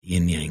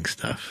yin yang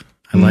stuff.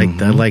 I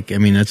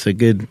mean, that's a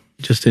good,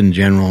 just in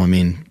general, I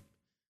mean,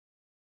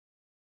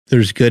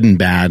 there's good and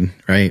bad,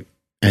 right?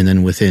 And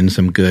then within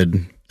some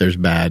good, there's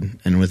bad.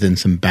 And within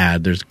some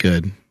bad, there's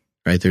good,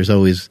 right? There's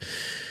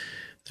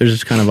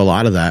just kind of a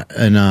lot of that.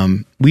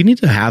 And we need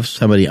to have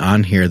somebody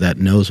on here that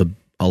knows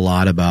a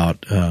lot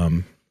about,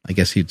 I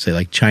guess you'd say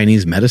like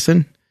Chinese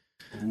medicine.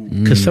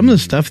 Because some of the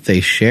stuff they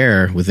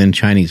share within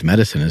Chinese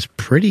medicine is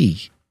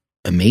pretty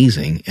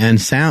amazing. And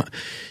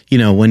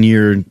when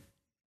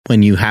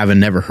you haven't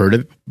never heard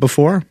it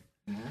before,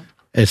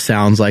 it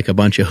sounds like a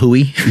bunch of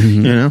hooey,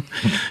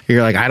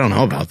 You're like, I don't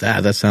know about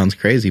that. That sounds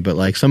crazy. But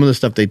like some of the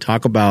stuff they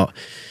talk about,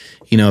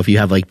 if you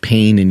have like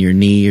pain in your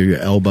knee or your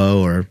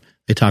elbow, or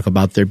they talk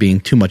about there being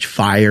too much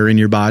fire in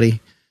your body,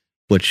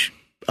 which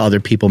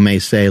other people may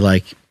say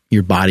like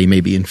your body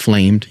may be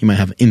inflamed. You might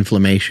have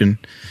inflammation.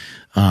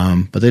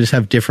 But they just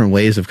have different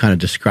ways of kind of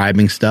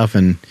describing stuff.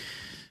 And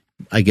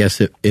I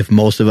guess if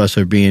most of us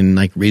are being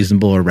like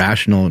reasonable or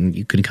rational, and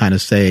you can kind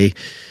of say,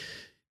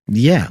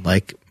 yeah,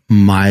 like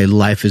my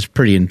life is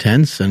pretty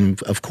intense.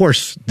 And of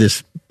course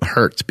this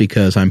hurts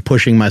because I'm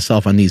pushing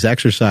myself on these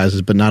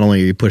exercises, but not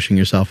only are you pushing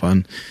yourself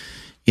on,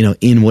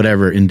 in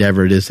whatever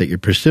endeavor it is that you're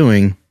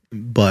pursuing,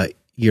 but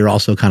you're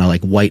also kind of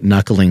like white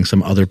knuckling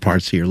some other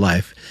parts of your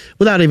life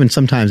without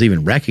sometimes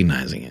even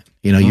recognizing it.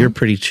 You're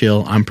pretty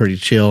chill. I'm pretty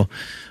chill,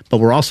 but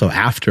we're also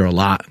after a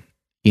lot,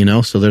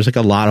 so there's like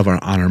a lot on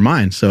our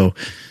mind. So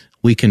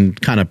we can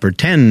kind of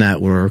pretend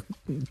that we're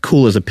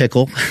cool as a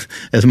pickle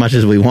as much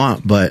as we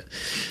want, but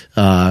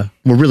we're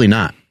really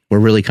not. We're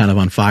really kind of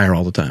on fire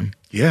all the time.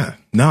 Yeah.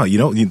 No,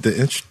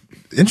 the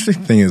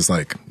interesting thing is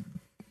like,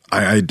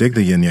 I dig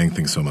the yin yang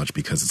thing so much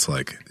because it's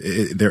like,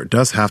 there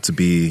does have to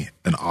be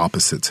an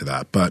opposite to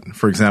that. But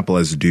for example,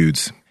 as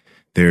dudes,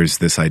 there's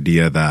this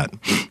idea that,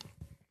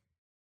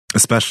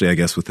 especially I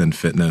guess within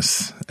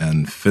fitness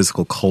and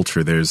physical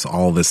culture, there's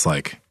all this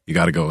like, you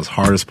got to go as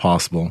hard as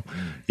possible.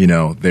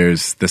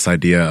 There's this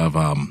idea of,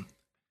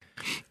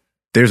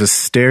 there's a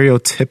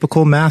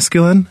stereotypical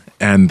masculine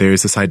and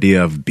there's this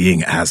idea of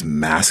being as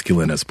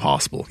masculine as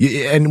possible.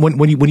 And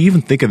when you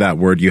even think of that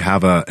word, you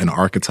have an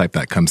archetype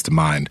that comes to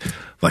mind,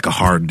 like a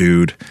hard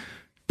dude,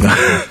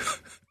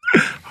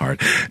 hard,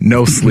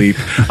 no sleep.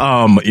 You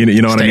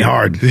know what I mean? Stay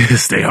hard.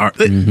 Stay hard.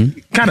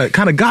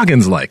 Kind of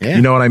Goggins like,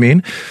 You know what I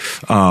mean?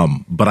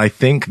 But I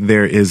think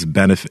there is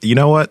benefit, you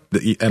know what?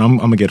 And I'm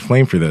going to get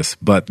flamed for this,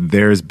 but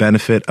there's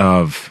benefit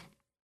of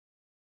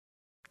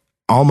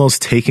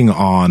almost taking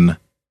on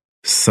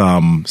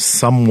some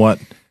somewhat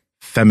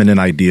feminine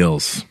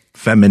ideals,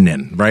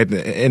 right?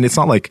 And it's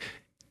not like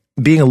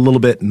being a little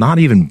bit, not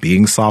even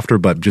being softer,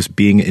 but just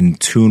being in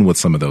tune with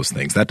some of those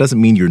things. That doesn't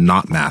mean you're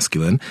not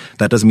masculine.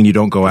 That doesn't mean you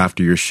don't go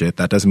after your shit.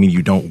 That doesn't mean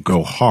you don't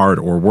go hard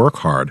or work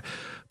hard.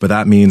 But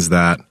that means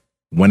that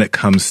when it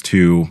comes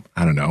to,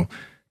 I don't know,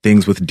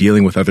 things with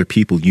dealing with other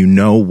people,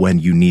 when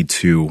you need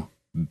to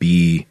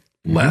be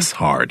less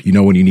hard.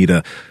 When you need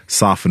to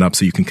soften up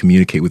so you can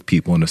communicate with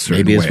people in a certain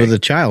way. Maybe it's with a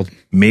child.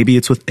 Maybe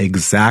it's with,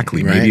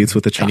 exactly. Right? Maybe it's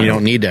with a child. And you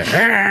don't need to.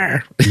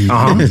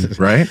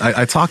 Right?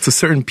 I talk to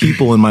certain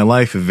people in my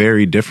life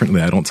very differently.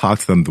 I don't talk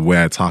to them the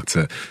way I talk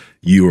to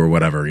you or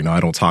whatever. I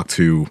don't talk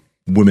to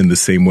women the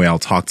same way I'll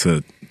talk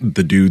to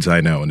the dudes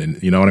I know.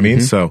 And you know what I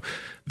mean? So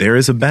there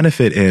is a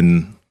benefit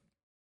in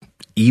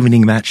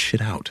evening that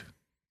shit out.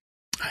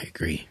 I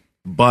agree.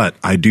 But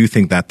I do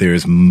think that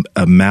there's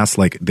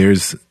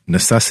there's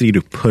necessity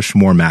to push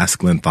more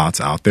masculine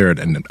thoughts out there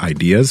and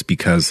ideas,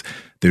 because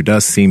there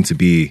does seem to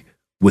be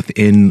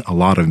within a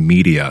lot of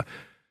media,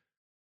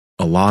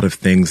 a lot of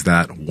things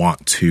that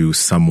want to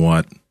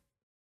somewhat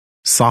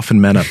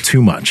soften men up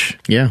too much.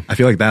 Yeah. I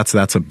feel like that's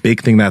a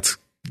big thing that's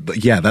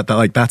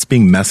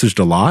being messaged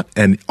a lot.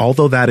 And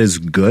although that is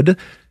good,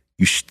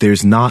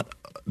 there's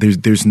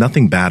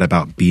nothing bad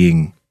about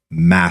being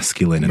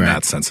masculine in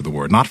that sense of the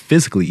word. Not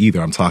physically either.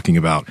 I'm talking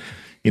about,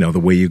 the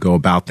way you go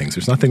about things.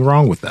 There's nothing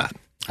wrong with that.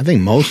 I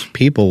think most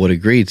people would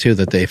agree too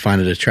that they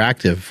find it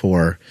attractive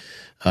for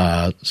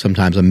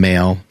sometimes a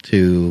male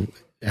to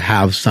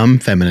have some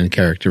feminine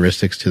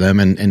characteristics to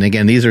them. And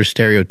again, these are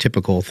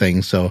stereotypical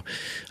things, so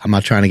I'm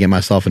not trying to get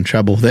myself in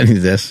trouble with any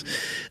of this.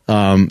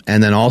 And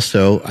then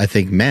also, I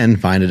think men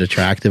find it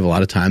attractive a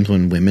lot of times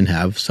when women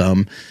have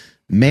some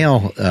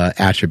male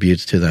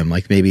attributes to them,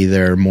 like maybe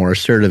they're more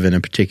assertive in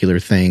a particular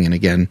thing. And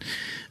again,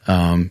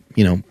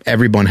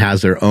 everyone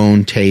has their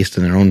own taste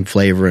and their own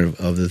flavor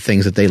of the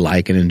things that they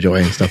like and enjoy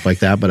and stuff like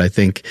that. But I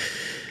think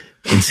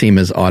Inseem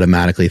is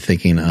automatically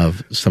thinking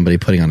of somebody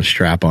putting on a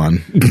strap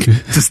on.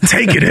 Just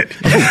taking it.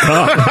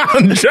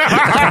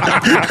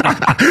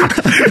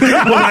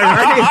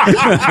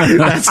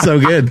 That's so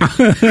good.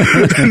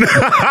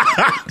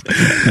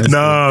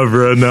 Nah,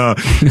 bro, no.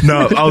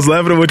 I was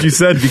laughing at what you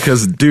said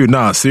because, dude,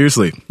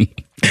 seriously.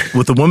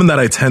 With the woman that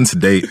I tend to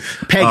date,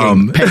 pegging.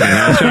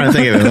 I was trying to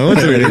think of it.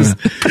 What's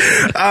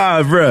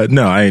it? Bro,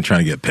 no, I ain't trying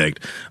to get pegged.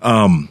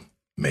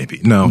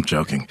 Maybe. No, I'm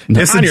joking.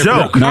 It's a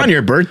joke. On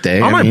your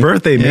birthday. On my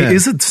birthday. Yeah.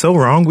 Is it so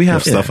wrong? We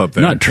have stuff up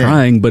there. Not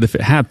trying, but if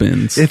it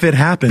happens. If it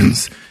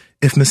happens,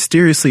 if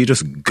mysteriously it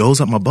just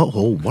goes up my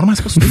butthole, what am I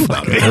supposed to do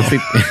about it?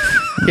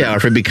 Or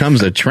if it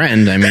becomes a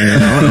trend, I mean,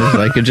 it's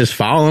like you're just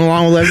following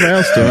along with everybody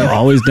else doing.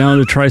 Always down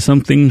to try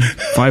something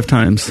 5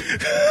 times.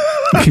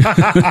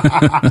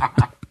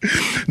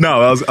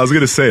 No, I was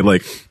going to say,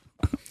 like,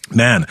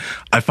 man,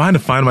 I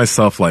find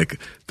myself like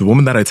the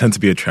woman that I tend to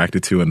be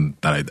attracted to and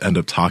that I end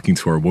up talking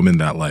to are women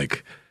that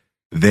like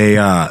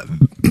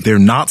they're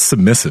not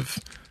submissive.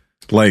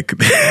 Like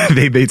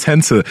they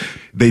tend to,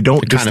 they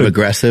don't kind of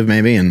aggressive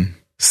maybe and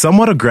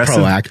somewhat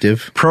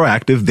aggressive,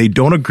 proactive. They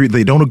don't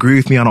agree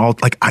with me on all.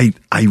 Like I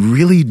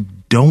really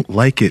don't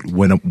like it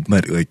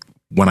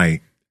when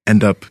I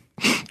end up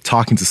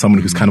talking to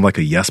someone who's kind of like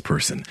a yes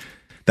person.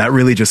 That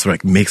really just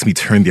like makes me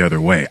turn the other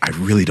way. I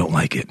really don't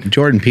like it.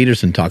 Jordan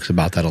Peterson talks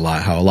about that a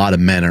lot. How a lot of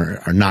men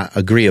are not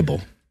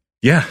agreeable.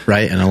 Yeah.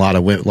 Right. And a lot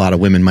of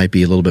women might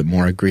be a little bit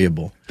more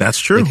agreeable. That's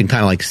true. They can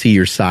kind of like see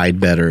your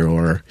side better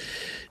or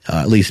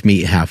at least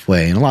meet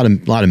halfway. And a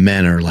lot of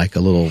men are like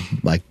a little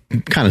like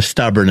kind of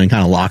stubborn and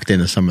kind of locked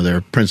into some of their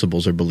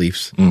principles or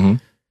beliefs. Mm-hmm.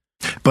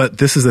 But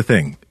this is the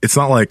thing. It's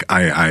not like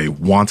I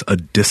want a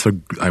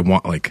disagreeable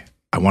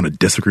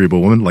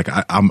woman. Like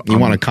you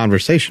want a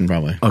conversation,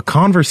 probably a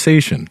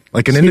conversation,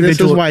 like an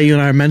individual. This is why you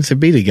and I are meant to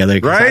be together.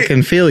 Right? I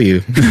can feel you.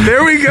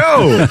 There we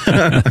go.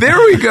 There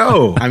we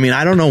go. I mean,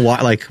 I don't know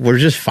why. Like we're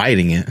just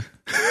fighting it.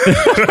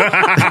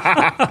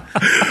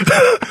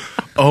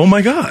 Oh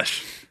my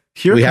gosh!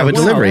 Here we have a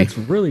delivery. Wow, that's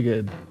really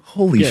good.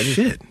 Holy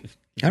shit!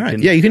 All right.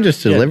 Yeah, you can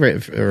just deliver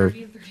it. Or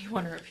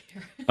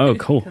oh,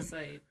 cool.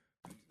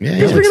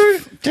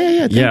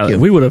 Yeah.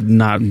 We would have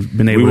not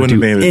been able to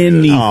do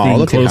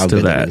anything close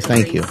to that.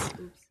 Thank you.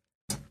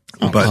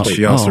 But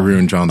she also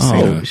ruined John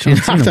Cena.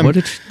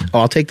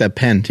 I'll take that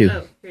pen too.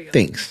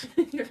 Thanks.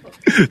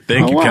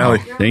 Thank you, Callie.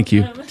 Thank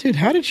you. Dude,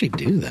 how did she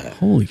do that?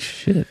 Holy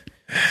shit.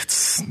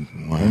 It's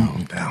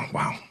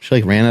wow. She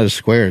like ran out of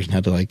squares and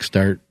had to like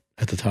start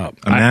at the top.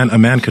 A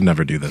man could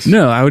never do this.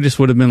 No, I would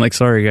have been like,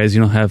 sorry guys,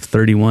 you don't have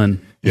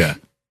 31. Yeah.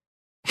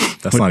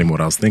 That's not even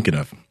what I was thinking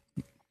of.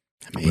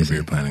 Amazing. When we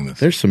were planning this.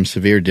 There's some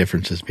severe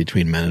differences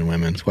between men and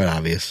women. It's quite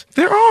obvious.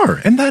 There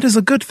are, and that is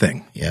a good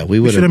thing. Yeah,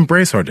 we should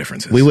embrace our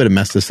differences. We would have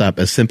messed this up.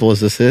 As simple as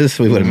this is,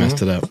 we would have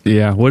messed it up.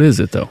 Yeah, what is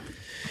it though?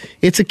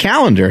 It's a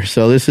calendar.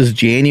 So this is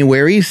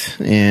January's,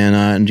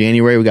 and in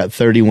January we got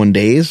 31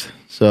 days.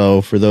 So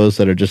for those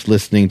that are just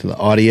listening to the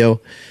audio,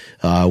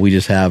 we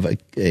just have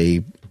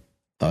a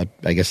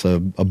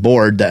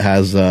board that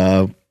has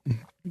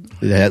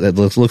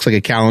that looks like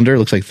a calendar. It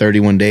looks like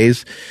 31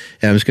 days.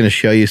 And I'm just going to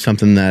show you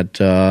something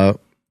that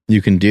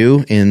you can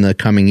do in the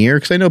coming year.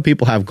 Because I know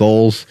people have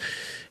goals.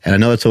 And I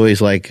know it's always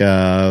like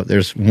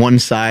there's one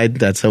side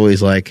that's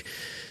always like,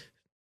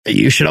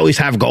 you should always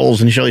have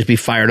goals and you should always be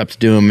fired up to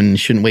do them. And you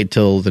shouldn't wait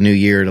till the new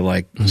year to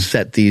like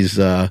set these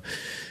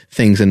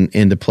things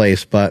into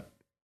place. But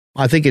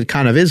I think it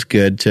kind of is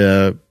good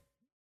to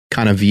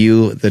kind of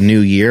view the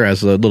new year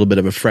as a little bit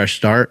of a fresh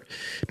start.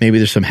 Maybe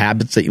there's some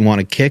habits that you want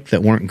to kick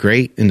that weren't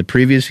great in the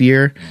previous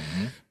year.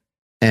 Mm-hmm.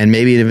 And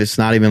maybe if it's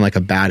not even like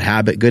a bad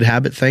habit, good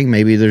habit thing,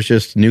 maybe there's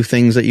just new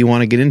things that you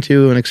want to get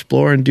into and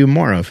explore and do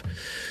more of.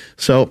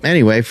 So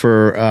anyway,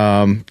 for,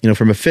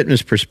 from a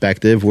fitness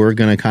perspective, we're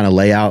going to kind of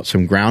lay out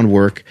some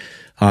groundwork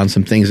on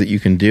some things that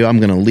you can do. I'm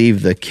going to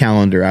leave the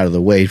calendar out of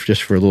the way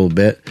just for a little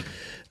bit.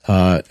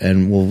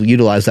 And we'll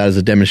utilize that as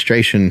a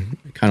demonstration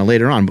kind of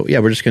later on. But yeah,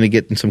 we're just going to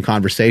get in some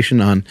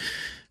conversation on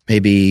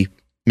maybe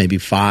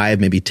 5,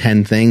 maybe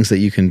 10 things that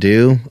you can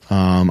do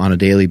on a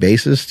daily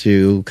basis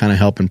to kind of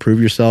help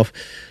improve yourself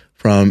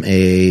from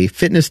a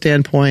fitness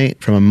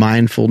standpoint, from a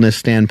mindfulness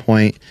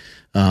standpoint,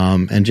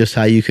 and just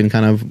how you can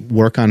kind of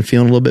work on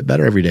feeling a little bit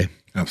better every day.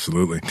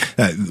 Absolutely.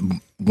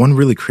 One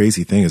really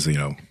crazy thing is,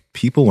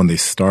 people when they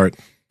start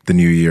the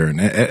new year, and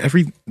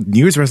every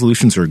New Year's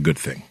resolutions are a good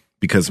thing.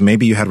 Because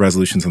maybe you had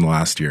resolutions in the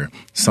last year.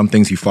 Some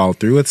things you followed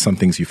through with, some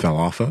things you fell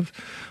off of.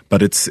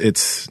 But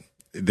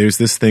there's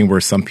this thing where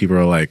some people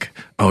are like,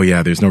 oh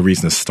yeah, there's no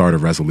reason to start a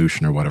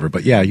resolution or whatever.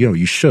 But yeah,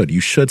 you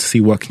should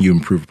see what can you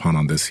improve upon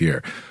on this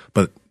year.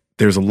 But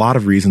there's a lot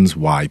of reasons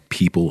why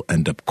people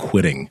end up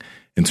quitting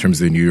in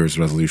terms of their New Year's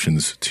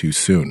resolutions too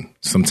soon.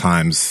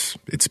 Sometimes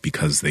it's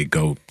because they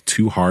go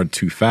too hard,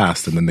 too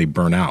fast, and then they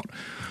burn out.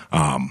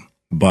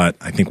 But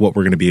I think what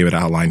we're going to be able to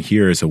outline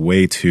here is a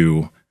way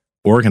to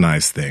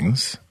organize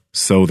things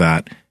so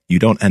that you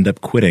don't end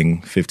up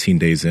quitting 15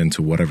 days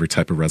into whatever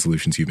type of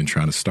resolutions you've been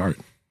trying to start.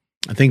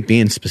 I think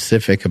being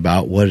specific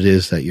about what it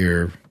is that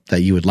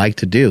you would like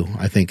to do,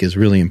 I think is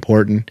really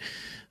important.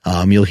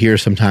 You'll hear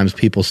sometimes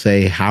people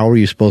say, how are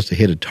you supposed to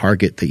hit a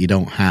target that you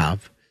don't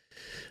have?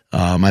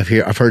 I've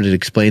heard it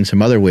explained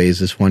some other ways.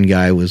 This one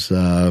guy who's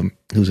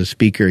a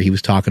speaker. He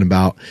was talking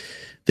about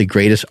the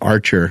greatest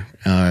archer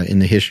in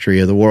the history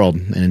of the world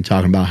and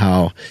talking about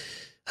how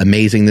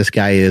amazing this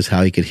guy is,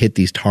 how he could hit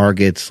these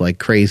targets like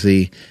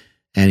crazy.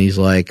 And he's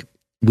like,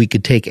 we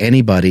could take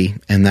anybody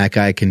and that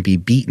guy can be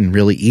beaten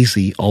really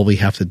easy. All we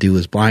have to do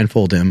is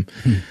blindfold him,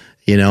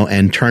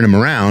 and turn him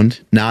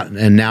around.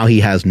 Now he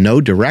has no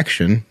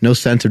direction, no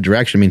sense of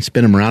direction. I mean,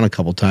 spin him around a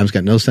couple times,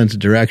 got no sense of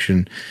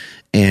direction.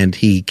 and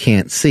he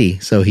can't see.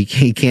 So he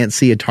can't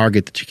see a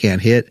target that you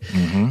can't hit.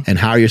 And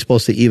how you're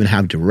supposed to even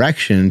have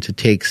direction to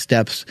take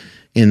steps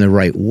in the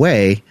right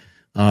way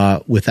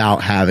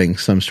without having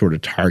some sort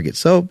of target.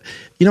 So,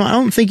 I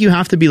don't think you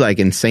have to be like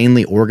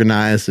insanely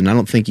organized, and I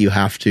don't think you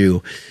have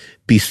to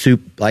be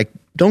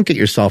don't get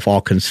yourself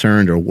all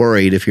concerned or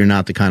worried if you're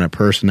not the kind of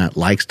person that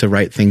likes to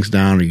write things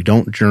down or you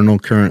don't journal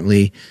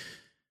currently.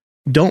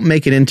 Don't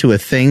make it into a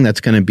thing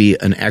that's going to be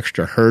an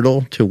extra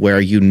hurdle to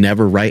where you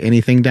never write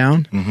anything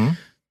down.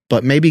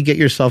 But maybe get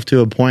yourself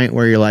to a point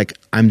where you're like,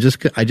 I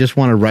just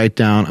want to write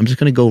down, I'm just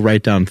going to go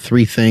write down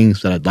 3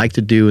 things that I'd like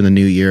to do in the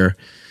new year.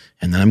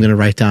 And then I'm going to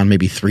write down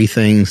maybe 3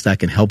 things that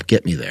can help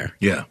get me there.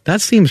 Yeah.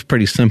 That seems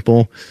pretty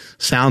simple.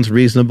 Sounds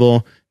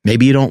reasonable.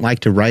 Maybe you don't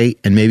like to write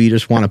and maybe you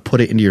just want to put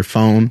it into your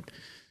phone.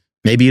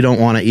 Maybe you don't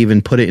want to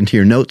even put it into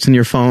your notes in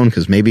your phone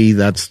because maybe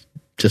that's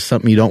just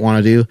something you don't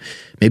want to do.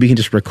 Maybe you can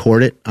just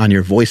record it on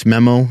your voice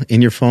memo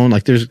in your phone.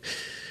 Like there's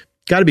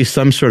got to be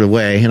some sort of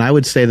way. And I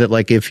would say that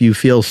like if you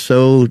feel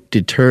so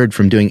deterred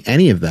from doing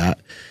any of that,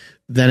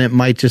 then it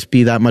might just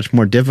be that much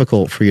more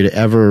difficult for you to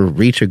ever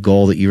reach a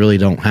goal that you really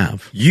don't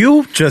have.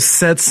 You just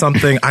said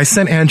something. I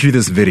sent Andrew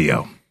this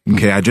video.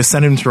 Okay, I just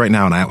sent him to right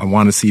now, and I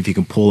want to see if he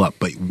can pull up.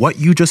 But what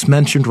you just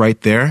mentioned right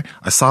there,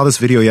 I saw this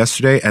video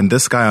yesterday, and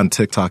this guy on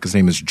TikTok, his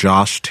name is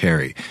Josh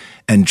Terry.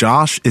 And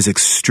Josh is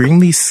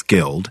extremely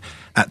skilled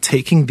at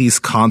taking these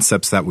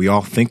concepts that we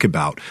all think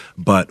about,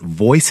 but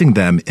voicing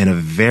them in a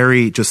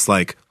very just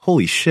like,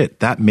 holy shit,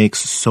 that makes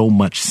so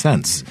much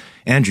sense.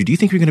 Andrew, do you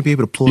think you're going to be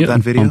able to pull up that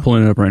video? I'm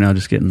pulling it up right now,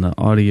 just getting the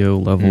audio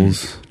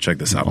levels. Check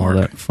this out, all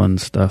Mark. That fun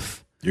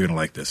stuff. You're going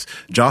to like this.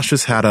 Josh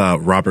just had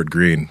Robert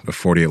Greene of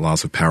 48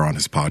 Laws of Power on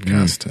his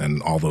podcast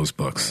and all those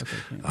books.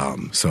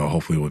 So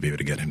hopefully we'll be able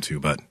to get him too.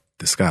 But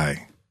this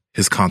guy,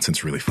 his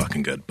content's really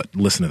fucking good. But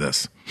listen to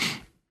this.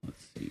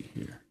 Let's see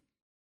here.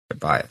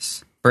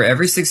 Bias. For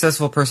every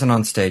successful person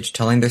on stage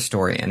telling their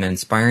story and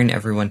inspiring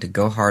everyone to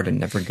go hard and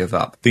never give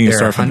up,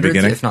 there are hundreds,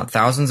 if not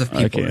thousands, of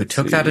people who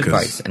took that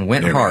advice and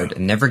went hard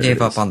and never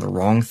gave up on the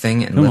wrong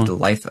thing and lived a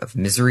life of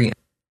misery.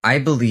 I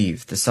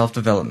believe the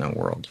self-development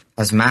world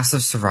has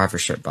massive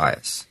survivorship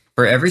bias.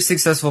 For every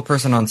successful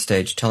person on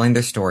stage telling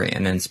their story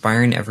and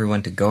inspiring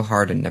everyone to go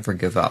hard and never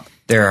give up,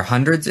 there are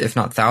hundreds, if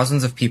not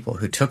thousands, of people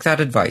who took that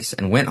advice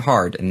and went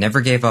hard and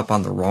never gave up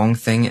on the wrong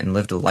thing and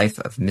lived a life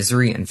of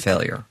misery and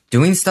failure.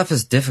 Doing stuff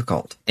is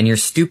difficult, and you're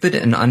stupid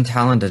and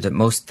untalented at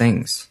most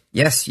things.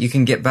 Yes, you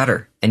can get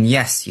better. And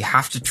yes, you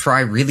have to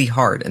try really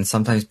hard and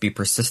sometimes be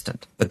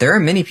persistent. But there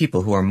are many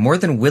people who are more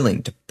than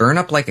willing to burn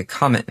up like a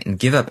comet and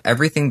give up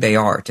everything they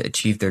are to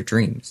achieve their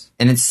dreams.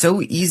 And it's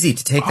so easy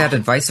to take that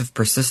advice of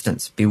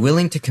persistence, be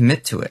willing to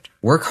commit to it,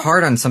 work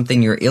hard on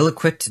something you're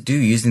ill-equipped to do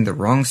using the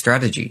wrong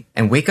strategy,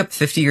 and wake up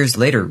 50 years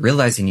later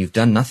realizing you've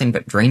done nothing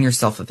but drain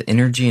yourself of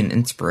energy and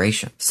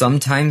inspiration.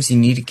 Sometimes you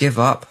need to give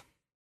up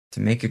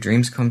to make your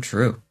dreams come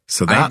true.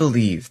 So I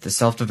believe the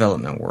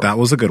self-development world. That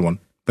was a good one.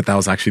 But that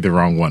was actually the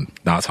wrong one.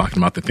 Not talking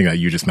about the thing that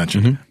you just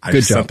mentioned. I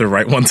just sent the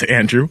right one to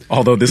Andrew,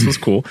 although this was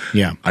cool.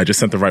 Yeah. I just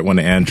sent the right one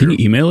to Andrew. Can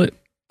you email it?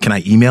 Can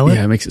I email it?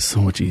 Yeah, it makes it so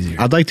much easier.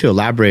 I'd like to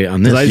elaborate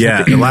on this.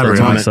 Elaborate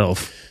on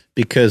myself.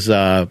 Because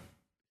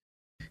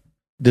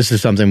this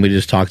is something we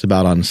just talked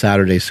about on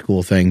Saturday's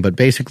school thing. But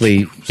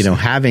basically,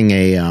 having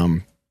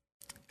a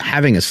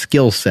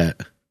skill set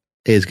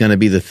is going to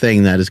be the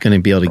thing that is going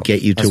to be able to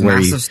get you to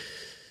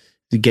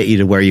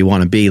where you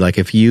want to be. Like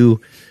if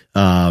you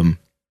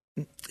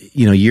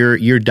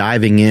you're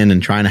diving in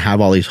and trying to have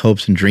all these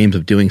hopes and dreams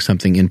of doing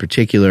something in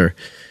particular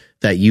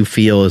that you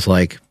feel is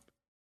like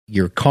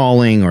your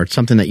calling or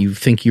something that you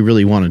think you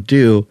really want to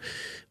do.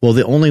 Well,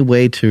 the only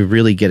way to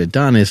really get it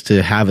done is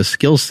to have a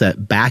skill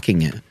set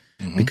backing it.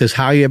 Because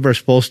how are you ever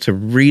supposed to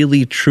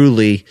really,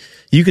 truly,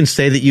 you can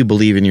say that you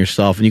believe in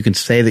yourself and you can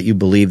say that you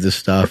believe this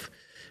stuff.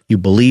 You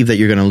believe that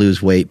you're going to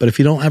lose weight. But if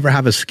you don't ever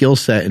have a skill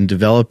set in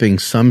developing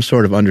some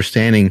sort of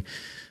understanding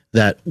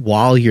that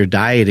while you're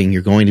dieting,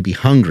 you're going to be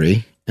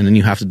hungry, and then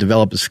you have to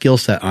develop a skill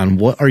set on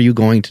what are you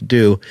going to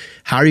do?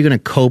 How are you going to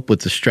cope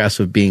with the stress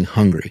of being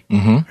hungry? Are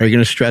you going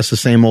to stress the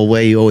same old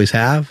way you always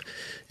have?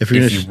 If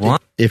you're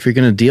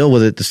going to deal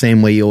with it the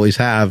same way you always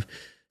have,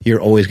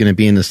 you're always going to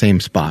be in the same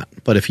spot.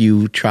 But if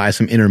you try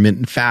some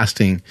intermittent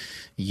fasting,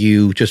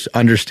 you just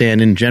understand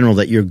in general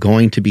that you're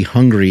going to be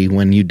hungry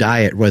when you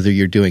diet, whether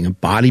you're doing a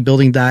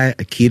bodybuilding diet,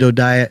 a keto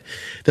diet,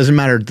 doesn't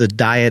matter the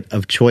diet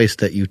of choice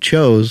that you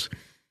chose,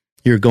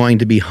 you're going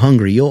to be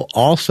hungry. You'll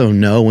also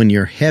know when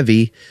you're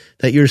heavy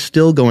that you're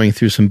still going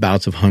through some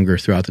bouts of hunger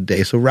throughout the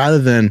day. So rather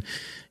than,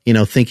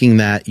 thinking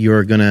that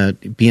you're going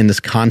to be in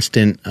this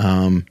constant,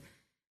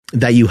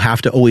 that you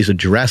have to always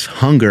address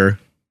hunger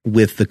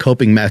with the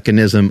coping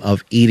mechanism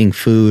of eating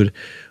food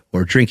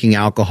or drinking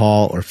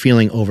alcohol or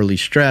feeling overly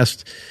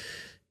stressed,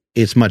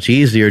 it's much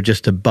easier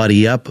just to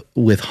buddy up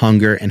with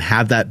hunger and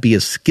have that be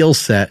a skill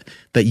set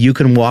that you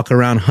can walk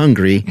around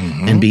hungry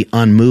and be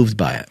unmoved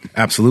by it.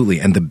 Absolutely.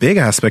 And the big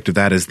aspect of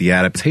that is the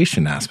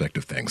adaptation aspect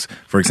of things.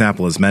 For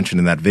example, as mentioned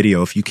in that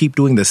video, if you keep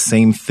doing the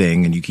same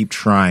thing and you keep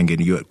trying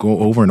and you go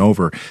over and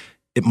over,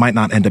 it might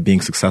not end up being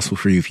successful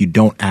for you if you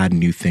don't add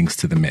new things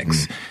to the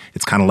mix.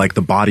 It's kind of like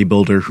the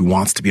bodybuilder who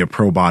wants to be a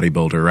pro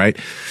bodybuilder, right?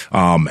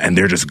 And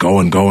they're just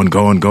going,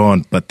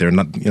 but they're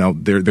not,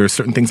 there are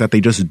certain things that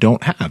they just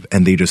don't have,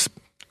 and they just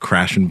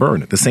crash and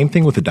burn. The same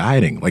thing with the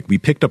dieting. Like, we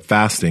picked up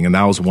fasting, and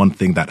that was one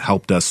thing that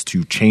helped us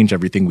to change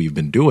everything we've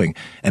been doing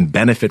and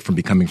benefit from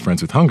becoming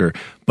friends with hunger.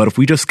 But if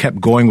we just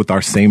kept going with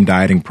our same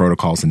dieting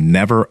protocols and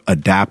never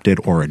adapted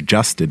or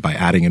adjusted by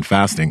adding in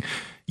fasting,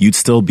 you'd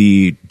still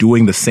be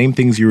doing the same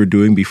things you were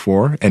doing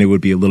before, and it would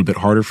be a little bit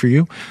harder for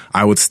you.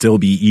 I would still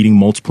be eating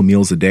multiple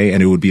meals a day,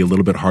 and it would be a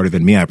little bit harder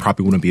than me. I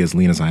probably wouldn't be as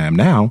lean as I am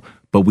now,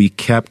 but we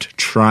kept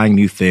trying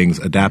new things,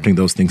 adapting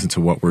those things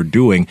into what we're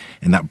doing,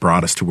 and that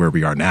brought us to where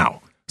we are now.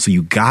 So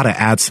you got to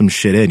add some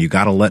shit in. You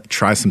got to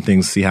try some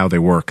things, see how they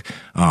work.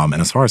 And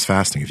as far as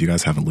fasting, if you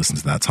guys haven't listened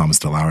to that Thomas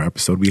DeLauer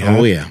episode we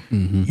had,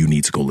 you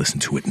need to go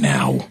listen to it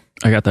now.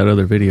 I got that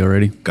other video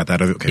already. Got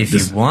that other? Okay. If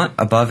you want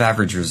above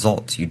average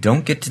results, you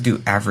don't get to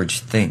do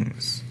average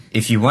things.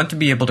 If you want to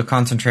be able to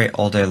concentrate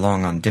all day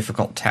long on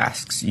difficult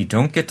tasks, you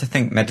don't get to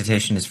think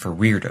meditation is for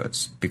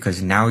weirdos,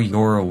 because now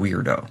you're a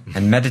weirdo.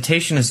 And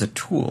meditation is a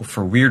tool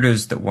for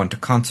weirdos that want to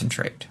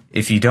concentrate.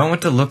 If you don't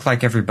want to look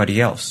like everybody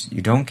else,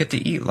 you don't get to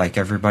eat like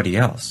everybody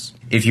else.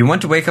 If you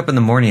want to wake up in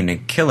the morning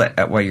and kill it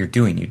at what you're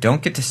doing, you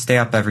don't get to stay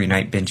up every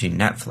night binging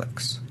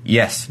Netflix.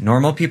 Yes,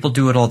 normal people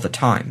do it all the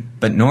time,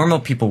 but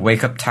normal people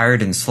wake up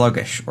tired and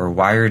sluggish, or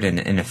wired and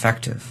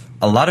ineffective.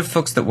 A lot of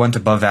folks that want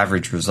above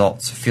average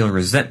results feel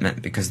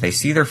resentment because they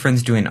see their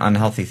friends doing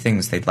unhealthy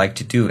things they'd like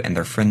to do and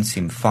their friends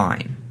seem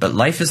fine. But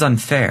life is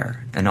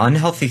unfair, and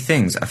unhealthy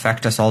things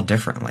affect us all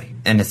differently.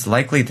 And it's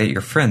likely that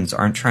your friends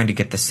aren't trying to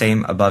get the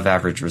same above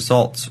average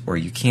results, or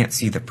you can't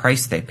see the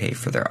price they pay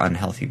for their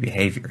unhealthy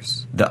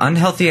behaviors. The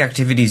unhealthy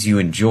activities you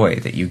enjoy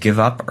that you give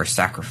up are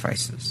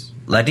sacrifices.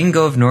 Letting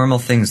go of normal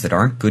things that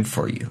aren't good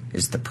for you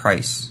is the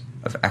price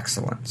of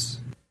excellence.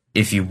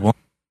 If you want...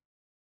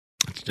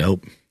 That's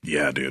dope.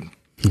 Yeah, dude.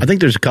 I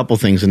think there's a couple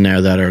things in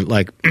there that are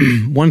like,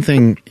 one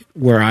thing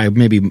where I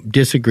maybe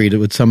disagreed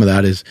with some of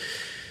that is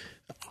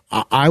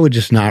I would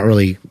just not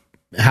really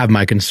have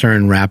my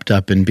concern wrapped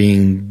up in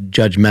being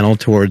judgmental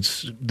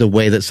towards the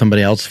way that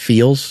somebody else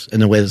feels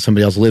and the way that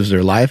somebody else lives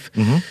their life.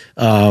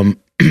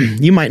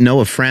 You might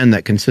know a friend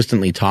that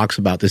consistently talks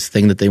about this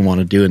thing that they want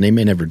to do, and they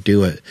may never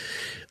do it.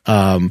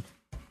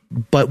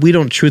 But we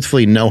don't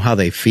truthfully know how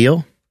they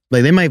feel.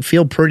 Like, they might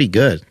feel pretty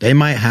good. They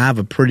might have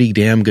a pretty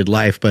damn good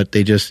life, but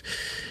they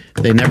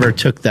never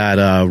took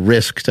that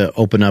risk to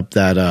open up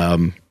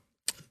that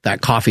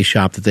coffee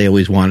shop that they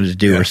always wanted to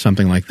do, or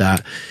something like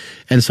that.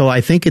 And so I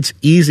think it's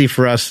easy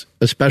for us,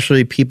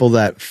 especially people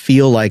that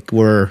feel like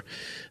you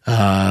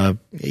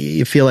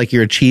feel like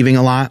you're achieving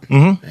a lot,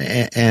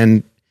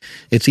 and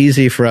it's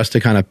easy for us to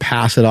kind of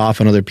pass it off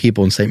on other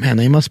people and say, man,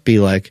 they must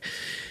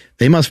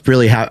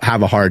really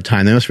have a hard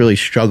time. They must really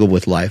struggle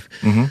with life.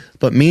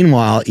 But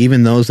meanwhile,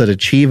 even those that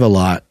achieve a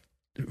lot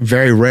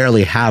very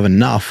rarely have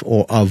enough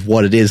of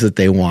what it is that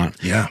they want.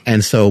 Yeah.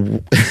 And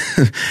so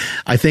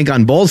I think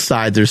on both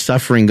sides, there's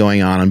suffering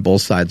going on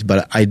both sides,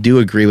 but I do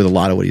agree with a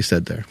lot of what you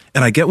said there.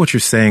 And I get what you're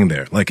saying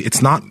there. Like,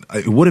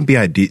 it wouldn't be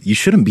ideal. You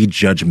shouldn't be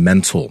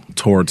judgmental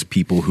towards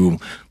people who,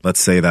 let's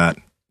say that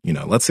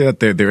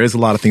there is a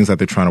lot of things that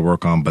they're trying to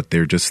work on, but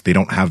they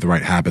don't have the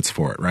right habits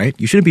for it, right?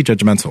 You shouldn't be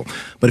judgmental.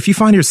 But if you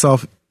find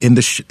yourself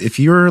if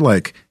you're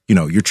like,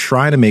 you're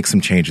trying to make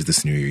some changes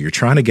this new year, you're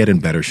trying to get in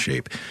better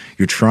shape,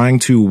 you're trying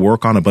to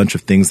work on a bunch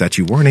of things that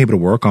you weren't able to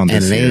work on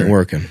this year.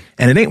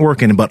 And it ain't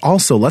working. But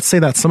also, let's say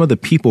that some of the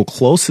people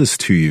closest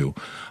to you,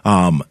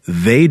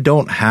 they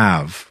don't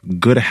have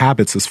good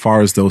habits as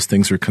far as those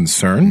things are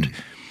concerned.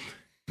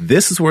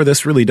 This is where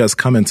this really does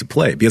come into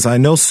play, because I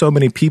know so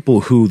many people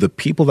who the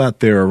people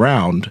that they're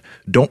around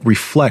don't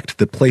reflect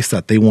the place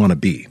that they want to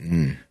be,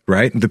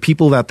 right? The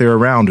people that they're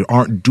around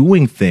aren't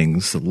doing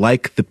things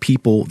like the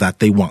people that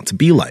they want to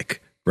be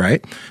like,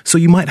 right? So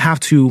you might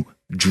have to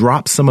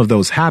drop some of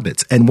those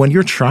habits. And when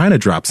you're trying to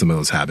drop some of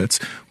those habits,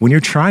 when you're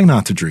trying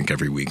not to drink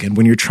every weekend,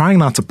 when you're trying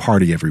not to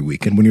party every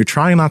weekend, when you're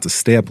trying not to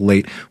stay up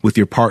late with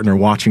your partner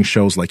watching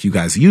shows like you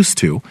guys used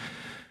to,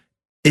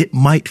 it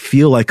might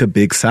feel like a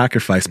big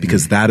sacrifice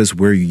because that is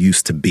where you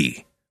used to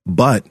be.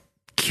 But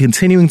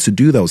continuing to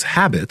do those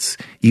habits,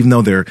 even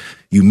though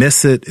you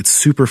miss it, it's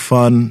super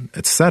fun,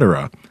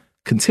 etc.,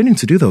 continuing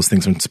to do those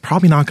things, it's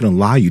probably not going to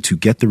allow you to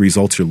get the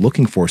results you're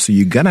looking for. So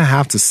you're going to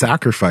have to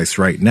sacrifice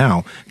right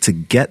now to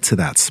get to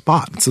that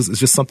spot. It's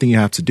just something you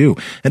have to do.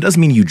 It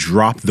doesn't mean you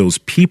drop those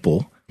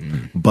people,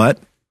 but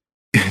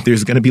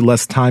there's going to be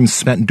less time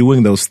spent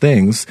doing those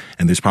things,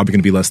 and there's probably going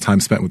to be less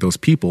time spent with those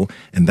people,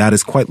 and that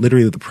is quite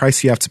literally the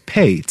price you have to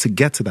pay to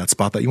get to that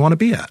spot that you want to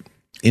be at.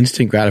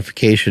 Instant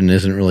gratification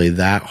isn't really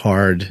that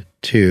hard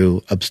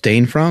to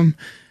abstain from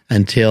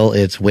until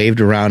it's waved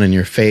around in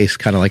your face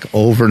kind of like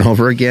over and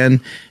over again,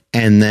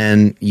 and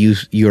then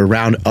you're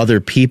around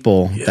other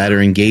people that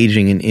are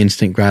engaging in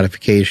instant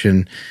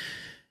gratification,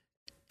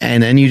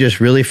 and then you just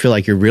really feel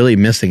like you're really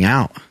missing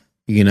out,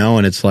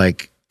 and it's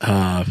like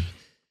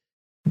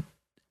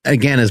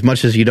again, as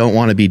much as you don't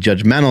want to be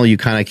judgmental, you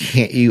kind of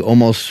can't, you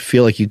almost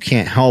feel like you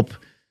can't help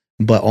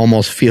but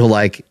almost feel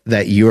like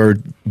that you're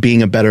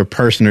being a better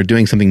person or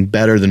doing something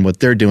better than what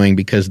they're doing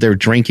because they're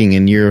drinking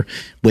and you're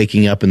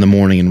waking up in the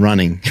morning and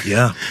running.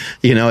 Yeah.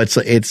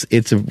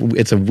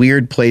 It's a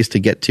weird place to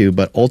get to,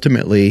 but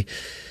ultimately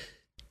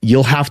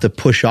you'll have to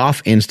push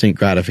off instant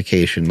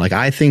gratification. Like,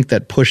 I think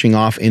that pushing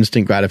off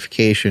instant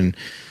gratification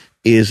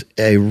is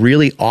a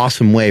really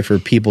awesome way for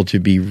people to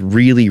be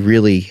really,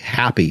 really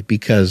happy,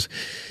 because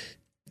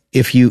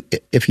if you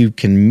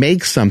can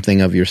make something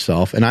of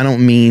yourself, and I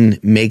don't mean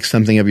make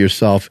something of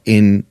yourself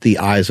in the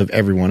eyes of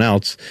everyone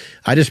else,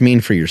 I just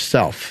mean for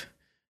yourself.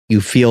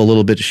 You feel a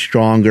little bit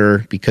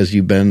stronger because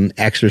you've been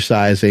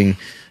exercising.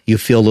 You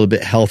feel a little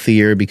bit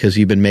healthier because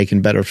you've been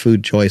making better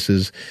food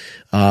choices.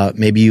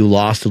 Maybe you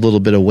lost a little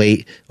bit of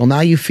weight. Well,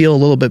 now you feel a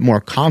little bit more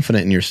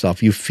confident in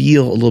yourself. You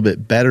feel a little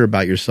bit better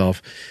about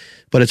yourself.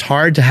 But it's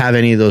hard to have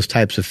any of those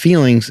types of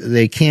feelings.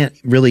 They can't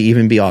really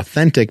even be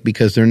authentic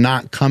because they're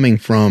not coming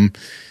from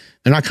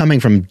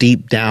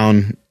deep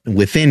down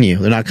within you.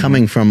 They're not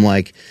coming from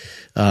like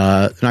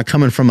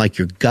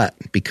your gut,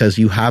 because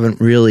you haven't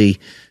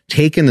really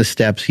taken the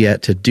steps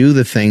yet to do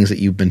the things that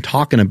you've been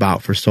talking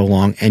about for so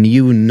long, and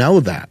you know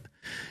that.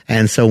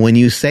 And so when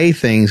you say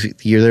things,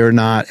 they're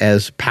not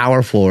as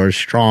powerful or as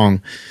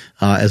strong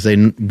as they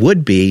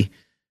would be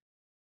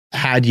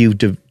had you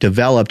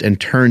developed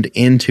and turned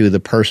into the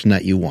person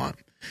that you want.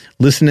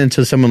 Listening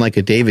to someone like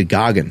a David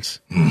Goggins,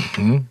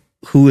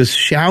 who is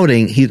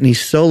shouting, he's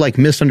so like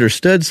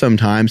misunderstood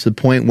sometimes, to the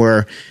point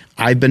where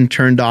I've been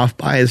turned off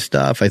by his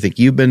stuff. I think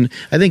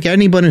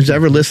anyone who's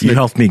ever listened, you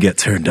helped me get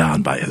turned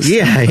on by his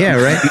stuff.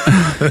 Yeah,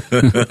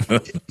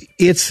 right.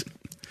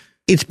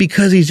 It's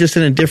because he's just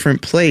in a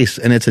different place,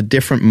 and it's a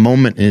different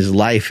moment in his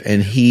life.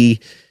 And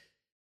he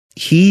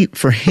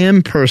for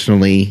him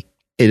personally,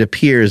 it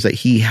appears that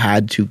he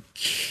had to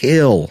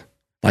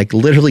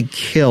literally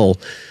kill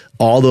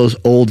all those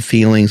old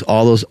feelings,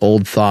 all those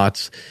old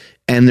thoughts.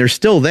 And they're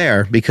still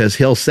there, because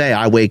he'll say,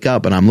 I wake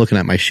up and I'm looking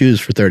at my shoes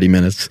for 30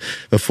 minutes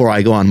before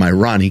I go on my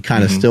run. He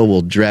kind of still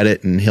will dread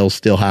it, and he'll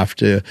still have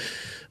to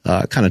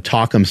kind of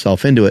talk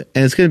himself into it.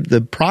 And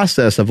the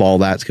process of all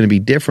that's going to be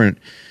different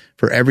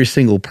for every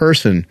single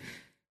person.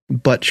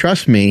 But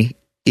trust me,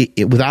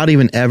 without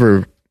even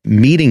ever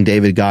meeting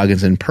David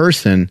Goggins in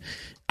person,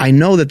 I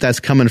know that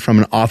that's coming from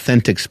an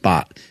authentic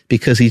spot,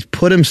 because he's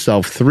put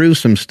himself through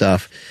some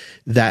stuff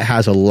that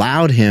has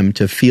allowed him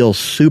to feel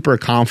super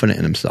confident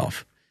in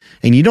himself.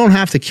 And you don't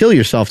have to kill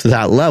yourself to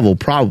that level,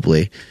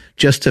 probably,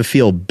 just to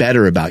feel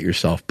better about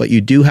yourself. But you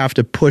do have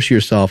to push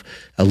yourself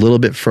a little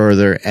bit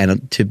further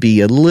and to be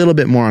a little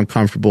bit more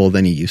uncomfortable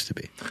than you used to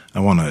be.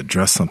 I want to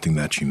address something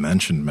that you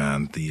mentioned,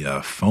 man, the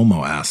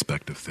FOMO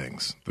aspect of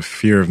things, the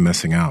fear of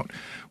missing out.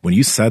 When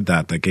you said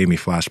that gave me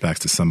flashbacks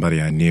to somebody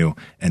I knew.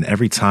 And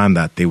every time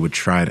that they would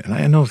try it, and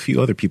I know a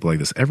few other people like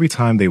this, every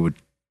time they would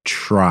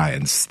try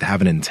and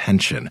have an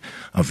intention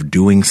of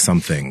doing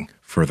something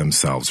for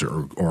themselves,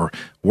 or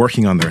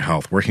working on their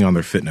health, working on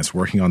their fitness,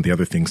 working on the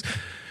other things,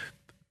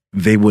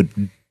 they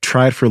would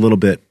try it for a little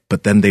bit,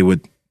 but then they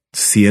would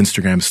see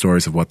Instagram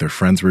stories of what their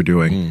friends were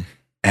doing.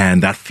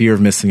 And that fear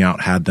of missing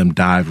out had them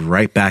dive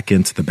right back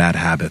into the bad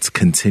habits.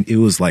 It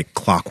was like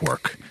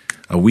clockwork.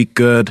 A week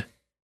good,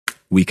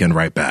 weekend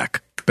right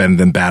back. And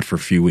then bad for a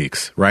few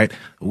weeks, right?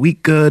 A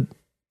week good,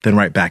 then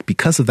right back,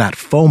 because of that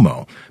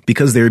FOMO,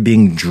 because they're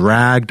being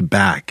dragged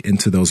back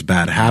into those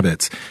bad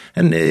habits.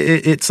 And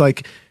it's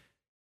like,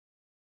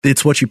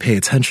 it's what you pay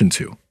attention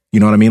to. You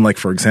know what I mean? Like,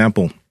 for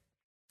example,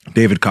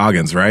 David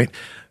Goggins, right?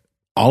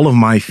 All of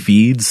my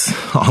feeds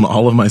on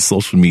all of my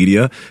social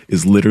media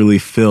is literally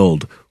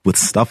filled with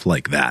stuff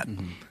like that,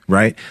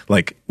 right?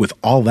 Like, with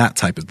all that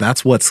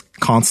that's what's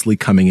constantly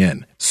coming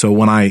in. So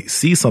when I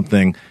see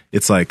something,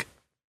 it's like,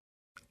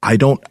 I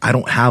don't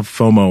have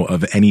FOMO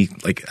of any,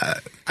 like,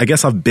 I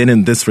guess I've been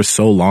in this for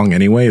so long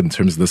anyway, in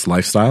terms of this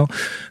lifestyle,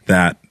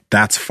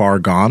 that's far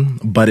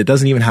gone, but it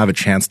doesn't even have a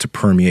chance to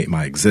permeate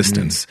my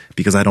existence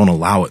because I don't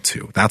allow it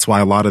to. That's why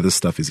a lot of this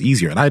stuff is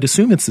easier. And I'd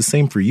assume it's the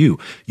same for you.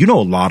 You know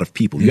a lot of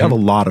people. You have a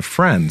lot of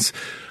friends,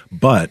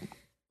 but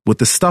with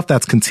the stuff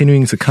that's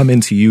continuing to come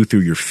into you through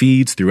your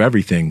feeds, through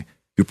everything,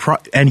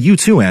 and you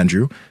too,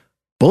 Andrew,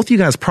 both you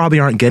guys probably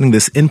aren't getting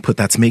this input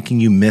that's making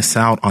you miss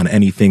out on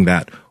anything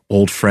that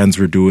old friends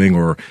were doing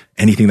or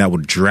anything that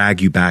would drag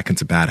you back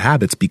into bad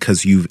habits,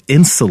 because you've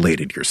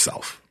insulated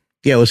yourself.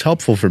 Yeah, it was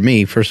helpful for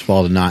me, first of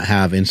all, to not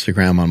have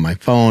Instagram on my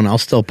phone. I'll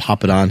still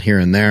pop it on here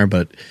and there,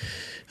 but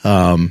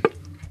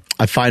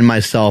I find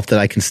myself that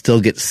I can still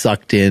get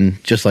sucked in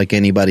just like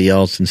anybody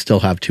else and still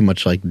have too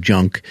much like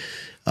junk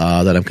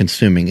that I'm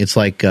consuming. It's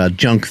like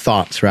junk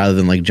thoughts rather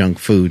than like junk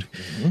food,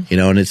 you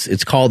know, and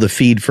it's called the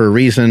feed for a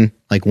reason.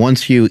 Like,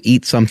 once you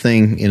eat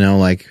something, you know,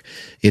 like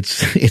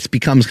it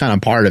becomes kind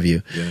of part of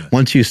you. Yeah.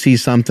 Once you see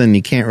something,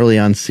 you can't really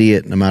unsee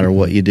it no matter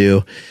what you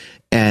do.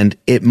 And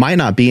it might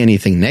not be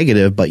anything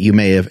negative, but you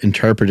may have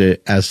interpreted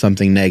it as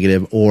something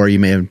negative, or you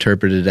may have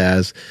interpreted it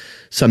as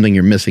something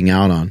you're missing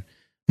out on.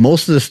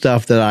 Most of the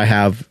stuff that I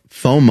have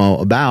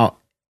FOMO about,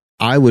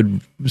 I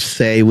would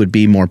say would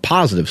be more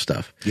positive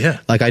stuff. Yeah.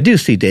 Like I do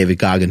see David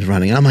Goggins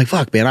running and I'm like,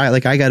 fuck, man, I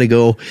gotta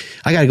go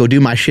do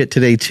my shit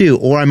today too.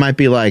 Or I might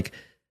be like,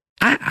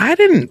 I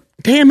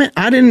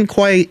didn't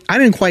quite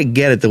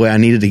get it the way I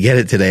needed to get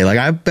it today. Like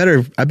I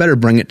better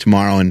bring it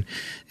tomorrow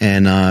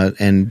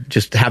and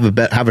just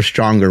have a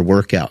stronger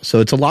workout.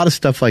 So it's a lot of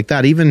stuff like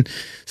that. Even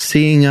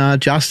seeing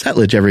Josh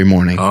Settlage every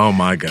morning. Oh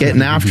my God.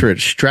 Getting after it,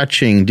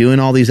 stretching, doing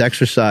all these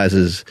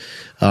exercises,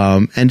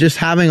 and just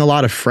having a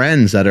lot of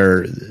friends that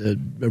are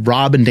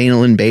Rob and Dana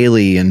Lynn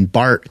Bailey and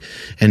Bart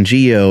and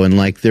Gio, and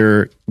like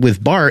they're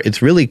with Bart,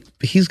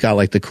 he's got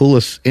like the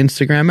coolest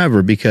Instagram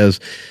ever because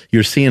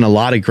you're seeing a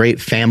lot of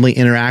great family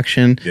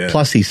interaction. Yeah.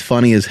 Plus he's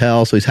funny as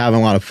hell. So he's having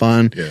a lot of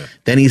fun. Yeah.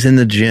 Then he's in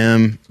the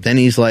gym. Then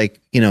he's like,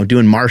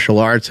 doing martial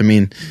arts. I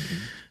mean,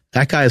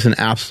 that guy is an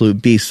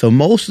absolute beast. So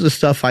most of the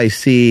stuff I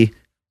see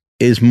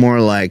is more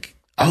like,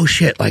 oh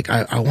shit, like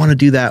I want to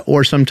do that.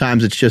 Or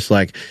sometimes it's just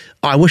like,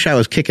 oh, I wish I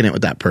was kicking it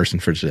with that person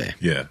for today.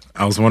 Yeah.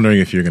 I was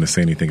wondering if you're going to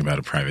say anything about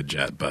a private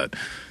jet, but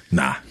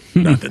nah.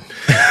 Nothing.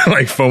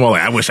 Like FOMO,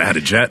 like I wish I had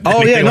a jet.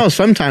 Oh yeah, no,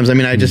 sometimes. I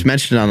mean, I just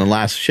mentioned it on the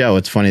last show.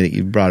 It's funny that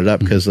you brought it up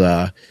because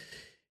no,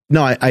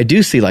 I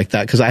do see like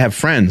that because I have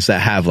friends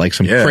that have like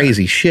some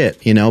crazy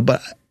shit,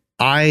 but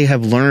I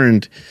have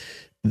learned,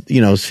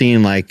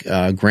 seeing like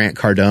Grant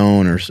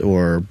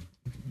Cardone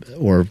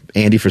or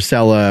Andy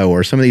Frisella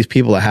or some of these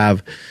people that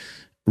have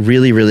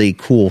really, really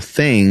cool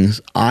things,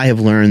 I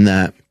have learned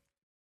that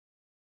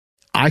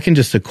I can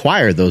just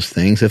acquire those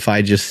things if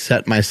I just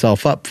set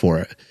myself up for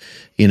it.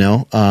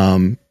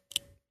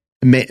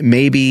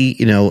 Maybe,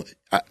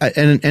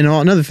 and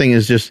another thing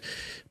is just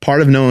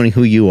part of knowing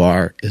who you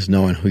are is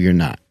knowing who you're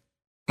not.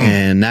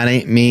 And that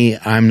ain't me.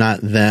 I'm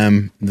not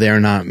them. They're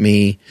not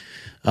me.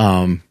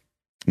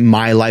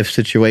 My life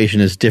situation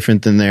is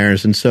different than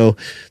theirs. And so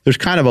there's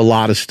kind of a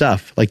lot of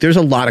stuff. Like there's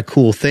a lot of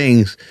cool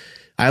things.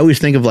 I always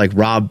think of like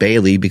Rob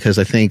Bailey because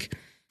I think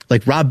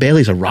like Rob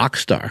Bailey's a rock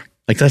star.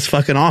 Like that's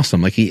fucking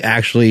awesome. Like he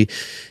actually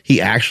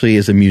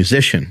is a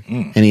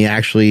musician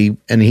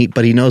and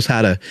but he knows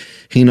how to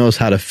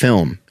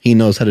film. He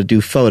knows how to do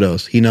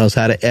photos. He knows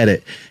how to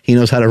edit. He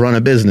knows how to run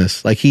a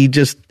business. Like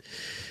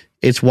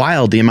it's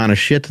wild the amount of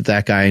shit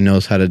that guy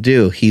knows how to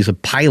do. He's a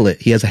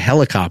pilot. He has a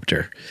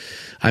helicopter.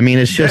 I mean,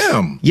 it's just,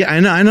 yeah,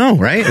 I know.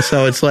 Right.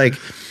 So it's like,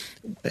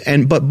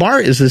 but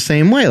Bart is the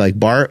same way. Like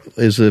Bart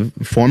is a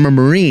former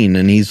Marine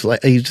and he's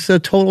just a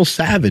total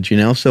savage,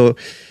 so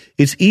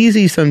it's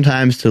easy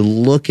sometimes to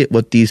look at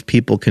what these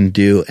people can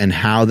do and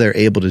how they're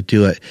able to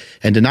do it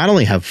and to not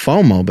only have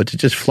FOMO, but to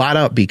just flat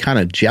out be kind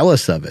of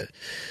jealous of it.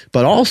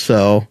 But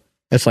also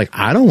it's like,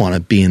 I don't want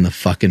to be in the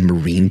fucking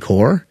Marine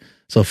Corps.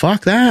 So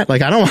fuck that.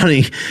 Like, I don't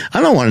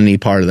want any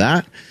part of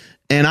that.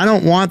 And I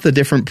don't want the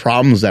different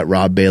problems that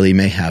Rob Bailey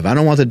may have. I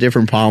don't want the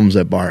different problems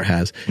that Bart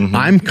has. Mm-hmm.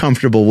 I'm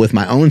comfortable with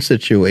my own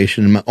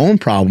situation and my own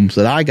problems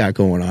that I got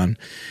going on.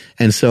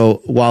 And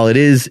so while it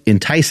is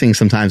enticing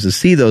sometimes to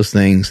see those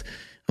things,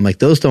 I'm like,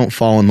 those don't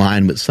fall in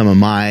line with some of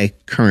my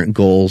current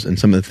goals and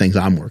some of the things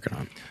I'm working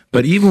on.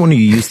 But even when you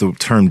use the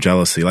term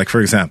jealousy, like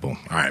for example,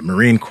 all right,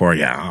 Marine Corps,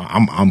 yeah,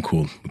 I'm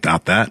cool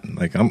without that.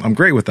 Like I'm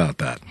great without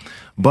that.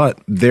 But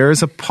there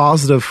is a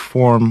positive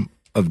form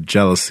of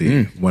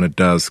jealousy when it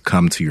does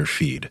come to your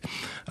feed.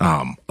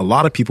 A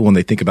lot of people, when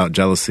they think about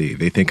jealousy,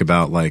 they think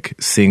about like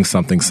seeing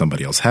something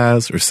somebody else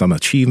has or some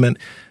achievement,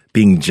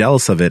 being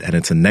jealous of it, and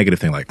it's a negative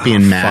thing, like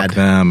being mad. Fuck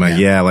them.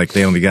 Yeah, like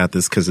they only got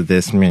this because of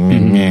this.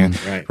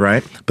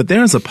 Right. But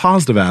there's a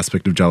positive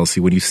aspect of jealousy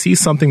when you see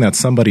something that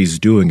somebody's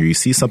doing or you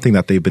see something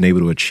that they've been able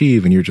to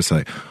achieve, and you're just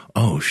like,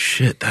 oh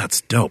shit, that's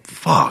dope.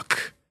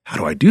 Fuck. How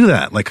do I do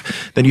that? Like,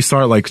 then you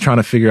start like trying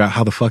to figure out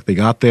how the fuck they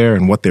got there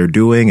and what they're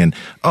doing. And,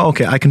 oh,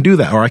 okay, I can do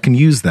that, or I can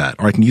use that,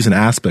 or I can use an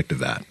aspect of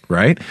that.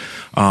 Right.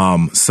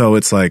 So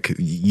it's like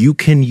you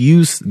can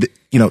use,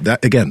 that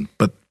again,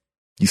 but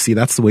you see,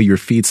 that's the way your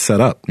feed's set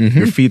up. Mm-hmm.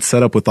 Your feed's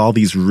set up with all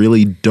these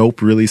really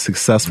dope, really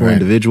successful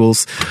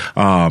individuals.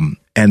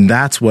 And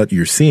that's what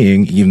you're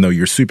seeing, even though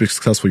you're super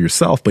successful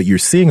yourself, but you're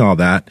seeing all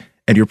that.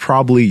 And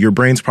your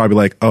brain's probably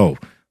like, oh,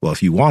 well,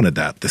 if you wanted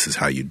that, this is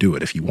how you do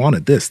it. If you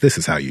wanted this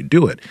is how you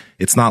do it.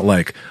 It's not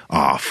like,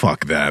 oh,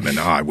 fuck them. And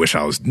I wish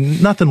I was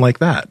nothing like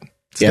that.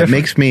 It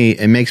makes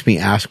me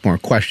ask more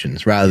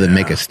questions rather than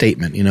make a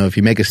statement. If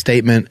you make a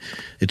statement,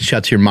 it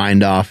shuts your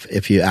mind off.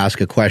 If you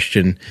ask a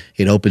question,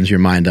 it opens your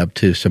mind up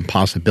to some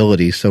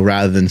possibilities. So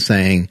rather than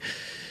saying,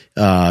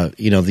 that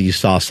you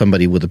saw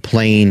somebody with a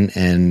plane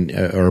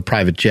or a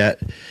private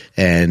jet,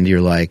 and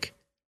you're like,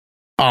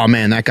 oh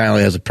man, that guy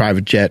only has a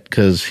private jet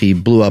because he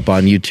blew up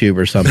on YouTube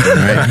or something,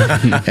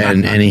 right?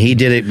 and he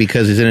did it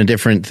because he's in a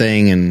different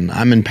thing, and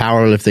I'm in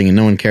powerlifting and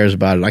no one cares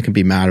about it. I can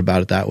be mad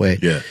about it that way.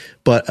 Yeah.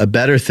 But a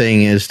better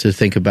thing is to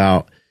think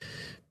about,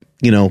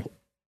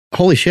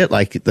 holy shit,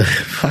 like the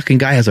fucking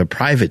guy has a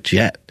private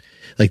jet.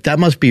 Like that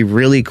must be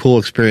really cool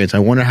experience. I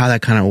wonder how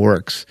that kind of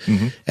works.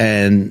 Mm-hmm.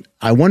 And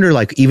I wonder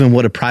like even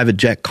what a private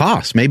jet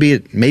costs. Maybe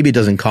it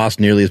doesn't cost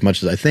nearly as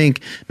much as I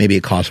think. Maybe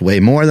it costs way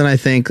more than I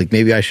think. Like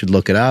maybe I should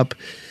look it up.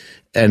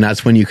 and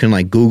that's when you can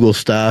like Google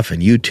stuff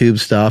and YouTube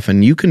stuff,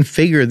 and you can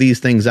figure these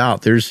things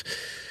out. There's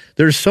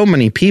so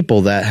many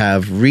people that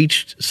have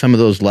reached some of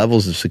those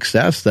levels of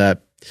success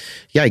that,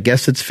 yeah, I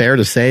guess it's fair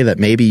to say that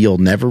maybe you'll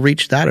never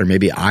reach that, or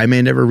maybe I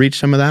may never reach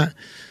some of that,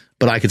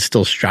 but I could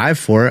still strive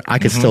for it. I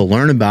could still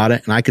learn about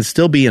it, and I could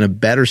still be in a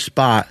better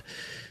spot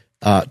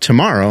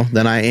tomorrow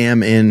than I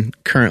am in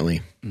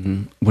currently.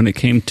 When it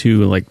came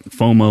to like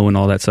FOMO and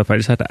all that stuff, I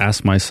just had to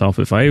ask myself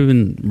if I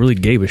even really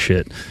gave a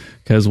shit.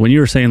 Because when you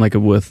were saying like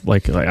with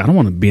like I don't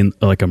want to be in,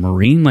 like a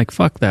Marine, like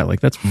fuck that, like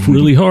that's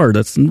really hard.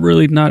 That's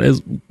really not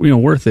as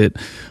worth it.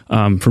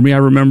 For me, I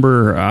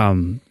remember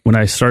when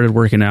I started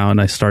working out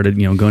and I started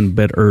going to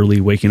bed early,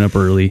 waking up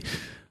early.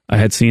 I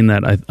had seen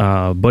that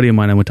a buddy of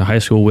mine I went to high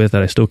school with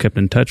that I still kept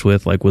in touch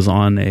with, like was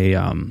on a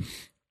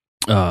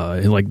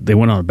like they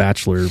went on a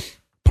bachelor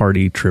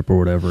party trip or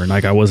whatever, and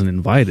like I wasn't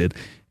invited.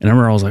 And I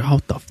remember I was like, oh,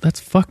 that's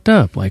fucked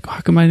up. Like,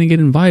 how come I didn't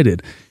get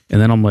invited? And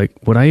then I'm like,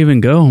 would I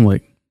even go? I'm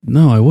like,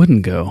 no, I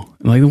wouldn't go.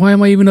 I'm like, why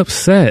am I even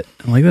upset?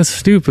 I'm like, that's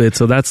stupid.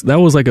 So that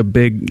was like a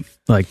big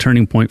like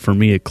turning point for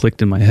me. It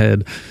clicked in my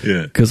head.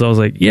 Yeah. Because I was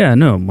like, yeah,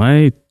 no,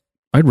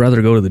 I'd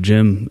rather go to the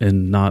gym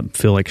and not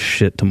feel like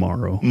shit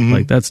tomorrow.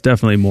 Like that's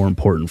definitely more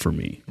important for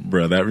me.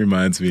 Bro, that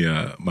reminds me,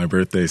 my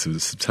birthday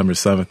is September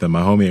 7th, and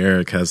my homie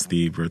Eric has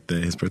his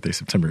birthday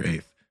September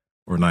 8th.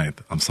 Or 9th.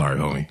 I'm sorry,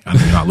 homie. I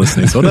know you're not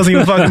listening, so it doesn't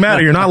even fucking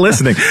matter. You're not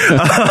listening.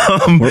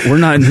 We're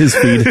not in his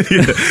feed.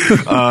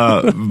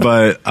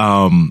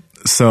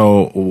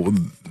 So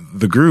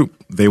the group,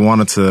 they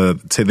wanted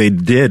they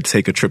did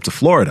take a trip to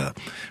Florida,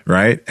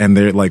 right? And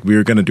they're like, we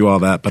were going to do all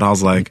that, but I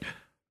was like,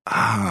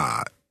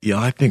 I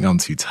think I'm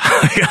too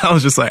tired. I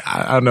was just like,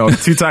 I don't know, I'm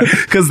too tired.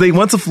 Because they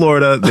went to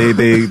Florida,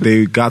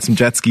 they got some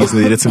jet skis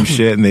and they did some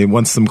shit and they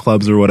went to some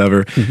clubs or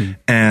whatever.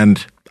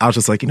 And I was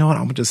just like, you know what,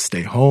 I'm going to just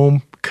stay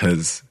home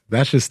because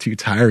that's just too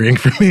tiring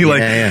for me.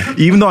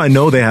 Even though I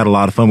know they had a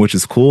lot of fun, which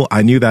is cool,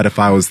 I knew that if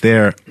I was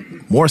there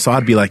more so,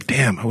 I'd be like,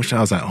 damn, I wish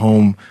I was at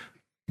home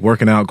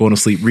working out, going to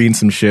sleep, reading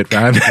some shit.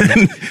 Rather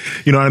than,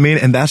 you know what I mean?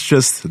 And that's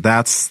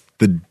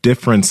the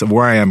difference of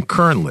where I am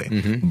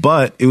currently.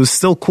 But it was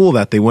still cool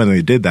that they went and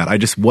they did that. I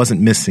just wasn't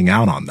missing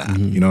out on that.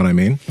 You know what I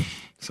mean?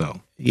 So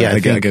yeah, I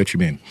get what you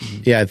mean.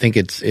 Yeah, I think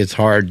it's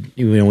hard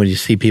when you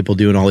see people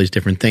doing all these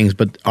different things.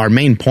 But our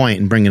main point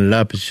in bringing it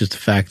up is just the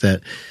fact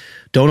that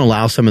don't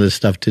allow some of this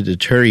stuff to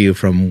deter you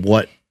from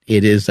what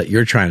it is that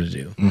you're trying to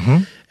do.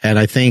 And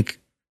I think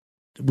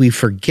we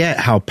forget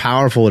how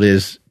powerful it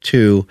is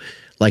to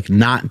like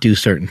not do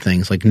certain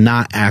things, like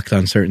not act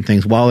on certain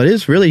things. While it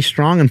is really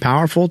strong and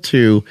powerful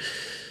to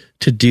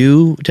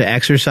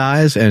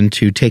exercise and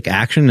to take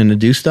action and to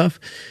do stuff,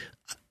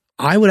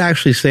 I would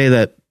actually say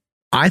that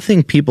I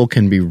think people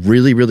can be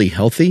really, really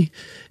healthy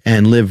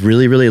and live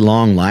really, really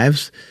long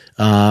lives,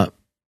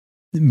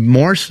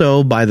 more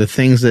so by the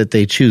things that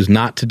they choose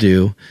not to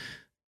do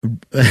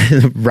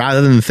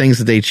rather than the things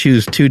that they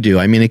choose to do.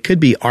 I mean, it could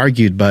be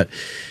argued, but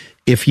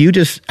if you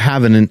just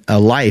have a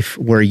life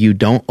where you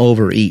don't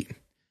overeat,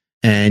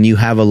 and you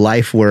have a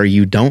life where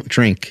you don't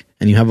drink,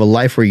 and you have a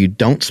life where you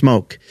don't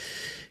smoke,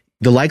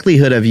 the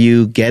likelihood of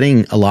you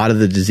getting a lot of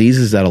the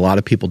diseases that a lot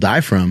of people die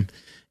from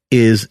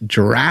is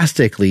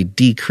drastically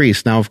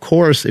decreased. Now, of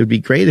course, it would be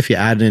great if you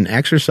added in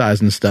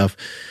exercise and stuff,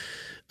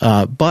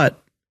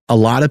 but a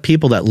lot of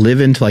people that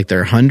live into like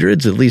their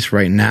hundreds, at least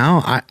right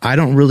now, I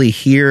don't really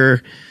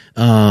hear,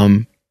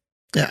 I'm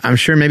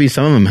sure maybe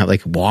some of them have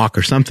like walk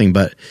or something,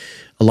 but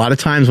a lot of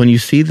times when you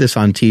see this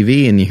on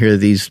TV and you hear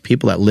these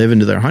people that live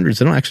into their hundreds,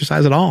 they don't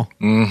exercise at all.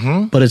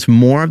 But it's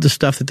more of the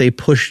stuff that they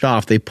pushed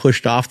off. They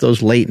pushed off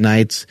those late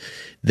nights.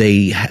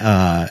 They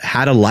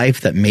had a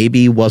life that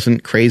maybe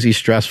wasn't crazy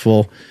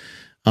stressful.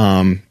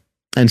 And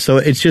so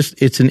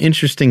it's an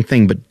interesting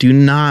thing, but do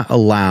not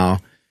allow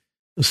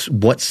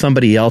what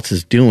somebody else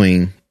is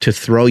doing to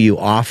throw you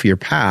off your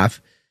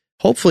path.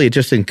 Hopefully it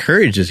just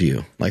encourages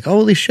you. Like,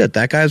 holy shit,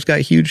 that guy's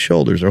got huge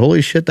shoulders, or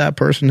holy shit, that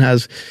person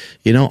has,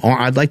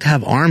 I'd like to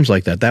have arms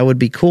like that. That would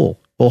be cool.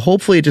 Well,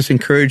 hopefully it just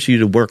encourages you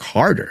to work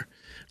harder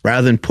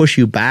rather than push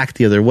you back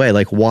the other way.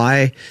 Like,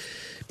 why?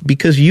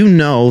 Because you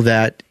know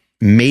that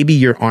maybe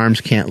your arms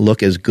can't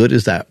look as good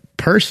as that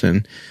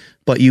person,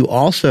 but you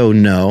also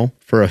know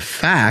for a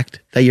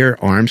fact that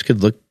your arms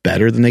could look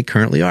better than they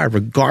currently are,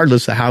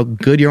 regardless of how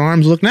good your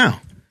arms look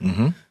now.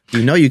 You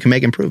know you can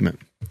make improvement.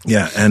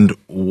 Yeah, and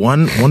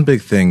one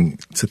big thing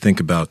to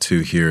think about too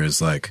here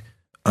is like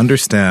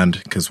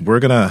understand, because we're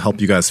gonna help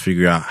you guys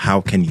figure out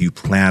how can you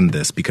plan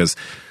this, because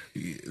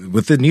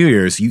with the New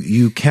Year's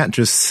you can't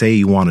just say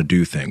you want to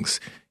do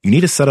things. You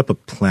need to set up a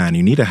plan.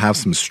 You need to have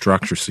some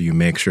structure so you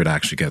make sure it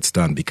actually gets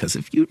done, because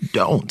if you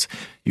don't,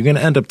 you're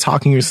gonna end up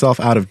talking yourself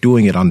out of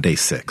doing it on day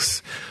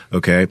 6.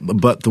 Okay,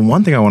 but the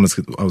one thing I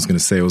was gonna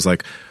say was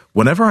like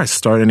whenever I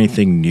start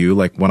anything new,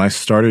 like when I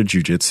started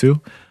jiu-jitsu,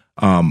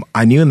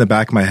 I knew in the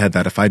back of my head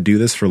that if I do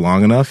this for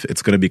long enough,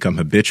 it's going to become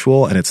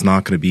habitual and it's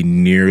not going to be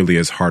nearly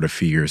as hard a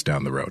few years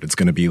down the road. It's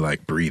going to be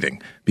like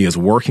breathing, because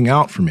working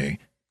out for me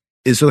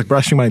It's just like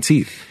brushing my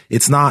teeth.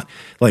 It's not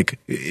like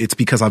it's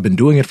because I've been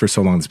doing it for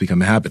so long it's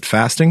become a habit.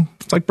 Fasting,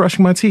 it's like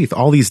brushing my teeth.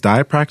 All these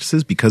diet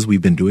practices, because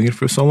we've been doing it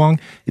for so long,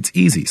 it's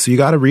easy. So you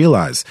got to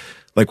realize,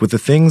 like with the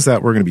things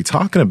that we're going to be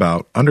talking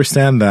about,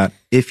 understand that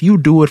if you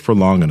do it for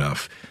long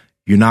enough,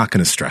 you're not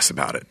going to stress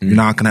about it. You're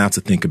not going to have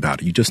to think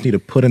about it. You just need to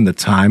put in the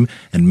time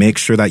and make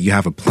sure that you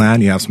have a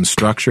plan, you have some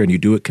structure, and you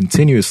do it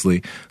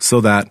continuously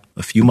so that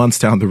a few months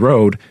down the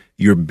road,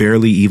 you're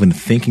barely even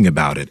thinking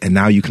about it. And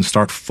now you can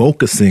start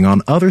focusing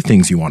on other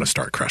things you want to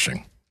start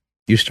crushing.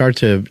 You start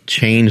to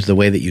change the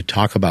way that you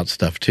talk about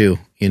stuff too.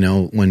 You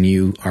know, when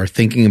you are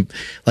thinking,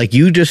 like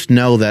you just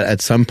know that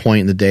at some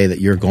point in the day that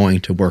you're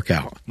going to work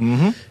out.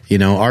 Mm-hmm. You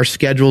know, our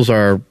schedules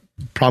are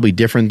probably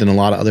different than a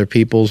lot of other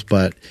people's,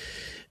 but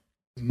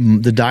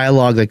the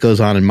dialogue that goes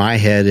on in my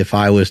head, if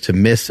I was to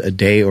miss a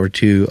day or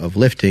two of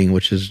lifting,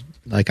 which is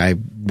like I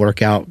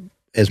work out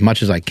as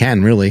much as I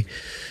can really,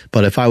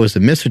 but if I was to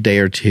miss a day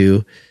or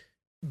two,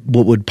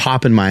 what would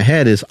pop in my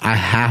head is I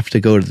have to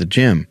go to the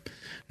gym.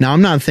 Now,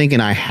 I'm not thinking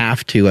I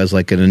have to as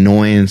like an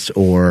annoyance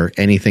or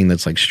anything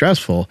that's like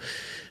stressful.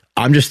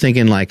 I'm just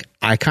thinking like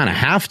I kind of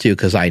have to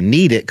because I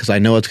need it because I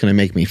know it's going to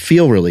make me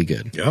feel really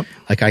good. Yep.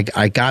 Like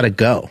I got to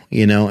go,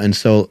 you know? And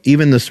so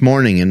even this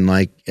morning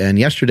and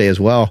yesterday as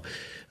well,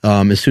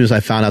 as soon as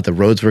I found out the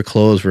roads were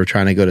closed, we were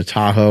trying to go to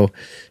Tahoe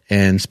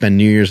and spend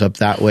New Year's up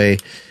that way.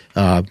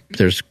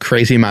 There's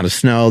crazy amount of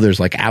snow. There's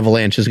like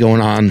avalanches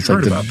going on. It's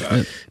like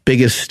the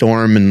biggest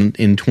storm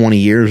in 20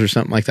 years or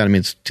something like that. I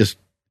mean, it's just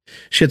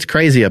shit's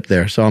crazy up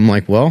there. So I'm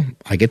like, well,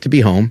 I get to be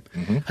home.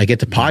 Mm-hmm. I get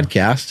to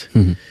podcast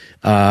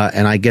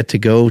and I get to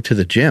go to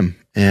the gym.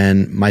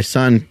 And my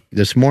son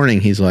this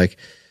morning, he's like,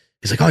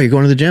 oh, you're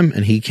going to the gym?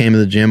 And he came to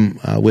the gym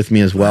with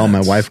me as well.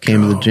 My wife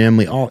came to the gym.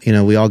 We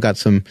all got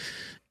some,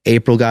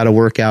 April got a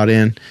workout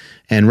in.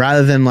 And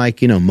rather than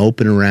like,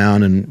 moping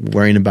around and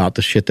worrying about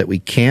the shit that we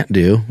can't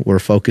do, we're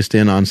focused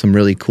in on some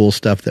really cool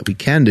stuff that we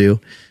can do.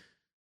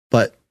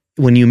 But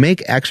when you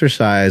make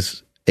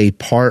exercise a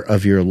part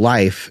of your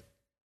life,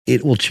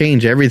 it will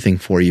change everything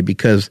for you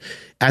because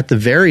at the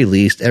very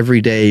least, every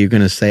day you're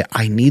going to say,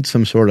 I need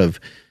some sort of,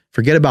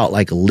 forget about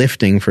like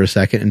lifting for a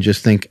second and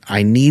just think,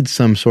 I need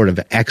some sort of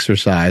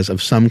exercise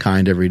of some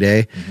kind every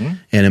day. Mm-hmm.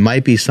 And it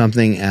might be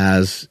something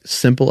as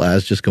simple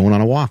as just going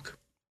on a walk.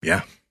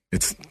 Yeah.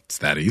 It's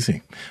that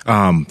easy.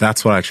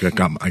 That's what actually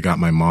I got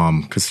my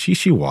mom because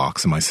she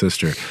walks and my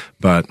sister,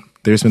 but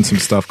there's been some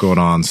stuff going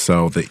on.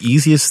 So the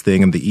easiest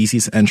thing and the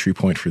easiest entry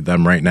point for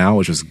them right now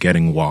is just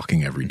getting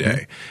walking every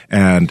day.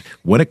 And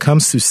when it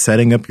comes to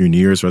setting up your New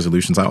Year's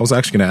resolutions, I was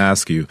actually going to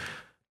ask you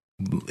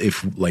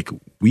if like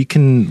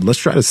let's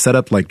try to set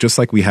up like just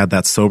like we had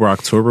that Sober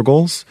October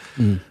goals.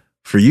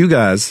 For you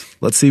guys,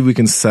 let's see if we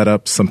can set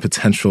up some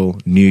potential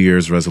New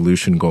Year's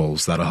resolution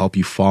goals that'll help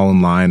you fall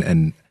in line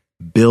and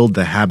build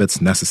the habits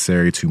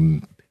necessary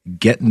to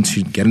get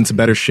into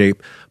better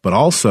shape, but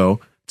also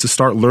to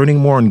start learning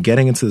more and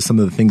getting into some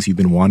of the things you've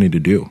been wanting to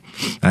do.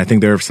 And I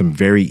think there are some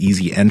very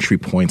easy entry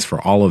points for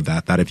all of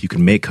that if you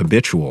can make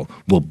habitual,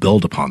 will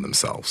build upon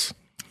themselves.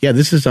 Yeah,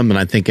 this is something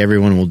I think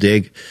everyone will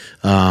dig.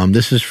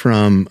 This is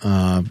from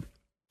a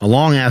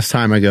long-ass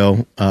time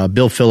ago.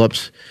 Bill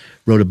Phillips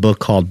wrote a book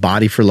called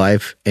Body for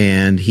Life,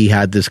 and he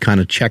had this kind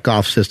of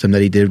check-off system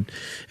that he did,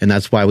 and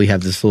that's why we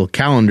have this little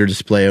calendar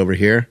display over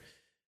here.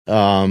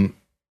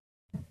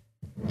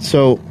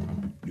 So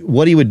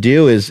what he would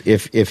do is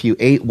if you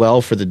ate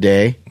well for the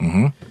day.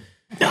 Mm-hmm.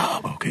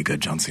 Oh, okay,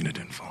 good. John Cena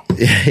didn't fall.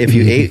 If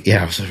you ate,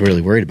 I was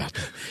really worried about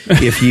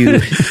that. If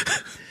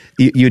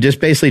you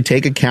just basically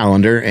take a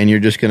calendar and you're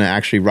just going to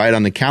actually write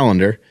on the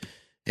calendar.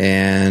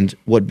 And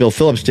what Bill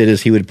Phillips did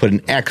is he would put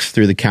an X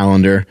through the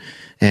calendar,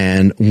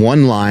 and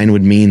one line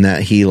would mean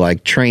that he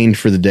like trained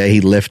for the day. He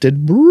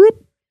lifted.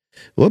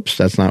 Whoops,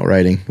 that's not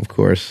writing, of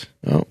course.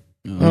 Oh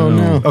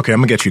no. Okay, I'm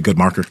gonna get you a good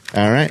marker.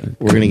 All right,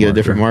 we're gonna get a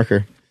different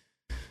marker.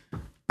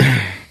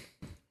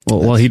 Well,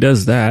 while he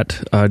does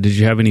that, did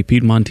you have any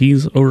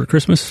Piedmontese over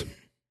Christmas?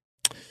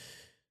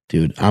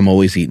 Dude, I'm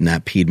always eating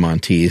that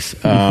Piedmontese.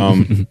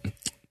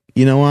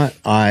 You know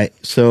what?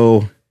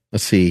 So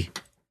let's see.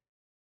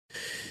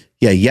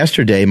 Yeah,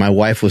 yesterday my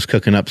wife was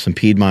cooking up some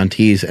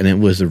Piedmontese, and it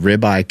was a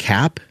ribeye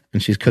cap,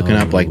 and she's cooking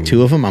up like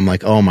two of them. I'm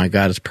like, oh my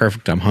God, it's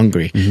perfect. I'm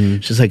hungry. Mm-hmm.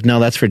 She's like, no,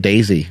 that's for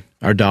Daisy,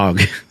 our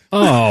dog.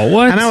 Oh,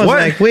 what? And I was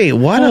like, wait,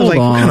 what?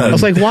 I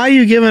was like, why are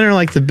you giving her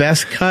like the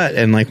best cut?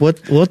 And like,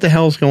 what the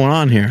hell's going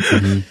on here?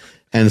 Mm-hmm.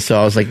 And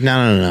so I was like,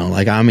 no.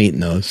 Like, I'm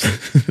eating those.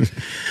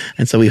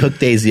 And so we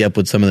hooked Daisy up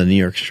with some of the New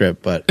York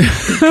strip, but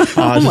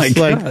oh my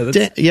God.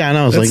 Yeah, and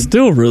I was like,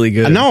 still really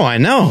good. I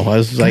know. I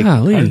was like,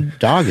 our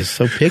dog is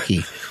so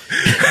picky.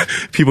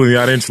 People in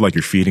the audience are like,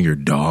 you're feeding your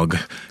dog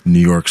New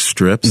York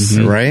strips,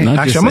 mm-hmm. Right?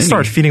 Actually, I'm gonna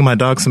start feeding my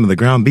dog some of the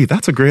ground beef.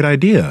 That's a great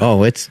idea.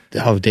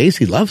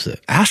 Daisy loves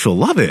it. Ash will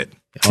love it.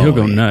 He'll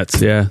go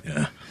nuts. Yeah.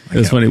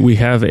 It's funny. We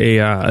have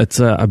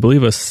I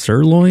believe a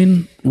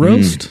sirloin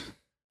roast.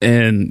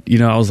 And,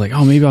 I was like,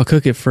 oh, maybe I'll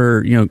cook it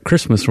for,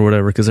 Christmas or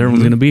whatever, because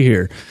everyone's going to be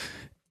here.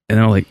 And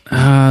I'm like,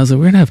 we're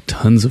going to have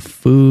tons of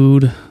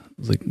food.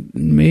 was like,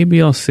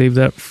 maybe I'll save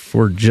that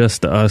for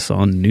just us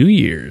on New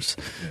Year's.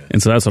 Yeah.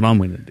 And so that's what I'm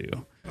going to do.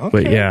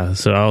 Okay. But yeah,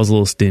 so I was a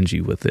little stingy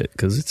with it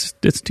because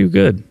it's too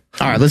good.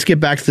 All right, let's get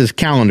back to this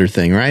calendar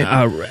thing, right?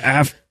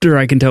 After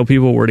I can tell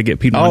people where to get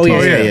Piedmontese.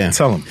 Oh, yeah.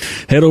 Tell them.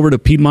 Head over to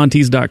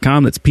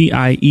Piedmontese.com. That's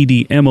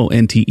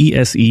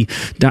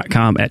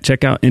PIEDMONTESE.com. At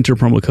checkout, enter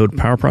promo code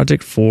Power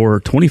Project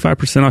for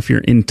 25% off your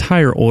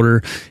entire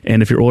order.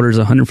 And if your order is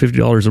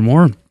 $150 or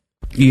more,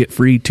 you get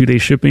free 2-day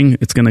shipping.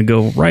 It's going to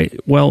go right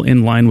well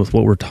in line with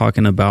what we're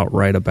talking about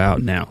right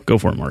about now. Go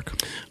for it, Mark.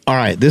 All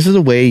right, this is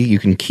a way you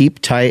can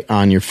keep tight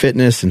on your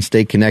fitness and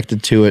stay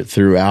connected to it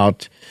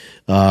throughout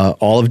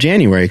all of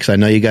January, because I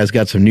know you guys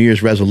got some New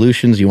Year's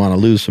resolutions. You want to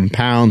lose some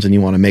pounds and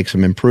you want to make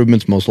some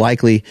improvements, most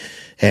likely.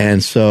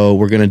 And so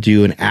we're going to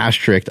do an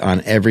asterisk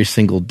on every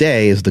single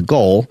day is the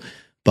goal,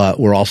 but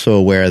we're also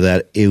aware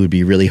that it would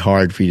be really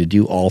hard for you to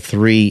do all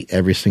three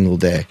every single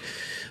day.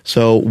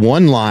 So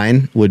one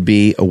line would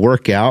be a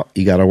workout.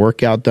 You got a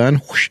workout done,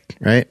 whoosh,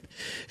 right?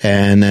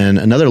 And then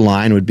another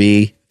line would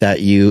be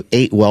that you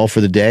ate well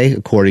for the day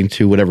according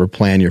to whatever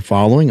plan you're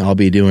following. I'll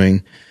be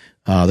doing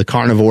the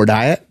carnivore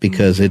diet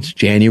because it's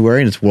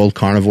January and it's World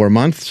Carnivore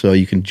Month. So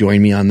you can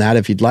join me on that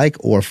if you'd like,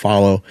 or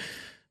follow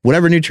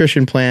whatever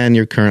nutrition plan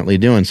you're currently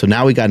doing. So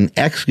now we got an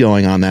X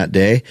going on that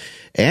day.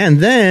 And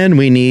then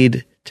we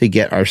need to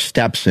get our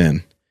steps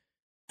in.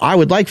 I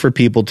would like for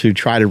people to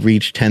try to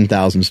reach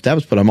 10,000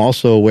 steps, but I'm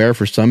also aware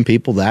for some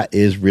people that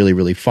is really,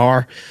 really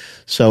far.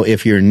 So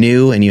if you're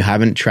new and you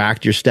haven't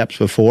tracked your steps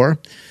before,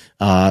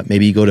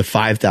 maybe you go to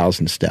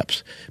 5,000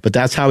 steps. But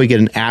that's how we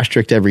get an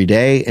asterisk every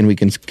day, and we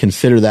can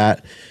consider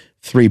that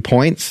 3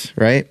 points,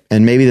 right?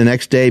 And maybe the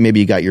next day,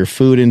 maybe you got your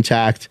food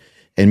intact,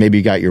 and maybe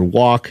you got your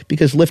walk,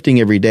 because lifting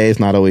every day is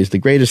not always the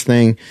greatest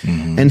thing,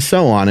 and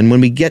so on. And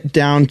when we get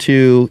down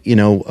to,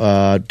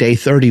 day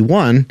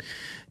 31,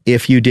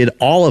 if you did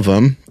all of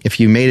them, if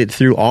you made it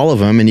through all of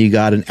them and you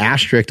got an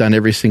asterisk on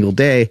every single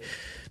day,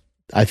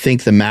 I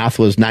think the math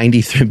was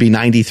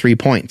 93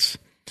 points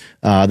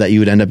that you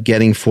would end up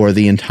getting for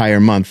the entire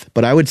month.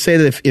 But I would say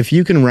that if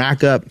you can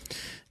rack up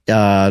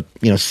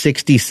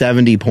 60,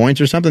 70 points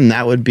or something,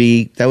 that would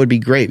be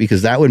great,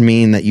 because that would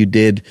mean that you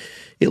did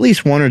at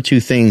least one or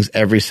two things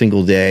every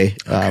single day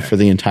for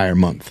the entire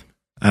month.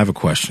 I have a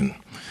question.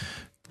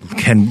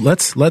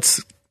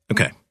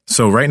 Okay.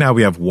 So right now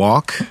we have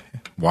walk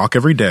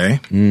every day.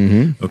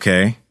 Mm-hmm.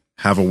 Okay.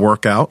 Have a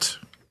workout.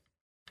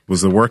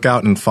 Was the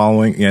workout and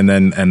following, and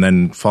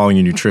then following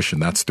your nutrition.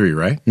 That's 3,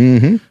 right?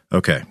 Mm-hmm.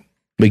 Okay.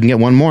 We can get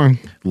one more.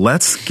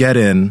 Let's get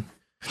in,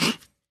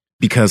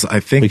 because I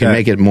think we can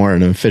make it more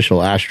an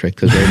official asterisk.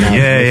 Because right now,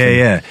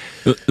 yeah.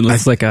 It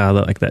looks like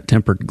that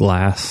tempered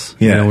glass,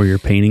 where you're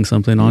painting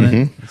something on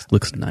it. It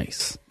looks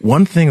nice.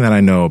 One thing that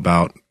I know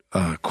about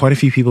quite a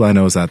few people I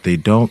know is that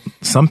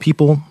some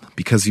people,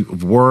 because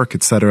of work,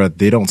 etc.,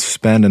 they don't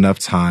spend enough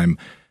time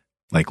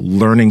like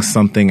learning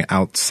something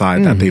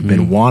outside that they've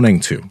been wanting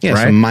to. Yeah,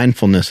 right? Some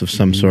mindfulness of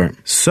some sort.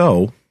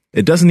 So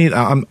it doesn't need,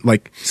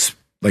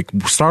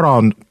 start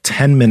on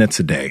 10 minutes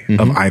a day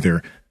of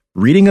either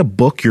reading a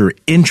book you're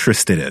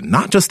interested in,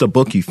 not just a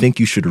book you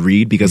think you should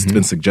read because it's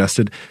been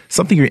suggested,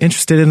 something you're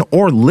interested in,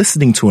 or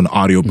listening to an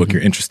audiobook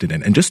you're interested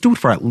in, and just do it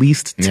for at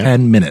least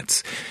 10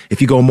 minutes. If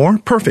you go more,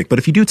 perfect. But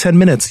if you do 10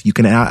 minutes, you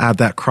can add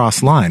that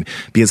cross line,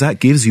 because that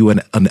gives you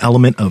an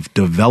element of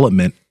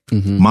development,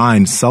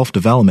 mind,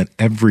 self-development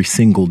every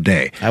single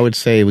day. I would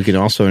say we can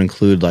also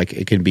include,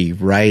 it could be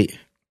write.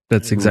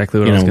 That's exactly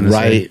what I was going to say.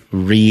 Write,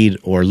 read,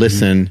 or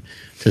listen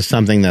to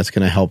something that's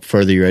going to help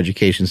further your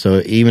education.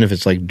 So even if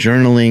it's like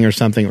journaling or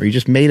something, or you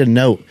just made a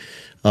note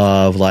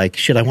of I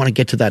want to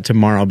get to that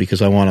tomorrow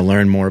because I want to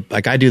learn more.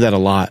 Like I do that a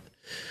lot.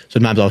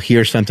 Sometimes I'll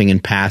hear something in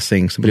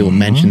passing. Somebody will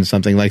mention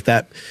something like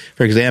that.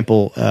 For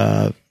example,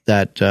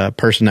 that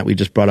person that we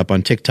just brought up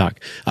on TikTok.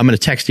 I'm going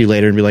to text you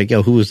later and be like,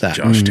 yo, who was that?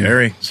 Josh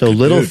Terry. So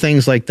little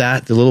things like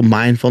that, the little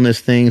mindfulness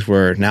things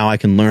where now I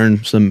can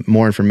learn some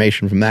more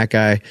information from that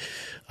guy.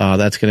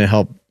 That's going to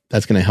help.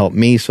 That's going to help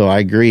me. So I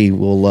agree.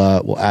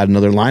 We'll add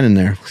another line in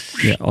there.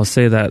 Yeah, I'll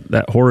say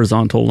that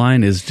horizontal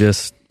line is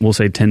just, we'll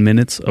say 10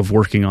 minutes of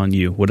working on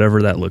you,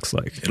 whatever that looks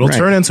like. It'll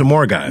turn into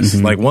more, guys.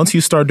 Like once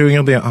you start doing it,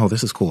 you'll be like, oh,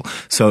 this is cool.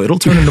 So it'll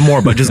turn into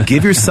more, but just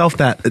give yourself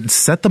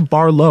set the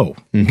bar low.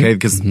 Okay.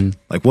 Because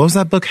what was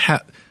that book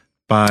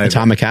by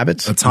Atomic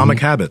Habits? Atomic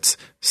Habits.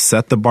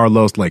 Set the bar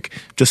low.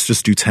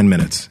 Just do 10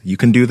 minutes. You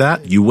can do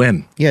that. You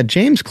win. Yeah.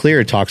 James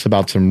Clear talks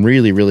about some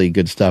really, really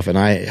good stuff. And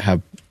I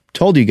have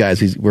told you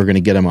guys we're going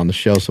to get him on the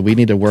show, so we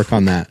need to work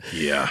on that.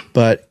 Yeah.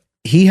 But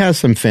he has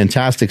some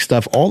fantastic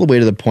stuff, all the way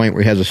to the point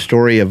where he has a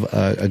story of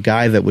a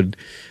guy that would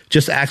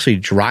just actually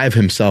drive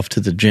himself to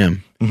the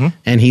gym.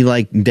 And he,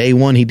 day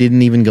one, he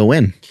didn't even go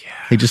in. Yeah.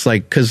 He just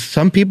because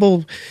some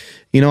people,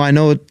 I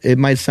know it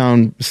might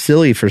sound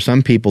silly for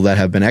some people that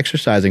have been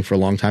exercising for a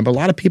long time, but a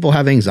lot of people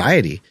have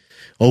anxiety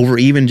over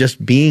even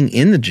just being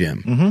in the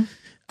gym.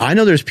 I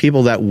know there's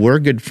people that we're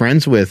good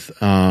friends with,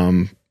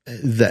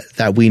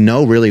 that we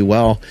know really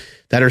well,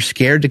 that are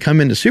scared to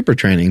come into super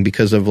training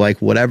because of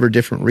whatever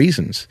different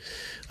reasons.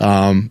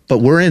 But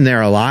we're in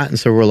there a lot. And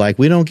so we're like,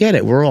 we don't get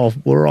it. We're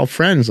all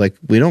friends. Like,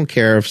 we don't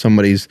care if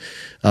somebody's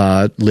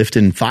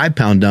lifting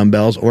 5-pound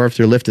dumbbells or if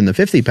they're lifting the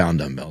 50-pound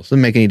dumbbells. It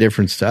doesn't make any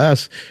difference to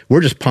us.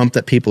 We're just pumped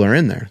that people are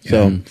in there. Yeah.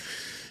 So,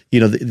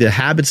 the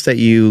habits that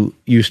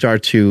you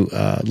start to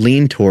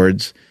lean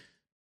towards,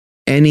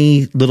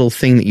 any little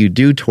thing that you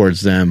do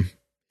towards them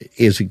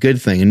is a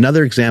good thing.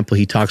 Another example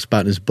he talks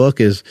about in his book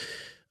is,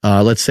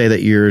 let's say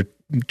that you're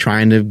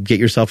trying to get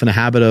yourself in a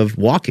habit of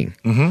walking.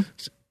 Mm-hmm.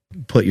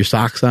 Put your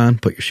socks on,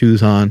 put your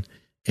shoes on,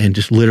 and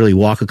just literally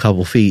walk a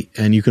couple feet,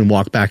 and you can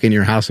walk back in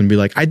your house and be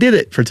like, I did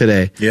it for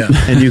today. Yeah.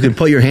 And you can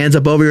put your hands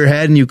up over your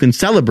head and you can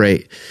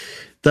celebrate.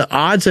 The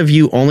odds of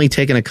you only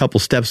taking a couple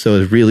steps, though,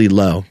 is really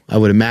low. I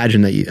would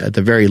imagine that at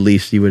the very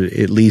least, you would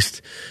at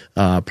least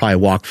probably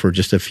walk for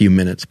just a few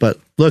minutes. But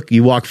look,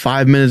 you walk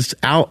 5 minutes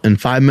out and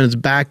 5 minutes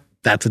back,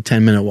 that's a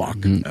 10-minute walk.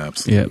 Mm-hmm.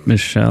 Absolutely. Yeah,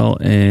 Michelle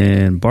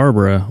and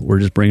Barbara were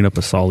just bringing up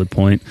a solid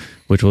point,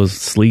 which was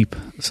sleep.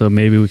 So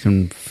maybe we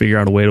can figure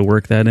out a way to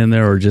work that in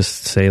there, or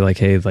just say like,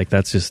 hey, like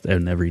that's just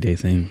an everyday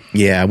thing.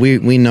 Yeah,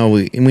 we know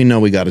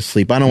we got to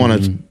sleep. I don't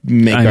want to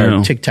make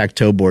our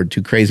tic-tac-toe board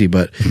too crazy,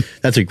 but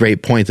that's a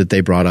great point that they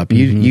brought up.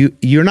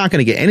 You're not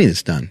going to get any of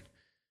this done.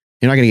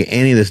 You're not going to get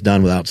any of this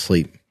done without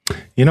sleep.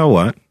 You know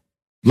what?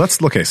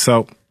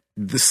 So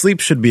the sleep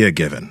should be a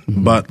given,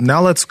 but now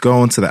let's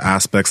go into the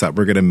aspects that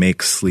we're going to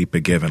make sleep a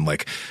given.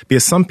 Like,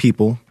 because some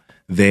people,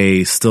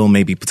 they still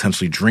maybe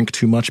potentially drink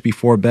too much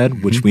before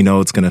bed, which we know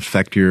it's going to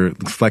affect your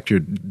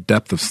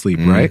depth of sleep,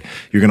 right?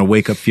 You're going to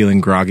wake up feeling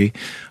groggy.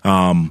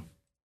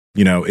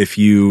 If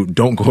you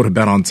don't go to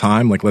bed on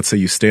time, like let's say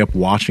you stay up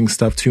watching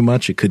stuff too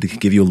much, it could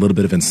give you a little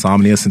bit of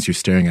insomnia since you're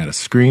staring at a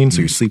screen,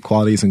 so your sleep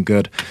quality isn't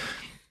good.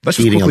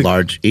 Eating a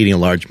large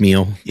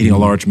meal. Eating a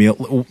large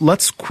meal.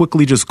 Let's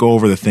quickly just go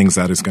over the things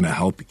that is going to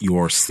help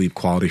your sleep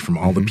quality from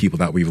all the people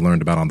that we've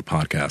learned about on the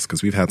podcast,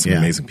 because we've had some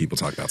amazing people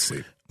talk about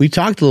sleep. We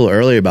talked a little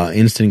earlier about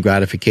instant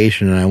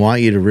gratification, and I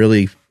want you to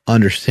really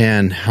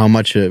understand how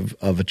much of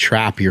a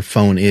trap your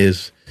phone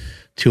is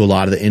to a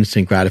lot of the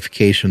instant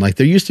gratification. Like,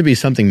 there used to be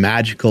something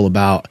magical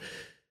about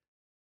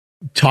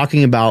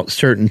talking about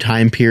certain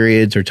time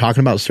periods or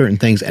talking about certain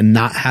things and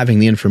not having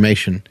the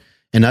information.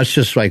 And that's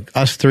just like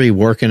us three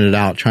working it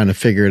out, trying to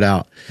figure it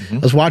out. I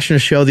was watching a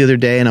show the other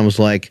day and I was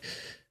like,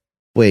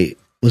 wait,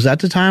 was that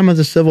the time of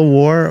the Civil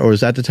War, or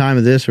was that the time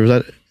of this, or was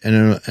that?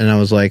 And I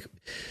was like,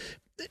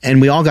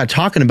 and we all got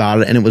talking about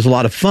it, and it was a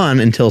lot of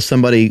fun until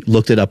somebody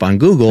looked it up on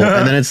Google.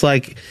 And then it's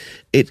like,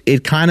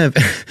 it kind of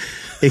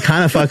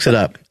fucks it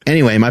up.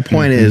 Anyway, my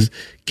point is,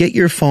 get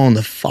your phone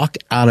the fuck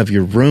out of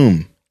your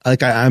room.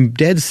 Like, I'm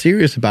dead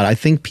serious about it. I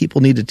think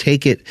people need to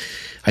take it.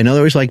 I know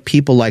there's like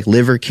people like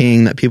Liver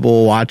King that people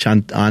will watch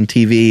on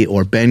TV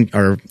or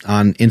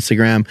on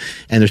Instagram.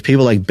 And there's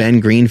people like Ben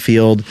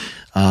Greenfield.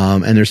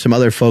 And there's some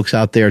other folks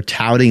out there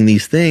touting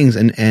these things,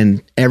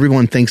 and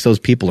everyone thinks those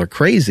people are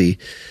crazy.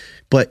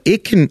 But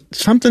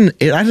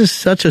that is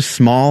such a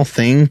small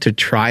thing to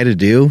try to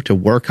do, to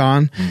work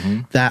on,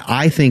 that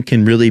I think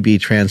can really be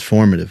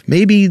transformative.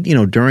 Maybe,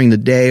 during the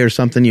day or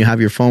something, you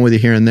have your phone with you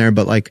here and there,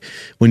 but like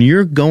when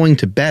you're going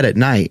to bed at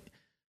night,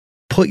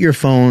 put your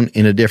phone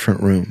in a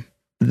different room.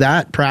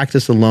 That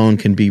practice alone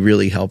can be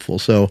really helpful.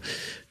 So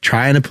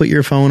trying to put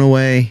your phone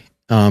away,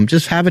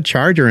 just have a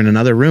charger in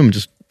another room,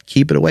 just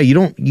keep it away. You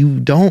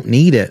don't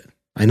need it.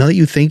 I know that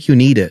you think you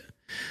need it.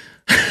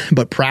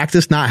 But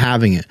practice not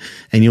having it,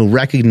 and you'll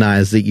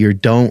recognize that you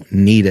don't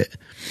need it.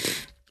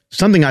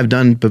 Something I've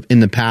done in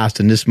the past,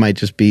 and this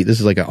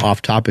is like an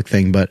off-topic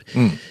thing, but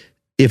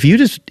if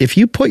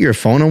you put your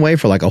phone away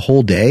for like a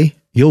whole day,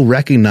 you'll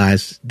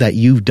recognize that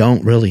you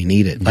don't really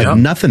need it. Like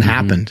nothing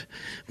happened.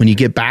 When you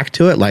get back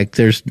to it, like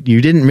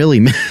you didn't really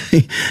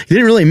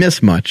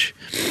miss much.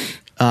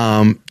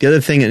 The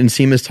other thing that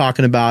Nsima's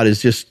talking about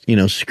is just,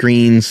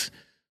 screens,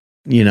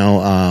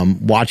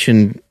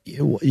 watching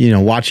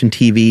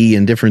TV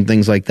and different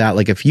things like that.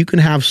 Like, if you can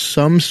have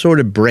some sort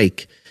of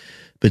break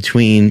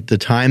between the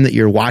time that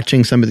you're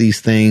watching some of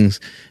these things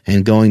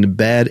and going to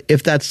bed,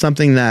 if that's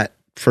something that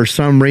for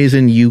some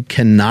reason you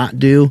cannot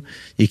do,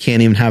 you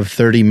can't even have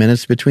 30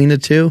 minutes between the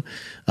two,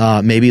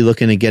 maybe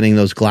looking at getting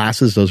those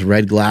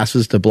red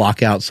glasses to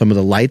block out some of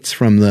the lights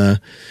from the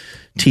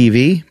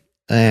TV.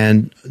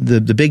 And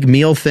the big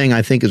meal thing,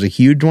 I think, is a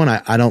huge one.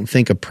 I don't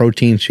think a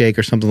protein shake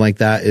or something like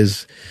that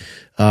is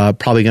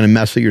probably going to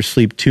mess with your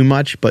sleep too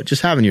much, but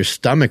just having your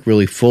stomach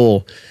really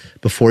full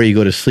before you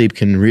go to sleep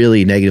can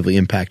really negatively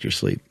impact your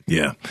sleep.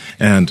 Yeah.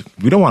 And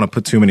we don't want to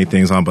put too many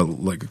things on, but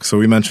so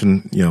we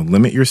mentioned,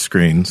 limit your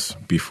screens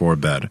before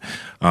bed.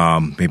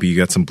 Maybe you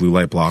get some blue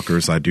light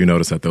blockers. I do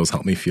notice that those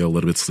help me feel a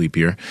little bit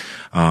sleepier.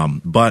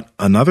 But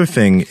another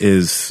thing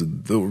is,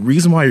 the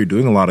reason why you're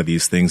doing a lot of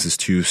these things is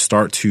to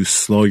start to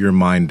slow your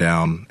mind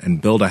down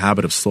and build a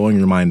habit of slowing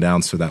your mind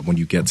down so that when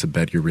you get to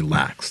bed, you're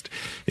relaxed.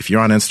 If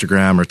you're on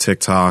Instagram or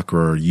TikTok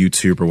or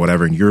YouTube or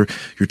whatever, and you're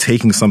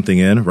taking something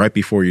in right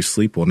before you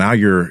sleep, well, now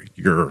your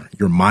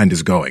mind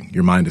is going,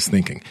 your mind is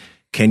thinking.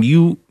 Can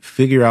you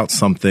figure out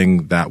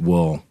something that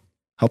will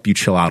help you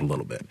chill out a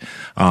little bit.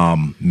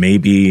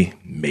 Maybe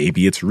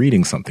it's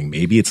reading something.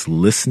 Maybe it's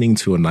listening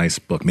to a nice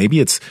book. Maybe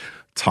it's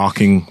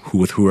talking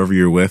with whoever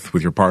you're with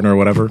your partner or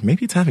whatever.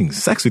 Maybe it's having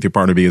sex with your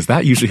partner, because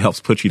that usually helps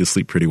put you to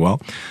sleep pretty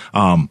well.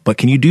 But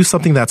can you do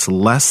something that's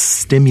less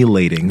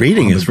stimulating?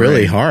 Reading is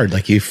really hard.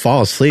 Like you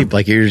fall asleep,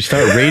 like you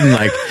start reading,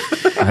 like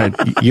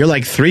you're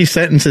like 3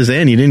 sentences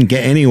in, you didn't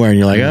get anywhere, and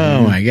you're like,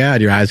 oh my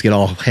God, your eyes get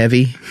all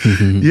heavy.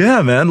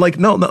 Yeah, man. Like,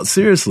 no,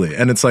 seriously.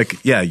 And it's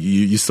like, yeah,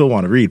 you still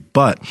want to read,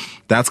 but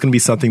that's going to be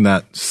something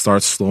that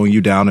starts slowing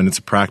you down, and it's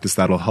a practice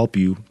that'll help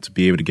you to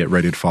be able to get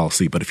ready to fall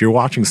asleep. But if you're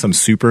watching some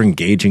super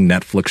engaging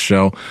Netflix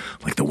show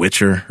like The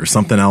Witcher or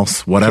something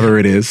else, whatever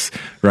it is,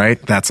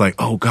 right? That's like,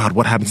 oh God,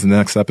 what happens in the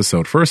next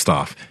episode? First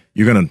off,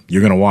 you're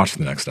gonna watch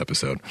the next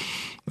episode.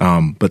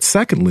 But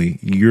secondly,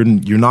 you're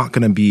not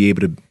going to be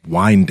able to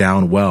wind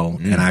down well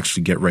and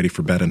actually get ready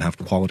for bed and have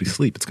quality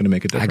sleep. It's going to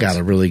make a difference. I got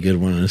a really good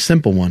one, and a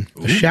simple one.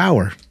 A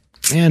shower.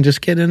 Man,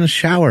 just get in a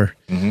shower.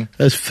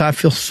 I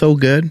feel so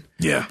good.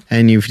 Yeah.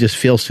 And you just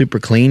feel super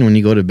clean when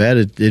you go to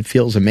bed. It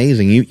feels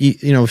amazing.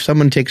 You know, if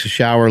someone takes a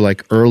shower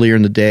like earlier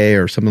in the day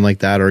or something like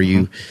that, or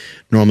you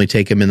normally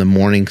take them in the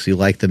morning because you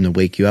like them to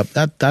wake you up,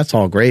 that's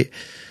all great.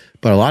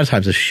 But a lot of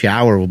times a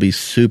shower will be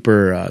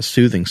super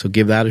soothing. So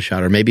give that a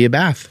shot, or maybe a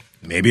bath.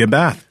 Maybe a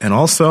bath. And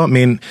also, I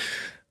mean,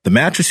 the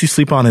mattress you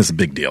sleep on is a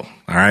big deal.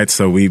 All right.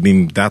 So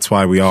that's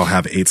why we all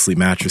have 8 sleep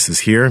mattresses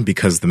here,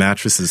 because the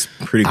mattress is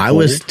pretty cold. I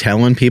was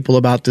telling people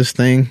about this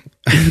thing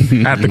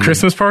at the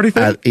Christmas party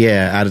thing?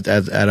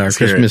 At our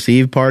Christmas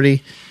Eve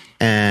party.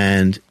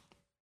 And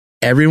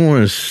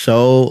everyone was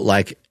so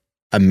like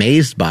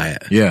amazed by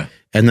it. Yeah.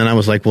 And then I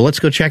was like, well, let's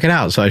go check it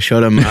out. So I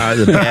showed them the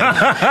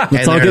bed.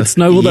 Let's all get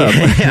snuggled up.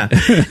 Yeah.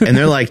 And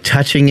they're like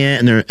touching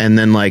it. And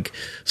then like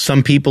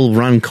some people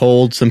run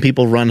cold, some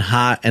people run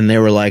hot. And they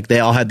were like, they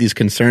all had these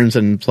concerns.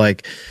 And it's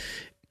like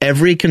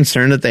every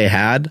concern that they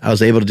had, I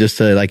was able to just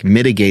like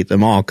mitigate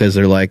them all, because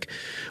they're like,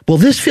 well,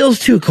 this feels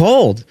too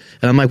cold.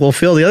 And I'm like, well,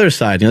 feel the other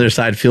side. The other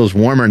side feels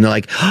warmer. And they're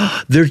like,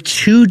 oh, they're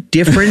 2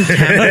 different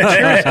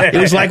temperatures. It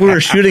was like we were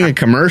shooting a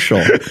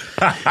commercial.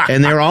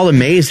 And they were all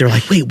amazed. They're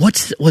like, wait,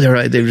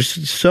 they were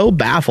so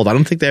baffled. I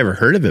don't think they ever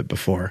heard of it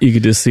before. You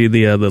could just see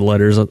the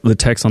letters, the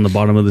text on the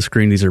bottom of the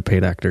screen. These are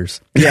paid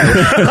actors.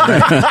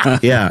 Yeah.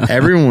 Yeah.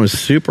 Everyone was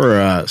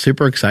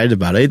super excited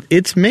about it.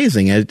 It's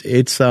amazing.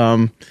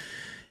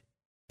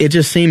 It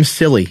just seems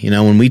silly, you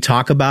know, when we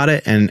talk about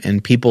it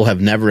and people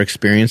have never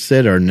experienced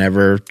it or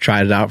never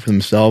tried it out for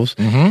themselves.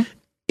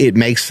 It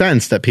makes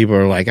sense that people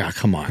are like, oh,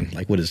 come on.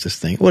 Like, what is this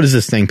thing? What is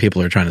this thing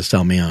people are trying to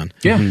sell me on?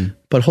 Yeah.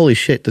 But holy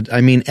shit.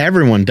 I mean,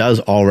 everyone does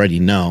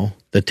already know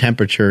the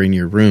temperature in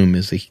your room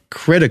is a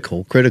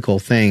critical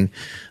thing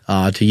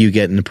to you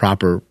getting the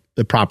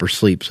proper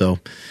sleep. So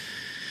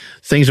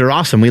things are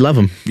awesome. We love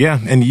them. Yeah.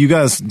 And you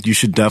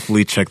should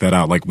definitely check that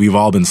out. Like, we've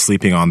all been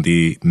sleeping on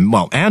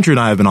Andrew and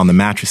I have been on the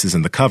mattresses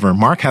in the cover.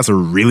 Mark has a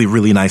really,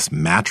 really nice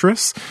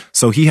mattress.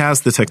 So he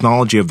has the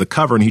technology of the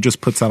cover, and he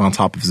just puts that on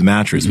top of his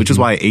mattress, which is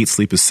why 8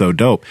 Sleep is so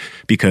dope.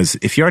 Because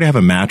if you already have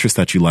a mattress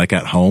that you like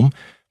at home,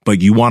 but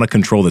you want to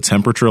control the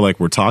temperature like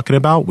we're talking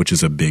about, which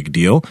is a big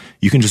deal,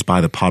 you can just buy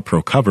the Pod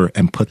Pro cover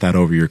and put that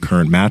over your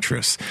current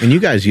mattress. And you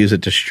guys use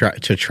it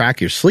to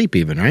track your sleep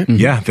even, right?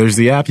 Yeah, there's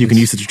the app. You can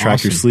use it to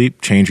track your sleep,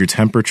 change your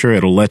temperature.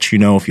 It'll let you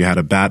know if you had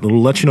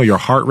it'll let you know your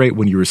heart rate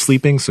when you were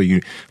sleeping. So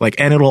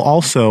and it'll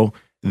also,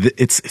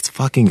 that's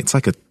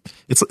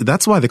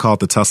why they call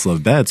it the Tesla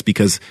of beds,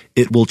 because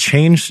it will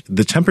change,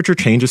 the temperature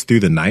changes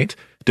through the night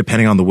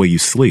depending on the way you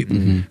sleep.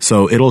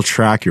 So it'll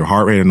track your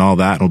heart rate and all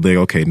that. And it'll be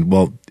like, okay,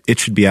 well, it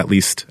should be at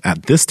least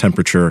at this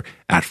temperature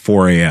at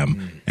 4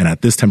 a.m. and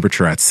at this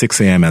temperature at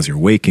 6 a.m. as you're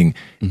waking.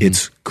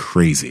 It's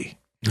crazy.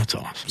 That's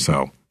awesome.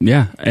 So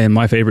Yeah, and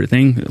my favorite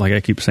thing, like I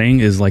keep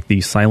saying, is like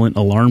the silent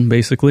alarm,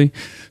 basically.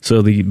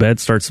 So the bed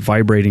starts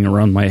vibrating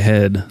around my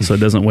head, so it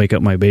doesn't wake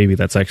up my baby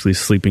that's actually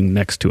sleeping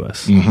next to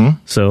us.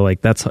 So like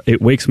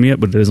it wakes me up,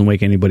 but it doesn't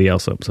wake anybody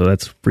else up. So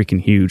that's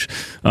freaking huge.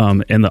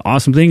 And the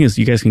awesome thing is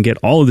you guys can get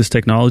all of this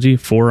technology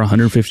for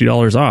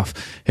 $150 off.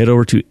 Head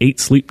over to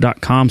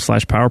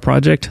 8sleep.com/power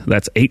project.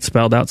 That's 8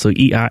 spelled out, so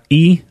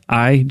EIGHT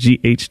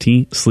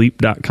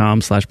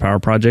sleep.com/power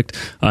project.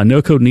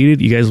 No code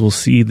needed. You guys will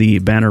see the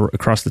banner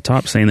across the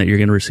top saying that you're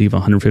going to receive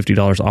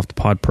 $150 off the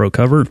Pod Pro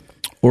cover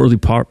or the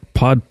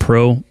Pod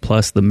Pro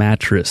plus the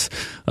mattress.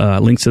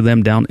 Links to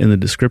them down in the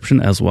description,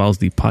 as well as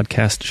the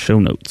podcast show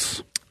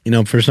notes. You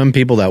know, for some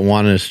people that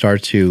want to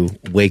start to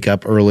wake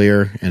up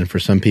earlier, and for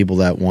some people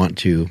that want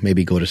to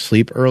maybe go to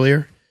sleep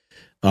earlier,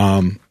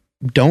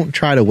 don't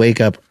try to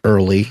wake up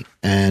early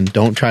and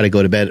don't try to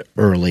go to bed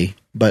early,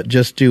 but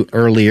just do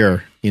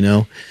earlier, you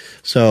know?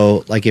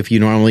 So like if you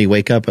normally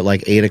wake up at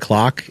like 8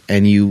 o'clock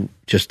and you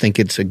just think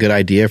it's a good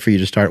idea for you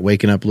to start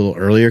waking up a little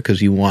earlier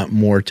because you want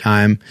more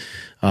time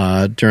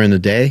during the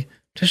day,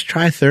 just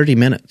try 30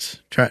 minutes.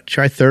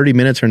 Try 30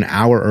 minutes or an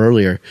hour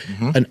earlier.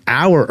 An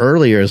hour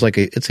earlier is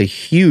it's a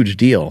huge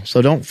deal.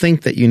 So don't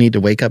think that you need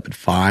to wake up at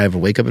 5 or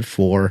wake up at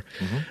 4.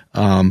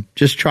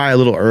 Just try a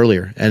little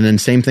earlier. And then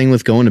same thing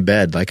with going to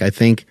bed. Like I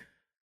think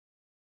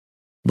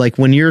like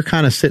when you're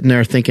kind of sitting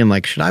there thinking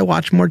like, should I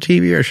watch more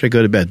TV or should I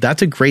go to bed?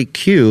 That's a great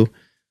cue.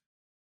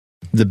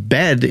 The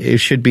bed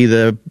should be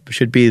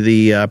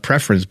the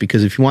preference,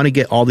 because if you want to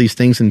get all these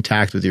things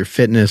intact with your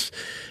fitness,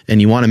 and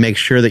you want to make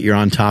sure that you're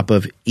on top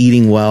of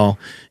eating well,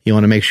 you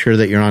want to make sure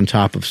that you're on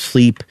top of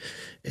sleep,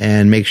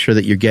 and make sure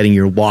that you're getting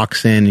your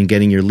walks in and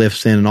getting your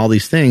lifts in and all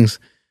these things.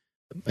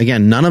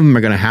 Again, none of them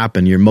are going to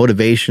happen. Your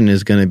motivation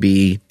is going to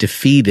be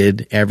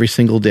defeated every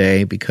single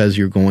day because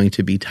you're going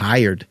to be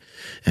tired.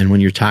 And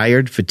when you're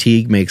tired,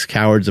 fatigue makes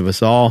cowards of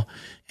us all.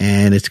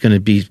 And it's going to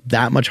be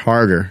that much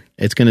harder.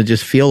 It's going to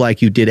just feel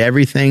like you did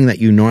everything that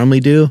you normally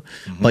do,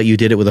 but you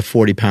did it with a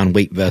 40-pound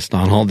weight vest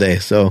on all day.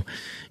 So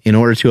in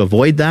order to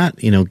avoid that,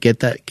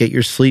 get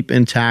your sleep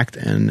intact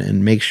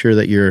and make sure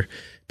that you're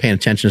paying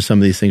attention to some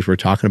of these things we're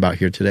talking about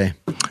here today.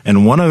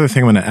 And one other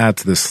thing I'm going to add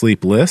to the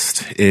sleep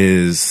list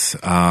is,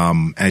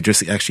 I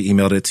just actually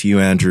emailed it to you,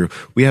 Andrew.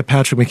 We have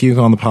Patrick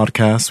McHugh on the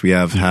podcast. We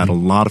have had a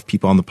lot of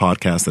people on the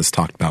podcast that's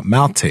talked about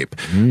mouth tape.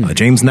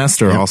 James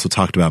Nestor also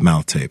talked about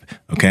mouth tape.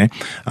 Okay.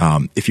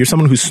 If you're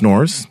someone who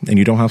snores and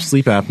you don't have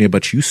sleep apnea,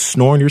 but you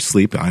snore in your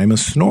sleep, I am a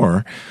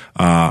snorer,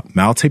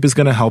 mouth tape is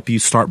going to help you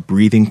start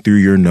breathing through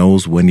your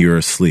nose when you're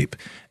asleep.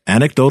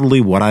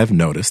 Anecdotally, what I've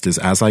noticed is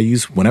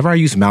whenever I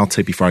use mouth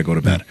tape before I go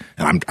to bed,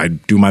 and I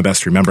do my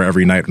best to remember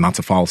every night not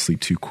to fall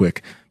asleep too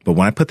quick, but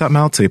when I put that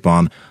mouth tape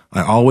on,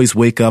 I always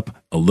wake up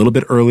a little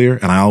bit earlier,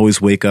 and I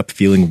always wake up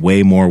feeling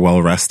way more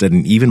well rested.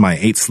 And even my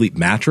 8 Sleep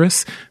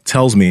mattress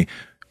tells me,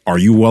 are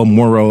you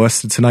more well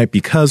rested tonight?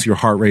 Because your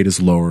heart rate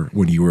is lower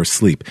when you were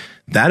asleep.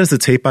 That is the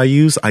tape I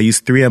use. I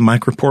use 3M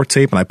micropore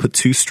tape, and I put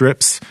 2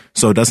 strips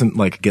so it doesn't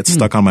get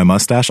stuck on my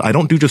mustache. I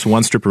don't do just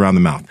 1 strip around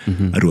the mouth.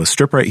 I do a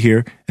strip right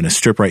here and a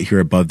strip right here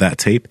above that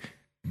tape.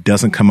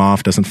 Doesn't come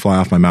off, doesn't fly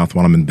off my mouth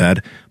when I'm in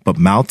bed. But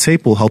mouth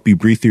tape will help you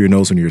breathe through your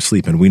nose when you're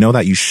asleep. And we know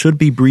that you should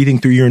be breathing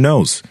through your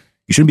nose.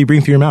 You shouldn't be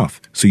breathing through your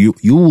mouth. So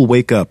you will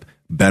wake up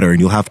better and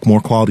you'll have more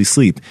quality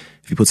sleep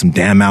if you put some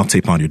damn mouth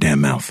tape on your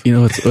damn mouth.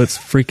 It's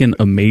freaking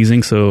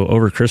amazing. So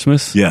over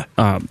Christmas,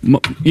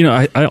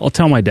 I'll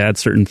tell my dad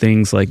certain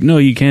things like, no,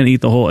 you can't eat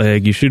the whole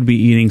egg. You should be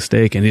eating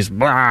steak. And he's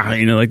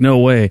no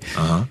way.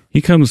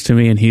 He comes to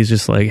me and he's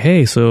just like,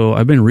 hey, so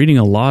I've been reading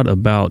a lot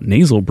about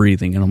nasal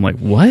breathing. And I'm like,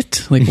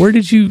 what? Like, where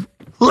did you?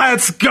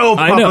 Let's go,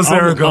 Papa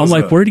Zaragoza. I'm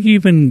like, where did you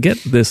even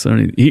get this? I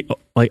mean,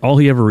 all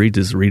he ever reads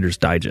is Reader's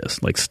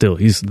Digest. Like, still,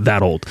 he's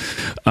that old.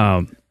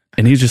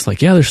 And he's just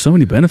like, yeah, there's so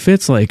many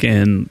benefits. Like,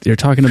 and you're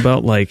talking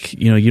about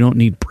you don't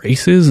need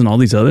braces and all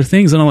these other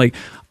things. And I'm like,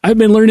 I've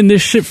been learning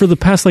this shit for the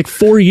past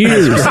 4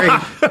 years.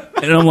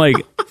 And I'm like,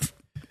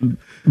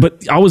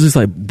 but I was just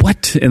like,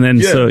 what? And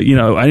then so I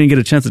didn't get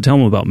a chance to tell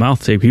him about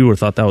mouth tape. He would have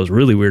thought that was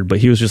really weird. But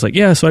he was just like,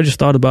 yeah, so I just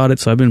thought about it.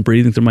 So I've been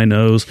breathing through my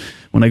nose.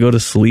 When I go to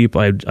sleep,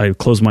 I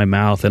close my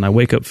mouth and I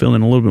wake up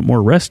feeling a little bit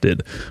more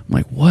rested. I'm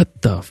like,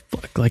 what the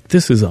fuck? Like,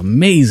 this is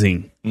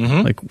amazing.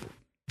 Like,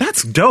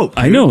 that's dope.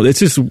 Dude. I know.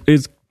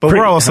 But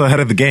we're also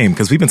ahead of the game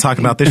because we've been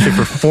talking about this shit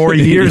for 4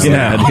 years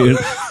now. Dude.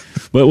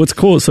 But what's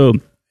cool, so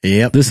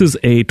this is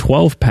a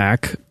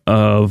 12-pack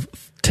of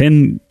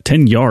 10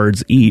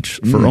 yards each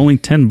for only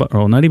 $10,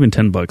 well, not even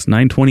 $10,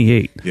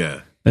 $9.28.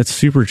 Yeah. That's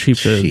super cheap.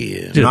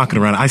 Not going to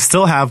run.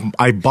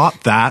 I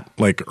bought that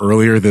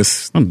earlier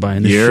this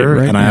year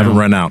right and I haven't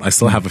run out. I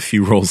still have a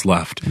few rolls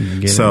left.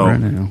 So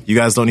you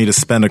guys don't need to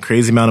spend a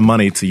crazy amount of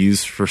money to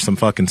use for some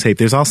fucking tape.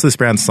 There's also this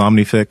brand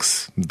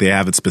Somnifix. They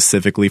have it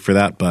specifically for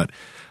that, but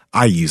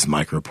I use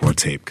micropore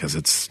tape because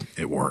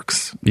it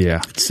works.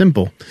 Yeah. It's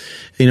simple.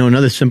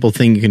 Another simple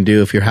thing you can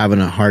do if you're having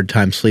a hard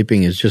time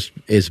sleeping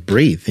is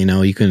breathe.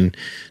 You can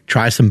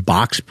try some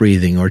box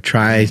breathing or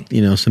try,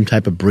 some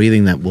type of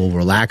breathing that will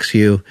relax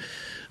you.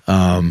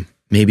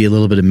 Maybe a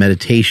little bit of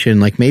meditation,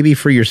 like maybe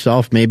for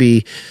yourself,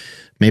 maybe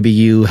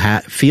you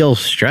feel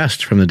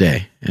stressed from the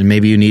day and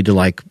maybe you need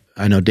to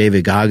I know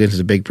David Goggins is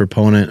a big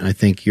proponent. I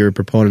think you're a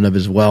proponent of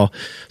as well.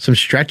 Some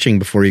stretching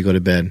before you go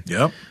to bed.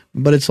 Yep.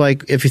 But it's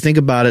like, if you think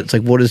about it, it's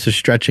like, what does the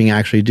stretching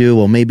actually do?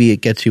 Well, maybe it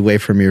gets you away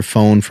from your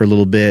phone for a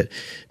little bit.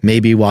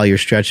 Maybe while you're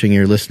stretching,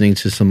 you're listening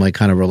to some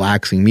kind of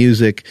relaxing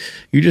music.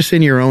 You're just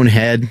in your own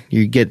head.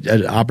 You get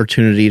an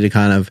opportunity to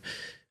kind of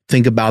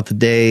think about the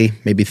day,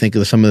 maybe think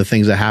of some of the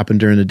things that happened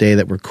during the day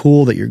that were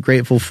cool, that you're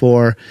grateful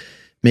for.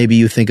 Maybe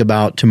you think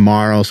about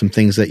tomorrow, some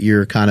things that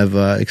you're kind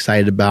of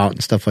excited about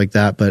and stuff like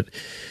that. But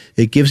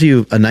it gives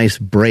you a nice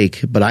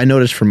break. But I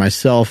noticed for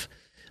myself,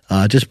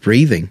 just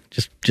breathing,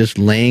 just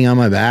laying on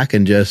my back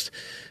and just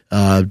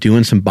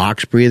doing some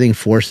box breathing,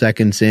 4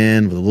 seconds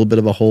in with a little bit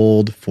of a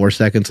hold, 4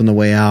 seconds on the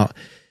way out.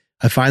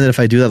 I find that if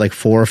I do that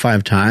 4 or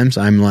 5 times,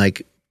 I'm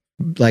like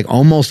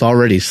almost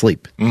already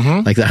asleep.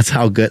 Like that's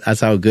how good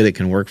it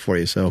can work for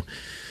you. So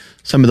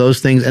some of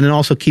those things, and then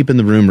also keeping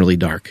the room really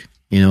dark.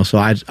 So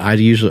I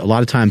usually, a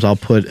lot of times I'll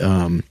put,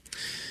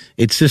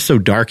 it's just so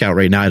dark out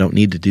right now. I don't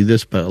need to do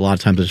this, but a lot of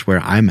times I just wear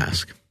an eye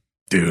mask.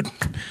 Dude,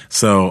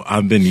 so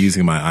I've been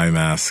using my eye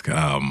mask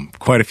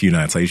quite a few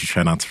nights. I usually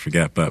try not to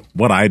forget, but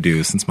what I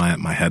do, since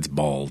my head's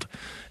bald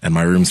and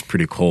my room's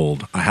pretty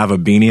cold, I have a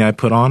beanie I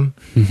put on,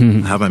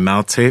 I have my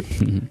mouth tape,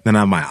 then I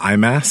have my eye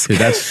mask. Dude,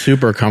 that's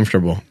super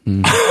comfortable.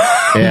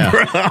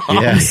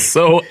 I'm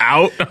so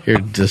out. You're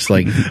just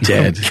like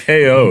dead.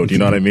 KO'd, you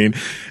know what I mean?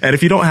 And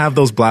if you don't have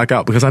those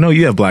blackout, because I know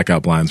you have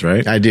blackout blinds,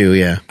 right? I do,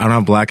 yeah. I don't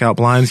have blackout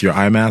blinds. Your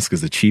eye mask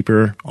is the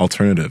cheaper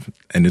alternative.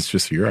 And it's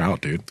just, you're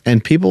out, dude.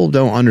 And people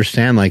don't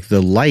understand, like,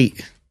 the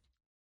light,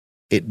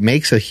 it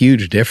makes a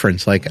huge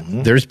difference. Like,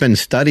 there's been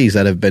studies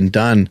that have been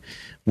done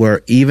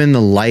where even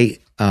the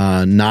light,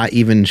 not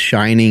even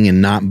shining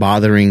and not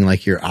bothering,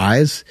 like, your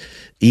eyes,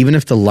 even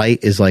if the light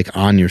is, like,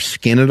 on your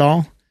skin at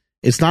all,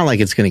 it's not like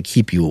it's going to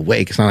keep you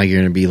awake. It's not like you're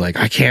going to be like,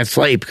 I can't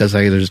sleep because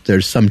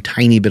there's some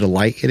tiny bit of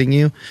light hitting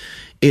you.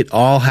 It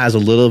all has a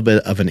little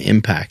bit of an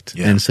impact.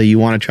 Yeah. And so you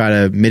want to try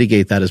to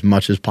mitigate that as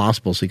much as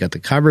possible. So you got the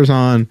covers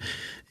on,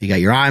 you got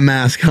your eye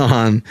mask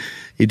on,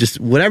 you just,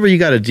 whatever you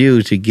got to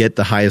do to get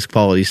the highest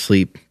quality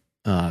sleep,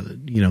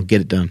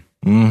 get it done.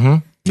 Mm-hmm.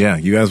 Yeah.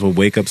 You guys will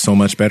wake up so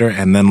much better.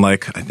 And then,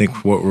 like, I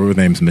think what were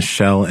their names?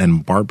 Michelle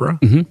and Barbara.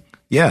 Mm-hmm.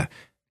 Yeah.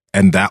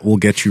 And that will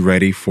get you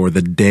ready for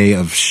the day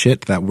of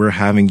shit that we're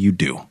having you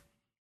do.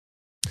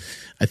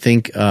 I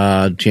think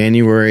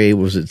January,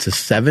 was it the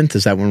 7th?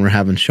 Is that when we're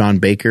having Sean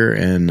Baker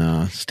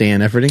and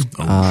Stan Efferding?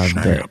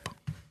 The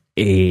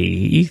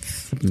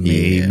 8th,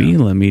 maybe. Yeah.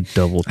 Let me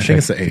double check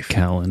it's the 8th.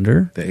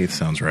 Calendar. The 8th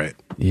sounds right.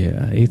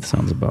 Yeah, 8th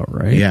sounds about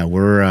right. Yeah,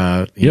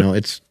 we're,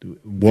 it's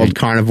World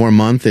Carnivore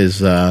Month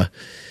is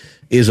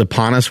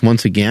upon us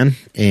once again.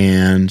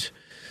 And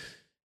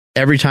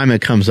every time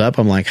it comes up,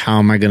 I'm like, how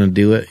am I going to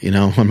do it?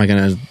 Am I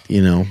going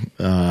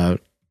to,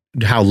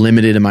 how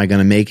limited am I going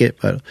to make it?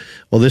 But,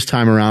 this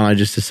time around, I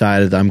just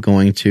decided I'm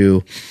going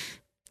to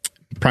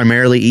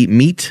primarily eat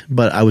meat,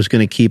 but I was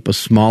going to keep a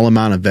small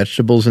amount of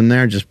vegetables in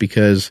there just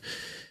because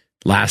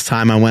last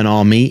time I went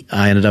all meat,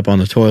 I ended up on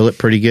the toilet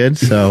pretty good.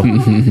 So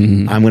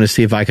I'm going to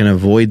see if I can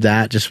avoid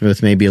that just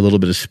with maybe a little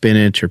bit of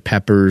spinach or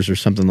peppers or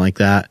something like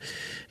that.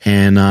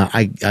 And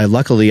I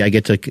luckily, I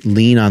get to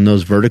lean on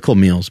those vertical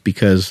meals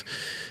because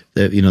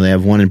they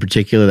have one in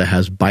particular that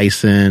has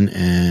bison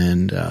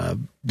and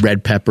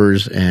red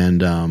peppers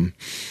and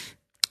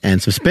some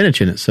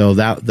spinach in it. So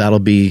that'll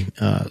be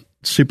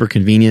super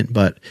convenient.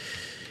 But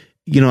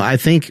I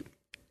think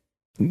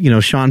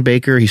Sean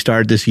Baker, he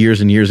started this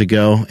years and years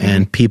ago,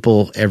 and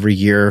people every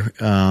year,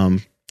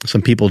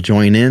 some people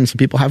join in, some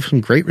people have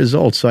some great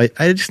results. So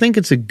I just think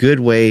it's a good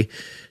way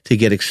to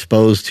get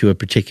exposed to a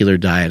particular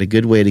diet, a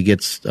good way to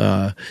get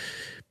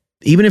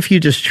even if you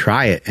just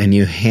try it and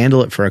you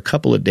handle it for a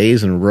couple of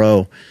days in a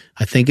row,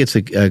 I think it's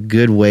a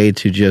good way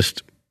to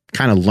just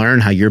kind of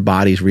learn how your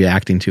body's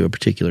reacting to a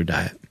particular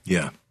diet.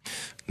 Yeah.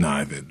 No,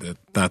 I'm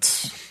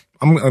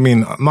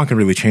not going to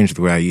really change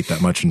the way I eat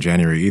that much in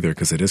January either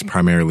because it is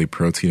primarily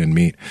protein and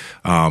meat.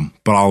 But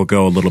I'll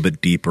go a little bit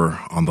deeper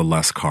on the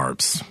less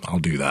carbs. I'll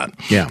do that.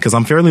 Yeah. Because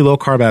I'm fairly low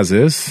carb as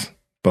is,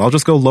 but I'll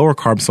just go lower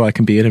carb so I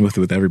can be in it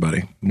with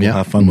everybody. We'll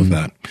have fun with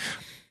that.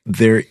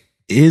 There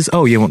is,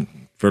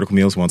 Vertical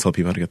Meals, want to tell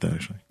people how to get that,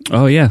 actually?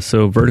 Oh, yeah.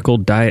 So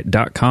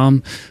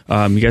verticaldiet.com.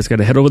 You guys got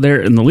to head over there,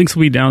 and the links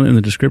will be down in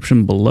the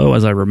description below.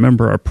 As I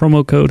remember our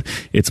promo code,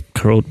 it's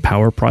code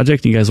Power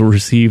Project. You guys will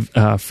receive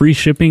free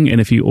shipping,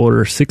 and if you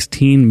order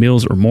 16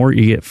 meals or more,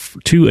 you get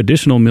 2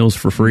 additional meals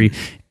for free.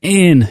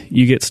 And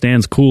you get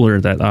Stan's Cooler,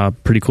 that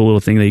pretty cool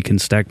little thing that you can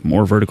stack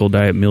more Vertical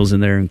Diet meals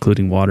in there,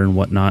 including water and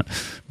whatnot.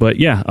 But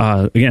yeah,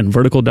 again,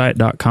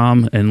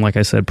 verticaldiet.com. And like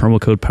I said, promo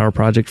code Power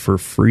Project for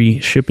free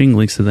shipping.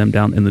 Links to them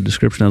down in the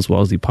description as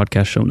well as the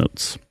podcast show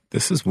notes.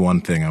 This is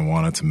one thing I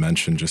wanted to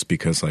mention just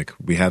because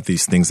we have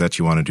these things that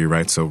you want to do,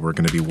 right? So we're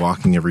going to be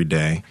walking every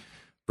day.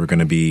 We're going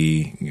to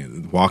be,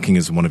 walking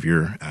is one of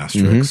your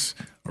asterisks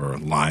or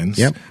lines.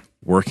 Yep.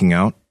 Working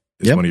out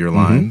is one of your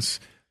lines.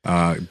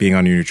 Being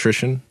on your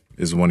nutrition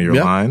is one of your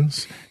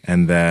lines.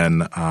 And then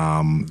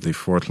the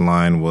fourth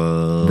line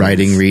was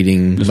writing,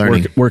 reading,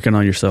 learning. Working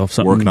on yourself.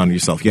 Working on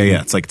yourself.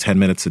 Yeah. It's like 10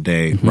 minutes a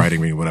day, writing,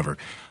 reading, whatever.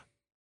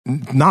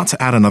 Not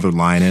to add another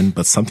line in,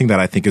 but something that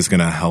I think is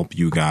going to help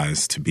you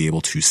guys to be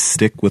able to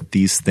stick with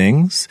these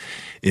things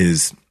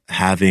is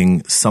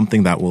having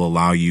something that will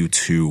allow you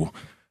to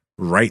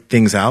write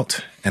things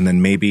out and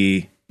then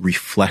maybe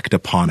reflect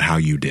upon how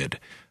you did.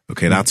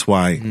 Okay, that's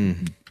why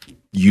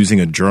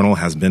using a journal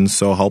has been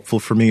so helpful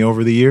for me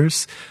over the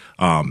years.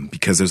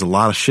 Because there's a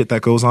lot of shit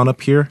that goes on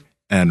up here,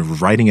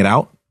 and writing it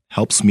out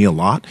helps me a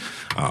lot.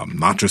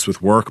 Not just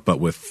with work, but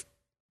with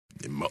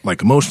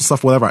like emotional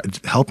stuff, whatever.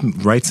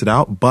 Writes it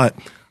out. But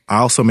I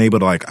also am able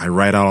to I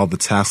write out all the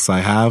tasks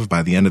I have.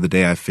 By the end of the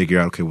day, I figure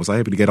out, okay, was I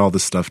able to get all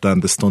this stuff done?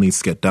 This still needs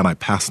to get done. I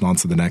pass it on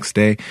to the next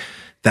day.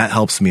 That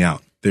helps me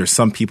out. There's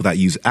some people that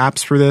use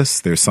apps for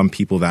this. There's some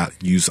people that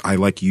I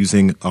like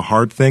using a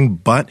hard thing,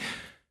 but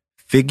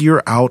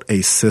figure out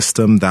a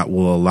system that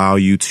will allow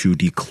you to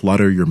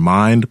declutter your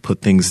mind,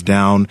 put things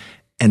down,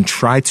 and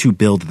try to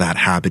build that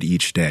habit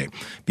each day.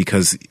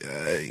 Because,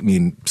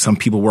 some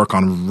people work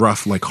on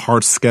rough,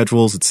 hard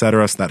schedules,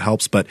 etc., so that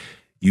helps, but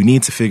you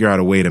need to figure out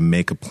a way to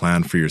make a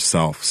plan for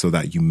yourself so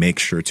that you make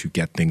sure to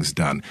get things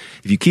done.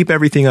 If you keep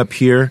everything up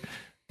here,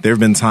 there have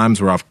been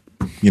times where I've,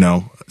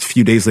 a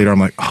few days later, I'm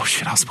like, oh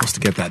shit, I was supposed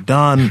to get that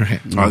done.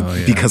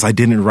 Right. Because I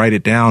didn't write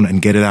it down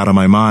and get it out of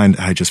my mind.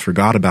 I just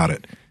forgot about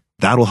it.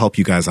 that'll help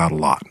you guys out a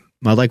lot.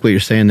 I like what you're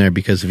saying there,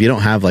 because if you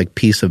don't have like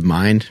peace of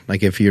mind,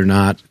 like if you're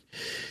not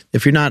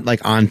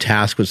like on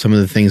task with some of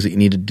the things that you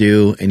need to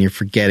do and you're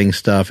forgetting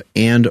stuff,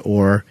 and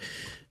or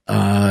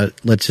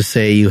let's just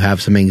say you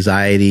have some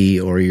anxiety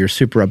or you're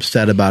super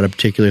upset about a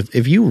particular,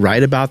 if you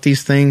write about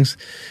these things,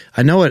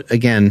 I know it,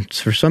 again,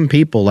 for some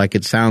people, like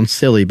it sounds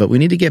silly, but we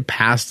need to get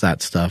past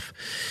that stuff.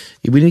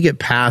 We need to get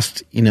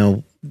past,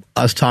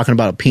 us talking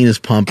about a penis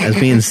pump as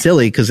being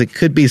silly, because it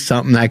could be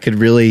something that could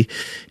really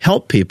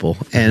help people.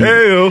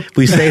 And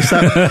we say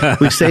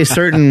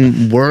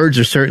certain words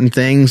or certain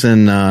things,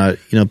 and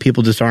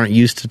people just aren't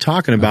used to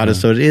talking about it.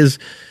 So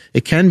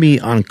it can be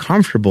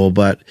uncomfortable,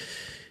 but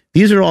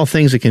these are all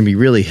things that can be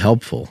really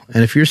helpful.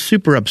 And if you're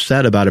super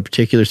upset about a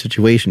particular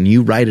situation,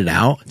 you write it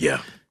out.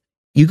 Yeah.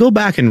 You go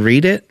back and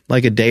read it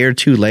like a day or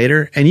two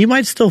later, and you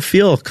might still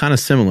feel kind of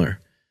similar.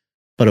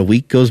 But a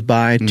week goes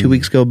by, 2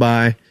 weeks go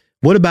by.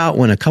 What about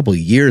when a couple of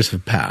years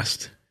have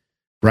passed,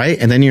 right?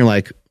 And then you're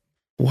like,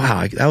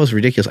 wow, that was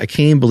ridiculous. I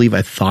can't even believe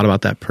I thought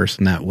about that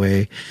person that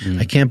way.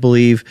 I can't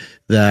believe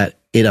that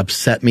it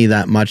upset me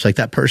that much. Like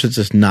that person's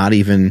just not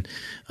even,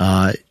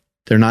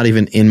 they're not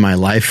even in my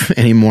life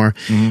anymore.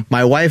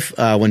 My wife,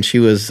 when she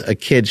was a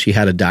kid, she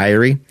had a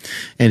diary,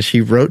 and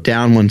she wrote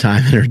down one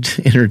time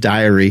in her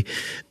diary,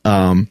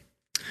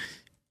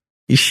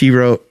 she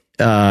wrote,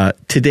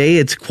 today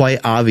it's quite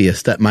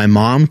obvious that my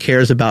mom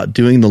cares about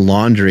doing the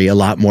laundry a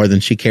lot more than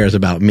she cares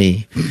about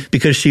me,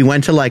 because she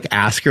went to like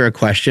ask her a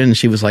question and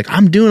she was like,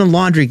 I'm doing the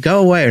laundry,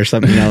 go away, or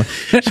something.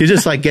 She's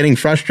just like getting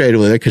frustrated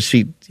with it, because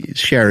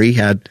Sherry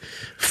had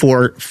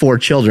four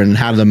children and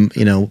had them,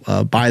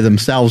 by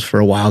themselves for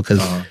a while,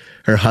 because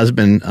her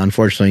husband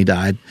unfortunately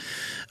died.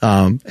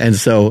 And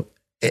so,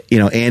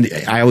 Andy,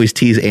 I always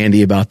tease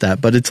Andy about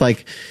that, but it's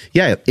like,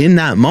 yeah, in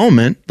that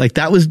moment, like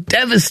that was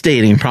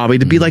devastating probably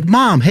to be like,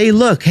 Mom, hey,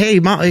 look, hey,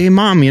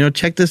 Mom,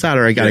 check this out,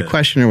 or I got a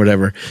question or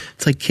whatever.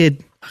 It's like,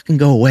 kid, fucking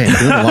go away. I'm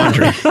doing the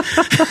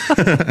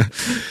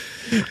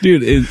laundry.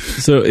 Dude,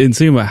 so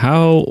Nsima,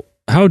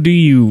 how do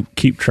you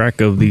keep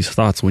track of these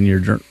thoughts when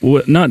you're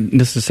not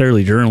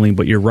necessarily journaling,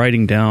 but you're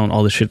writing down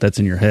all the shit that's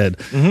in your head?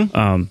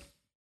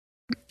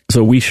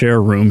 So we share a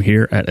room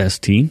here at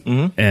ST,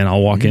 and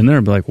I'll walk in there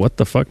and be like, what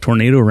the fuck?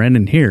 Tornado ran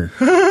in here.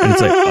 And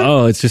it's like,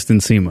 oh, it's just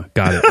Nsima.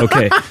 Got it.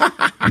 Okay.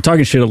 I'm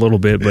talking shit a little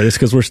bit, but it's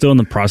because we're still in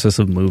the process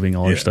of moving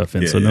all our stuff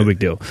in, so no big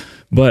deal.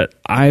 But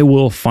I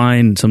will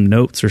find some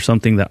notes or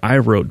something that I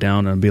wrote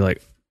down and be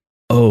like,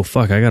 oh,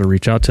 fuck, I got to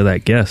reach out to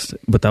that guest.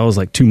 But that was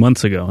like 2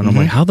 months ago. And I'm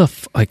like, how the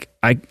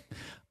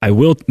I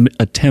will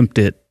attempt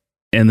it,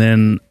 and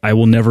then I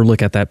will never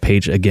look at that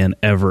page again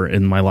ever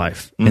in my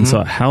life. And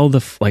so how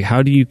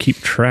do you keep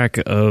track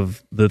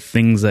of the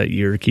things that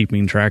you're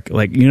keeping track?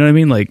 Like, you know what I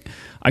mean? Like,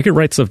 I could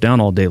write stuff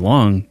down all day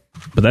long,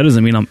 but that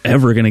doesn't mean I'm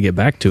ever going to get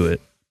back to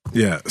it.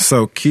 Yeah.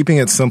 So keeping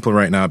it simple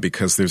right now,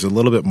 because there's a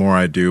little bit more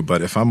I do,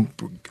 but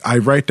I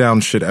write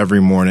down shit every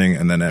morning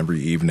and then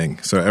every evening.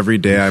 So every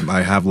day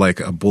I have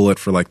like a bullet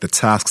for like the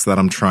tasks that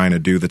I'm trying to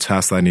do, the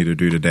tasks that I need to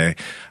do today.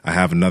 I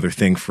have another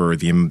thing for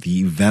the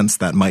events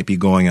that might be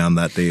going on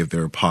that day, if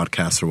there are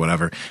podcasts or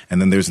whatever.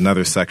 And then there's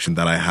another section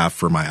that I have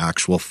for my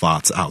actual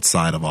thoughts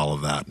outside of all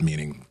of that,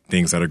 meaning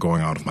things that are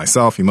going on with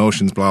myself,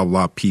 emotions, blah,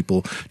 blah, blah,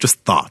 people, just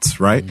thoughts,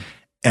 right?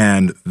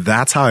 And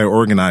that's how I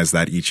organize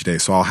that each day.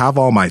 So I'll have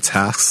all my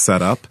tasks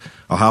set up.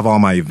 I'll have all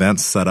my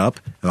events set up,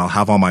 and I'll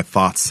have all my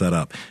thoughts set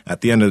up.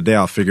 At the end of the day,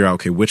 I'll figure out,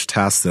 okay, which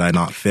tasks did I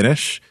not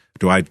finish?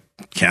 Can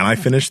I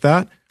finish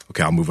that?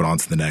 Okay, I'll move it on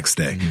to the next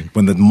day.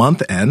 When the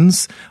month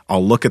ends,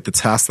 I'll look at the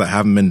tasks that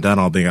haven't been done.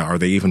 I'll think, are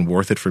they even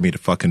worth it for me to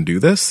fucking do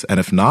this? And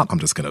if not, I'm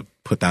just going to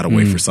put that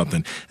away for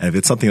something. And if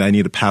it's something that I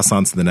need to pass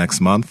on to the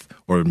next month,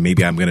 or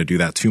maybe I'm going to do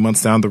that 2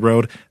 months down the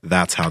road,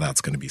 that's how that's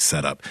going to be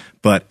set up.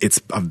 But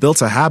I've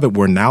built a habit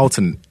where now it's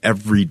an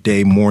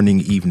everyday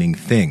morning, evening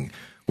thing.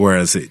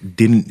 Whereas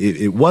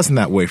it wasn't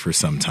that way for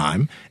some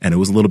time, and it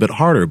was a little bit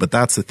harder. But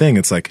that's the thing.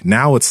 It's like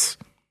now it's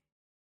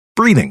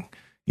breathing.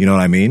 You know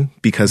what I mean?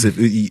 Because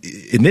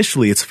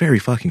initially it's very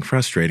fucking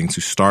frustrating to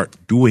start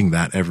doing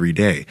that every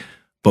day.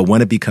 But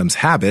when it becomes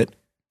habit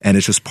and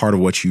it's just part of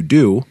what you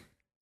do,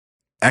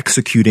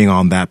 executing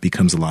on that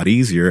becomes a lot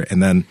easier.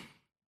 And then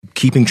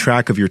keeping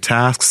track of your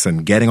tasks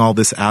and getting all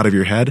this out of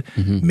your head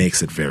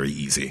makes it very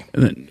easy.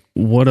 And then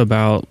what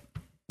about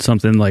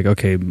something like,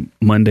 okay,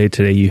 Monday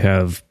today you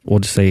have, we'll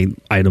just say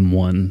item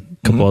 1,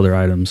 a couple other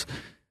items.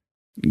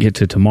 Get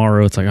to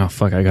tomorrow, it's like, oh,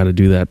 fuck, I got to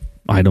do that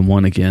item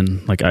 1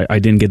 again. Like I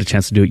didn't get a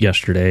chance to do it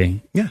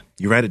yesterday. Yeah.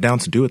 You write it down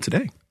to do it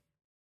today.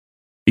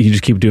 You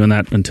just keep doing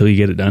that until you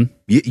get it done?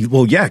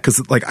 Well, yeah,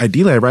 because like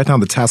ideally I write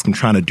down the task I'm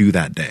trying to do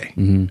that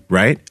day,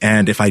 right?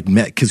 And if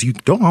because you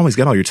don't always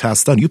get all your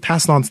tasks done, you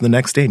pass it on to the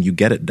next day and you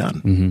get it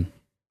done.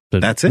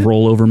 That's it.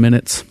 Rollover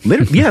minutes.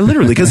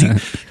 Literally,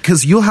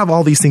 because you'll have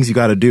all these things you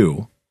got to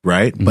do,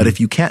 right? But if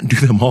you can't do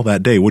them all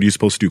that day, what are you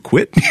supposed to do?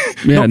 Quit?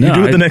 No, you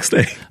do it the next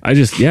day.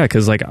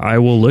 Because like I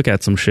will look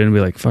at some shit and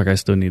be like, fuck, I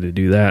still need to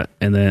do that.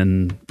 And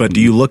then. But do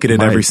you look at it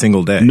every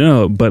single day?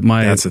 No, but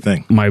that's the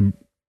thing.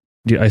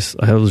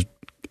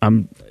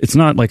 It's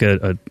not like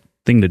a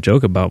thing to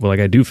joke about, but like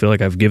I do feel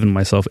like I've given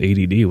myself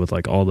ADD with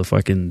like all the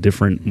fucking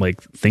different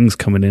like things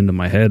coming into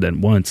my head at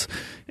once,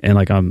 and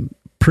like I'm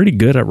pretty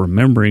good at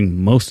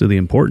remembering most of the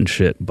important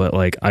shit, but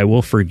like I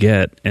will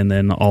forget, and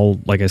then I'll,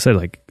 like I said,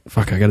 like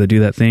fuck, I got to do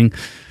that thing,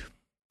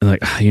 and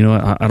like you know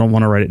what, I don't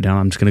want to write it down,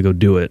 I'm just gonna go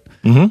do it,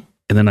 and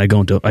then I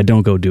don't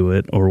go do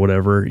it or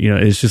whatever. You know,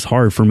 it's just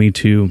hard for me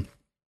to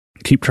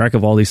keep track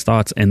of all these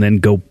thoughts and then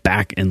go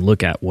back and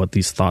look at what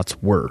these thoughts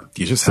were.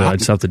 I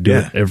just have to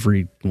do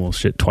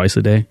it twice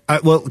a day.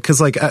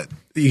 Because like,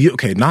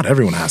 okay, not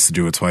everyone has to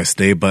do it twice a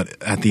day,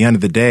 but at the end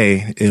of the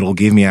day, it'll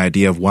give me an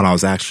idea of what I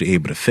was actually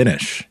able to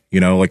finish. You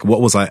know, like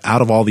what was I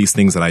out of all these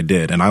things that I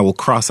did, and I will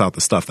cross out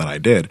the stuff that I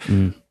did.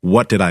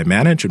 What did I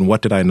manage and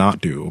what did I not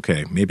do?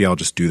 Okay, maybe I'll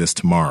just do this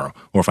tomorrow.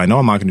 Or if I know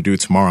I'm not going to do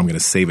it tomorrow, I'm going to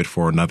save it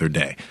for another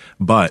day.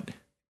 But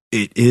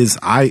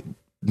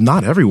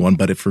not everyone,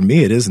 but for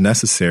me, it is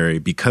necessary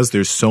because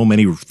there's so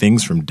many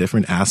things from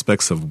different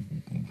aspects of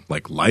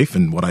like life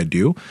and what I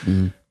do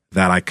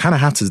that I kind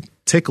of have to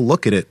take a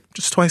look at it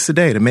just twice a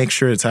day to make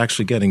sure it's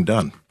actually getting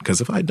done.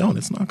 Because if I don't,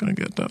 it's not going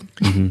to get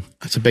done.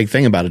 That's a big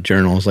thing about a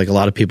journal. Is like a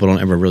lot of people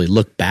don't ever really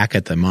look back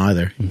at them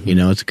either. You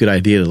know, it's a good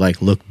idea to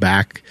like look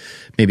back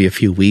maybe a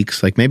few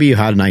weeks. Like maybe you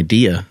had an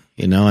idea,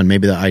 you know, and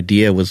maybe the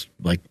idea was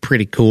like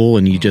pretty cool,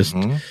 and you just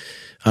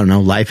I don't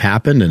know, life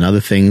happened and other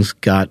things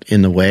got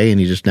in the way,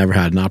 and you just never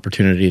had an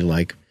opportunity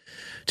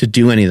to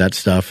do any of that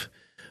stuff.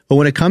 But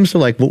when it comes to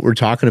like what we're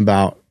talking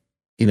about,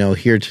 you know,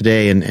 here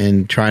today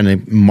and trying to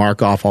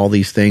mark off all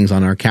these things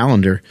on our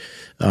calendar,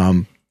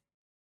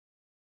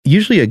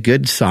 usually a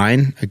good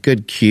sign, a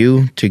good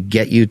cue to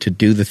get you to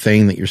do the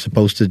thing that you're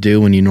supposed to do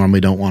when you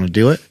normally don't want to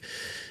do it,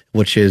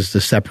 which is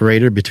the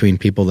separator between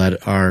people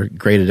that are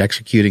great at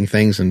executing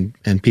things and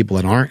people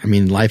that aren't. I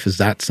mean, life is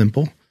that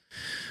simple.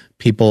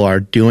 People are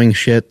doing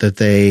shit that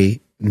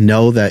they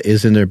know that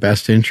is in their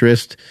best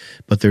interest,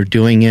 but they're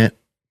doing it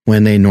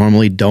when they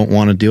normally don't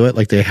want to do it.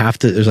 Like they have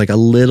to, there's like a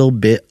little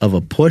bit of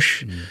a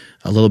push,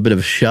 a little bit of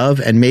a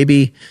shove. And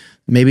maybe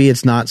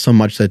it's not so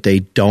much that they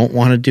don't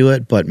want to do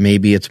it, but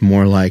maybe it's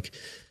more like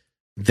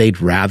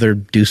they'd rather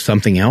do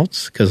something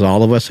else, because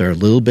all of us are a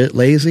little bit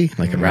lazy.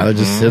 Like I'd rather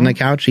just sit on the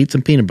couch, eat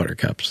some peanut butter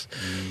cups.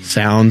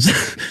 Sounds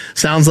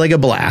like a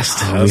blast.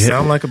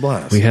 Sound like a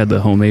blast. We had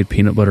the homemade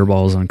peanut butter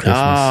balls on Christmas.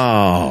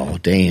 Oh,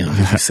 damn.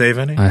 Did you save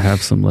any? I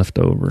have some left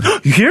over.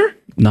 You here?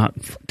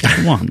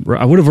 Come on, bro.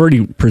 I would have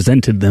already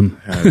presented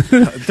them.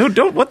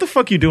 Don't. What the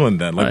fuck are you doing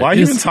then? Like, why are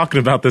you even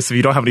talking about this if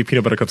you don't have any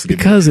peanut butter cups to give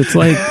me? Because it's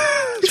like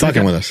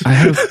fucking with us. I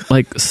have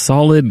like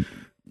solid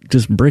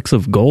just bricks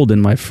of gold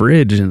in my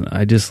fridge, and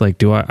I just like,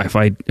 if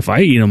I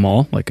eat them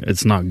all, like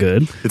it's not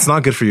good. It's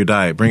not good for your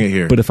diet. Bring it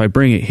here. But if I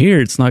bring it here,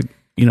 it's not,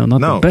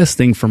 the best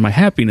thing for my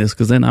happiness,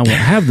 because then I won't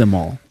have them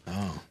all.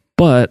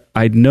 But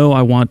I know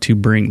I want to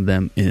bring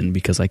them in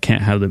because I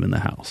can't have them in the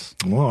house.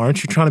 Well,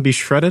 aren't you trying to be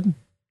shredded?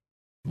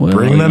 Well,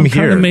 bring them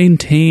here. I'm trying to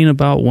maintain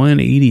about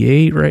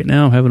 188 right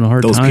now. I'm having a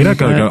hard time. Those peanut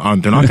butter,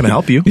 they're not going to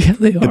help you. Yeah,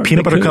 they are. The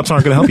peanut butter cups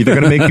aren't going to help you. They're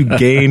going to make you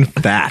gain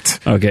fat.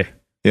 Okay.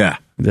 Yeah.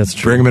 That's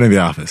true. Bring them into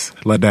the office.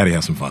 Let daddy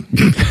have some fun.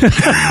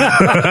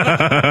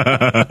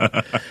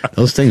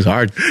 Those things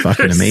are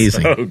fucking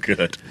amazing. So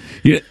good.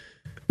 Yeah.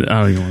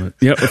 I don't even want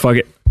to. Yep. Fuck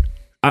it.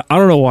 I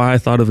don't know why I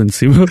thought of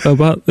Enzima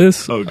about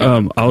this. I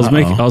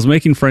was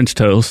making French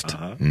toast,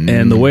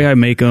 and the way I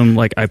make them,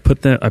 like I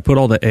put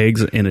all the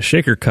eggs in a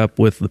shaker cup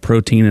with the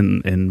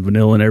protein and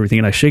vanilla and everything,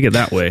 and I shake it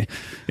that way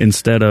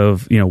instead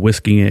of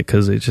whisking it,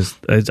 because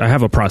I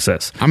have a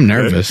process. I'm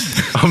nervous.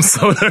 I'm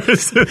so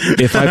nervous.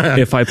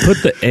 If I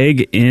put the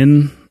egg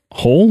in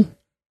whole,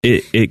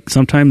 it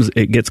sometimes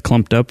it gets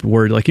clumped up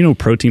where, like,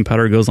 protein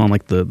powder goes on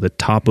like the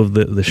top of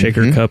the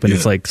shaker cup, and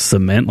it's like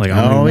cement. Like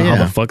I don't know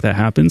how the fuck that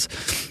happens.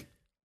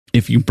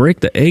 If you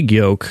break the egg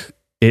yolk,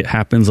 it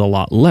happens a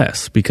lot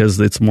less because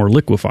it's more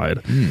liquefied.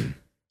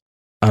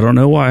 I don't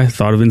know why I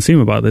thought of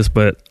Enzima about this,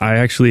 but I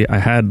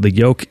had the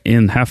yolk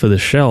in half of the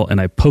shell, and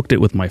I poked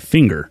it with my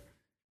finger,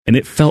 and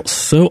it felt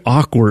so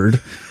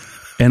awkward.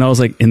 And I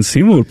was like,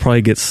 Enzima would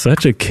probably get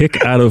such a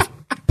kick out of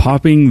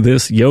popping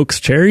this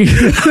yolk's cherry.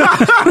 Like,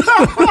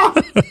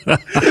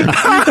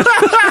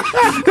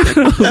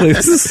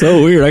 this is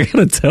so weird. I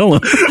gotta tell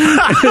him.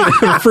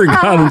 I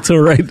forgot until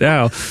right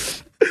now.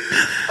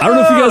 I don't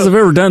know if you guys have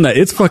ever done that.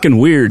 It's fucking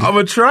weird. I'm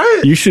gonna try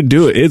it. You should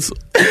do it. It's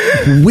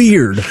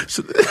weird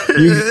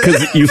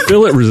because you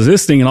feel it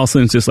resisting, and all of a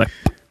sudden it's just like,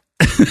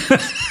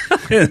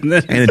 and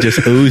it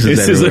just oozes.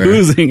 It's just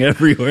oozing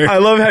everywhere. I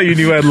love how you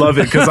knew I'd love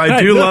it, because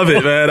I do love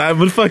it, man. I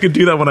would fucking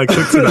do that when I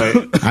cook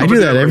tonight. I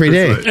do that every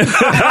day.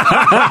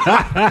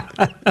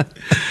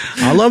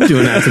 I love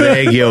doing that to the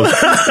egg yolk.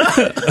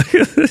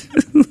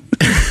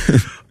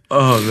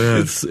 Oh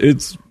man,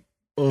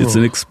 it's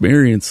an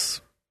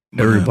experience.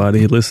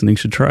 Everybody listening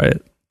should try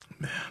it.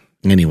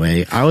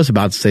 Anyway, I was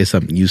about to say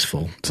something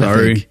useful.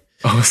 Sorry.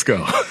 Let's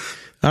go.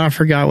 I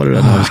forgot what it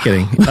was. No, I was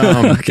kidding.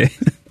 Okay.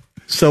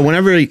 So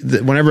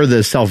whenever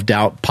the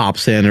self-doubt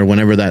pops in, or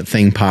whenever that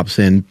thing pops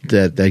in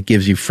that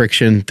gives you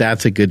friction,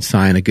 that's a good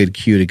sign, a good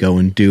cue to go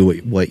and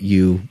do what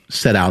you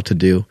set out to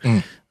do.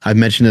 I've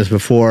mentioned this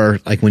before,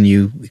 like when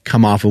you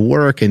come off of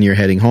work and you're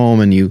heading home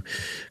and you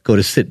go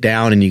to sit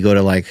down and you go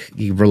to like,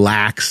 you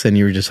relax and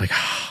you're just like,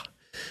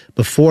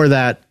 before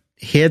that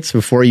hits,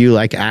 before you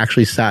like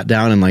actually sat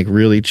down and like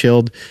really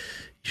chilled,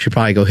 you should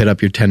probably go hit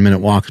up your 10-minute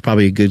walk. It's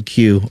probably a good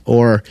cue.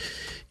 Or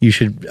you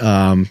should,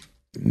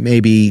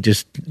 maybe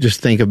just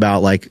think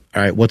about like,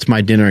 all right, what's my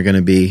dinner going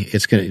to be?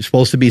 It's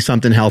supposed to be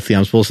something healthy.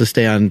 I'm supposed to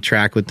stay on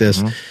track with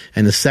this.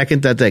 And the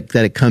second that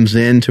it comes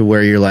in to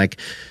where you're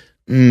like,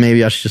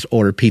 maybe I should just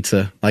order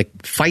pizza,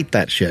 like fight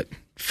that shit,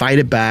 fight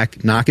it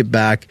back, knock it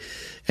back.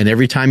 And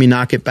every time you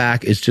knock it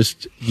back, it's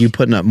just you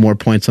putting up more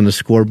points on the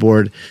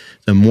scoreboard.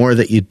 The more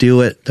that you do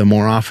it, the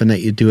more often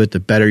that you do it, the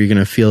better you're going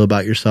to feel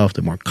about yourself,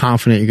 the more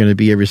confident you're going to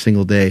be every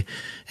single day.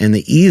 And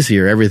the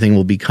easier everything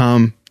will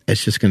become.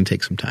 It's just going to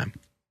take some time.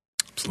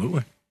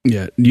 Absolutely.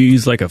 Yeah. Do you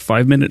use like a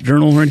 5-minute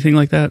journal or anything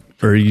like that?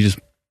 Or you just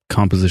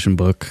composition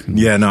book?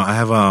 Yeah, no, I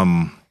have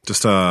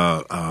just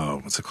a,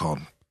 what's it called?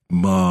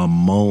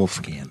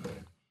 Moleskin.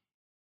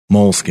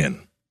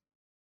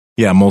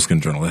 Yeah,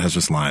 Moleskin journal. It has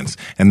just lines.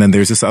 And then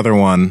there's this other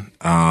one.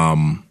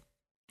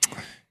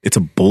 It's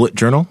a bullet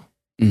journal.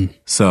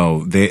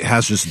 So it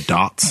has just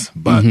dots,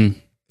 but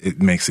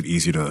it makes it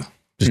easy to...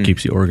 Just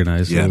keeps you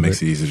organized. Yeah, it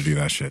makes it easy to do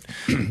that shit.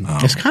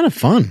 It's kind of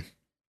fun.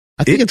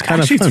 I think it's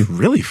kind of fun. It's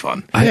really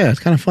fun. Yeah, it's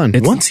kind of fun.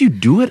 Once you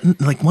do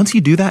it, like once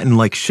you do that and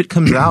like shit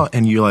comes out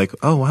and you're like,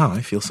 oh wow, I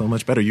feel so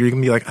much better. You're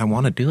going to be like, I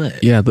want to do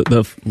it. Yeah,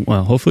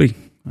 well, hopefully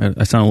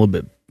I sound a little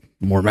bit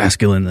more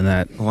masculine than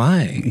that.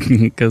 Why?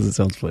 Because it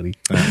sounds funny.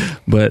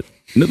 But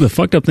the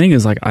fucked up thing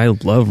is like I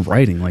love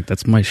writing. Like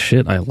that's my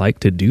shit. I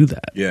like to do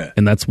that. Yeah.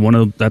 And that's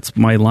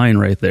my line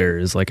right there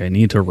is like I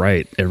need to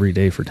write every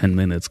day for 10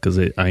 minutes because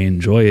I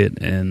enjoy it.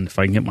 And if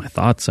I can get my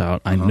thoughts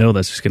out, I know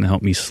that's just going to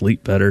help me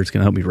sleep better. It's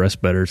going to help me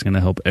rest better. It's going to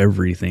help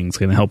everything. It's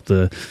going to help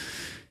the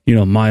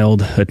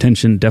mild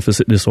attention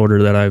deficit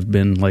disorder that I've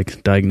been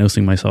like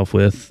diagnosing myself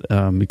with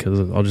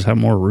because I'll just have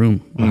more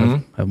room.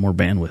 I'll have more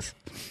bandwidth.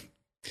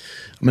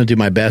 I'm going to do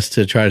my best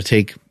to try to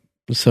take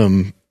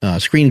some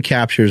screen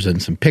captures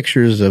and some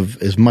pictures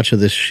of as much of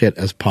this shit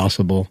as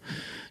possible,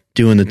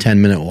 doing the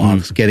 10-minute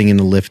walks, getting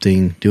into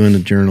lifting, doing the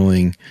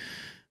journaling,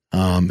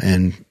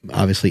 and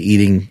obviously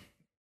eating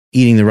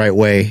the right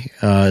way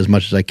as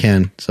much as I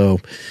can.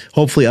 So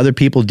hopefully other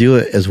people do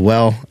it as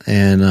well,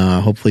 and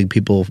hopefully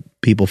people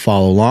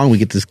follow along. We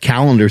get this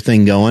calendar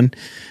thing going,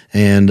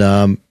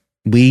 and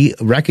we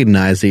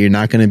recognize that you're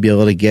not going to be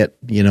able to get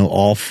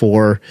all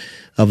 4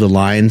 of the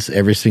lines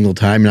every single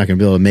time. You're not going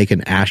to be able to make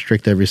an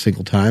asterisk every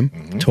single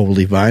time.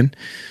 Totally fine.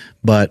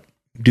 But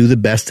do the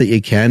best that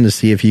you can to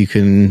see if you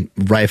can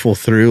rifle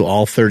through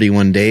all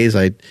 31 days.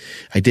 I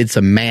did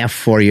some math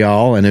for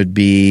y'all, and it'd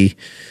be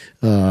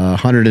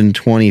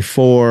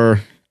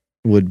 124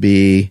 would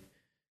be,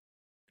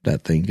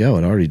 that thing go?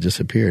 It already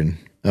disappeared.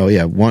 Oh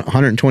yeah,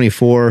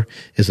 124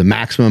 is the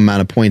maximum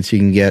amount of points you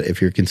can get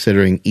if you're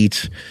considering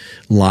each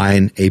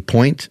line a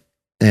point.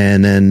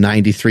 And then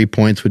 93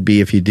 points would be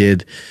if you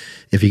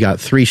got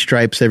 3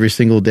 stripes every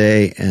single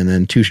day, and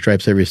then 2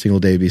 stripes every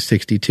single day would be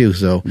 62.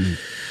 So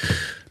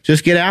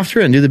just get after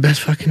it and do the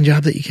best fucking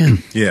job that you can.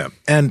 Yeah.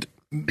 And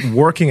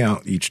working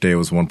out each day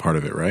was one part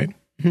of it, right?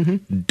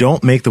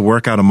 Don't make the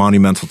workout a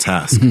monumental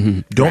task.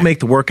 Don't make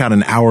the workout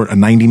an hour, a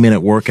 90-minute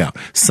workout.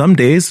 Some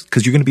days,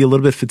 because you're going to be a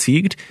little bit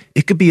fatigued,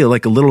 it could be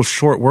like a little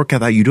short workout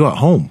that you do at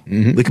home.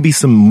 It could be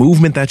some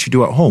movement that you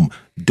do at home.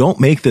 Don't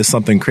make this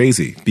something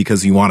crazy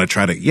because you want to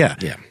try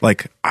to,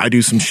 like I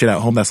do some shit at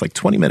home that's like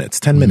 20 minutes,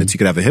 10 minutes. You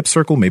could have a hip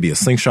circle, maybe a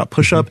slingshot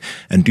push-up,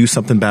 and do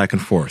something back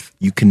and forth.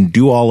 You can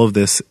do all of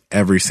this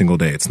every single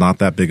day. It's not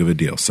that big of a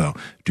deal. So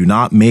do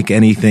not make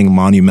anything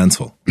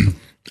monumental.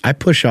 I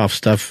push off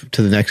stuff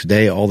to the next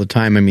day all the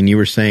time. I mean, you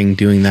were saying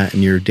doing that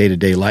in your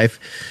day-to-day life,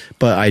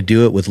 but I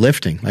do it with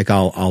lifting. Like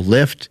I'll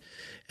lift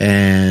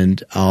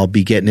and I'll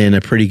be getting in a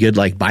pretty good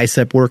like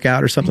bicep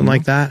workout or something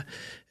like that.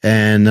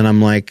 And then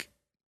I'm like,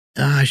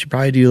 I should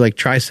probably do like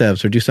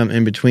triceps or do something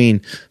in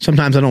between.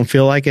 Sometimes I don't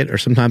feel like it, or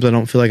sometimes I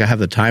don't feel like I have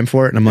the time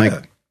for it. And I'm like,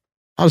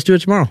 I'll just do it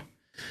tomorrow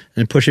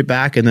and push it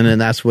back. And then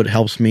that's what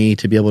helps me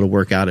to be able to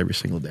work out every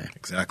single day.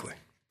 Exactly.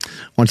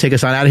 Want to take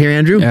us on out of here,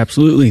 Andrew?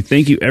 Absolutely.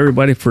 Thank you,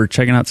 everybody, for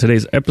checking out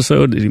today's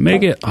episode. Did you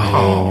make it?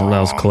 Oh, that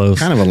was close.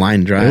 Kind of a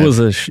line drive. It was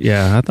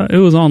I thought it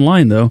was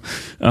online, though.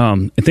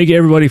 And thank you,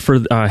 everybody, for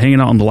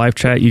hanging out on the live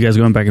chat. You guys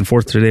going back and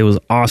forth today was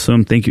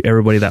awesome. Thank you,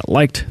 everybody that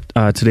liked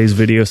today's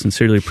video.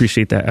 Sincerely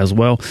appreciate that as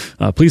well.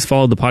 Please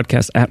follow the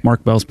podcast at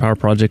Mark Bell's Power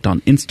Project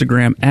on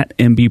Instagram, at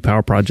MB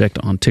Power Project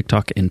on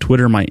TikTok and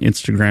Twitter. My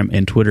Instagram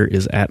and Twitter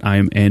is at I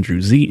am Andrew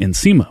Z. And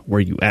Seema, where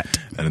are you at?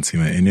 At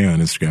Seema Yin Yang on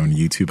Instagram and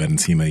YouTube. At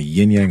Seema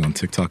Yin Yang on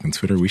TikTok and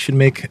Twitter. We should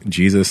make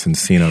Jesus and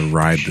Cena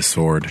ride the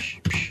sword.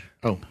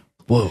 Oh.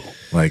 Whoa.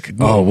 Like,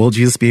 will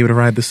Jesus be able to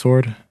ride the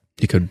sword?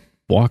 He could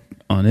walk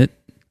on it.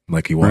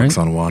 Like he walks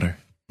on water.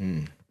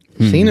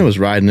 Cena was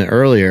riding it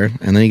earlier,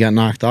 and then he got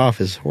knocked off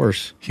his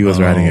horse. He was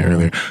riding it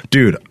earlier.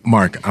 Dude,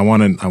 Mark, I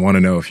want to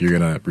know if you're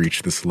going to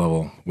reach this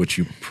level, which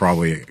you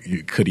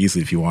could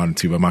easily if you wanted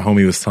to. But my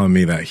homie was telling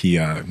me that he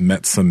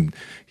met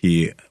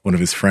one of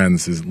his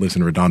friends lives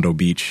in Redondo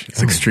Beach.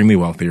 He's extremely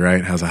wealthy,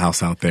 right? Has a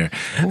house out there.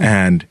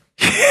 And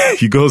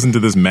he goes into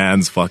this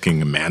man's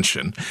fucking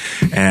mansion.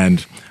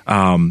 And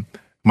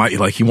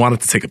he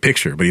wanted to take a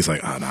picture, but he's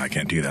like, oh, no, I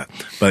can't do that.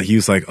 But he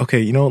was like,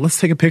 okay, let's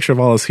take a picture of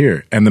all us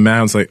here. And the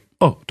man's like,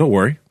 oh, don't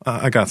worry.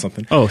 I got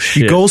something. Oh,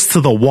 shit. He goes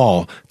to the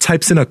wall,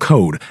 types in a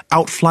code,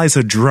 out flies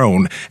a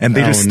drone, and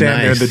they just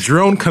stand there. The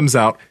drone comes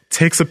out,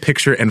 takes a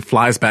picture, and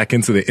flies back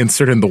into the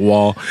insert in the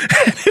wall.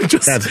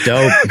 That's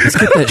dope. Let's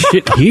get that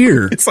shit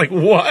here. It's like,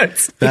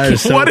 what? That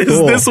is so what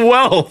cool. is this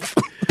wealth?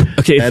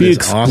 Okay, if you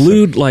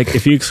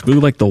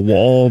exclude like the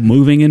wall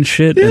moving and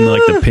shit and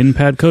like the pin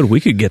pad code,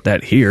 we could get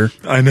that here.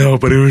 I know,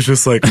 but it was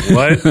just like,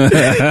 what?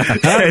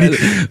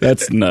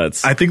 That's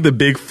nuts. I think the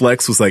big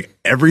flex was like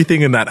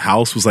everything in that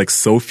house was like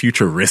so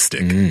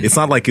futuristic. It's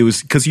not like it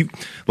was because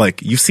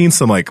you've seen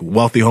some like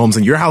wealthy homes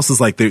and your house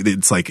is like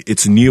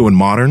it's new and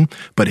modern,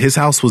 but his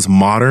house was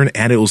modern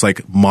and it was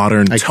like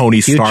modern like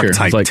Tony Stark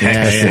type like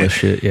tech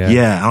shit.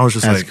 Yeah, I was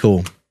just that's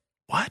cool.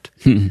 What?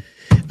 When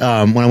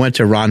I went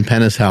to Ron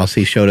Penna's house,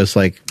 he showed us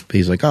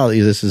he's like, oh,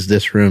 this is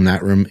this room,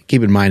 that room.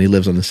 Keep in mind, he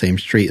lives on the same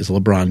street as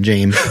LeBron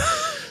James.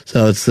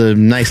 So it's the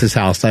nicest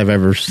house I've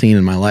ever seen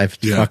in my life.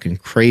 It's fucking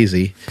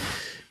crazy.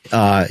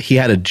 He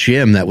had a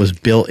gym that was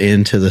built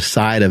into the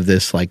side of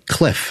this like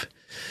cliff.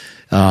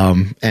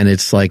 And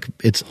it's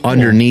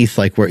underneath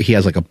like where he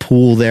has like a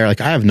pool there.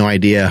 Like I have no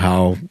idea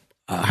how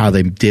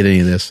they did any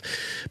of this,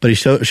 but he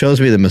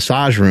shows me the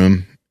massage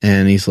room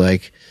and he's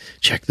like,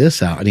 check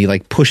this out. And he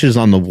like pushes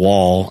on the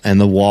wall and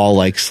the wall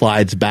like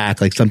slides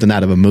back like something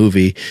out of a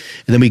movie.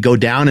 And then we go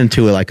down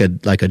into like a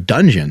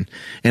dungeon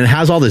and it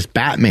has all this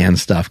Batman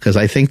stuff. Cause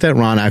I think that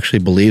Ron actually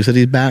believes that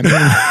he's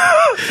Batman.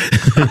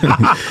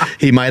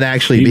 He might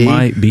actually be. He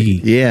might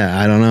be.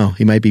 Yeah. I don't know.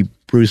 He might be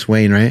Bruce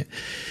Wayne, right?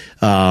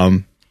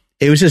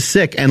 It was just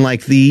sick. And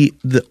like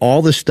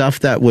all the stuff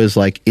that was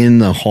like in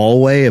the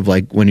hallway of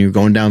like when you're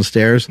going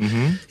downstairs,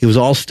 it was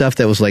all stuff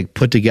that was like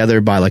put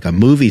together by like a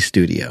movie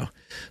studio.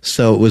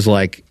 So it was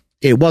like,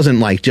 it wasn't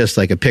like just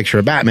like a picture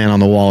of Batman on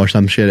the wall or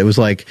some shit. It was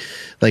like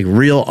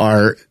real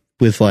art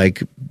with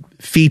like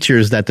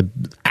features that the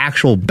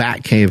actual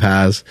Batcave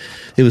has.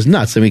 It was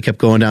nuts. And we kept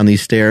going down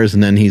these stairs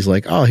and then he's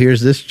like, oh,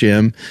 here's this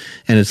gym.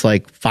 And it's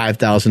like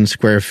 5,000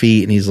 square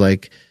feet. And he's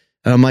like,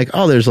 and I'm like,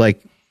 oh, I was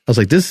like,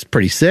 this is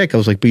pretty sick. I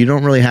was like, but you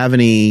don't really have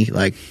any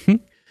like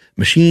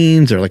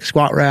machines or like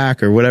squat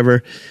rack or whatever.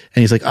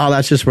 And he's like, oh,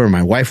 that's just where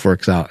my wife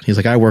works out. He's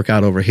like, I work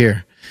out over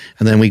here.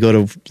 And then we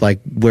go to like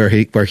where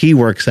he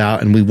works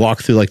out and we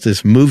walk through like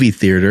this movie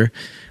theater,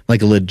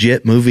 like a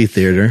legit movie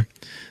theater.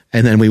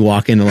 And then we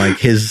walk into like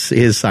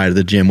his side of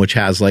the gym, which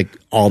has like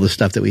all the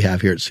stuff that we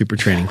have here at Super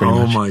Training pretty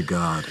much. Oh my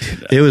God.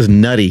 It was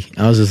nutty.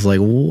 I was just like,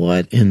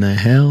 what in the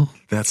hell?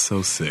 That's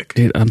so sick.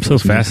 Dude, I'm so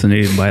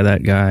fascinated by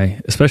that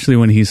guy, especially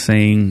when he's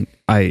saying,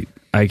 I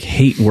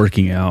hate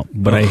working out,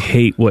 but I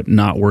hate what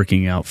not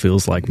working out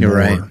feels like more. You're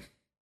right.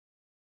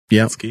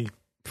 Yeah. That's key.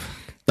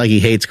 Like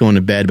he hates going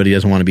to bed, but he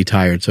doesn't want to be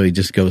tired, so he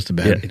just goes to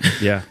bed.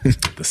 Yeah.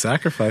 The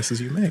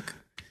sacrifices you make.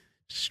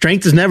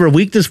 Strength is never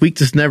weakness.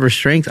 Weakness is never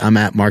strength. I'm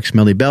at Mark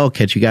Smelly Bell.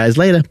 Catch you guys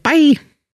later. Bye.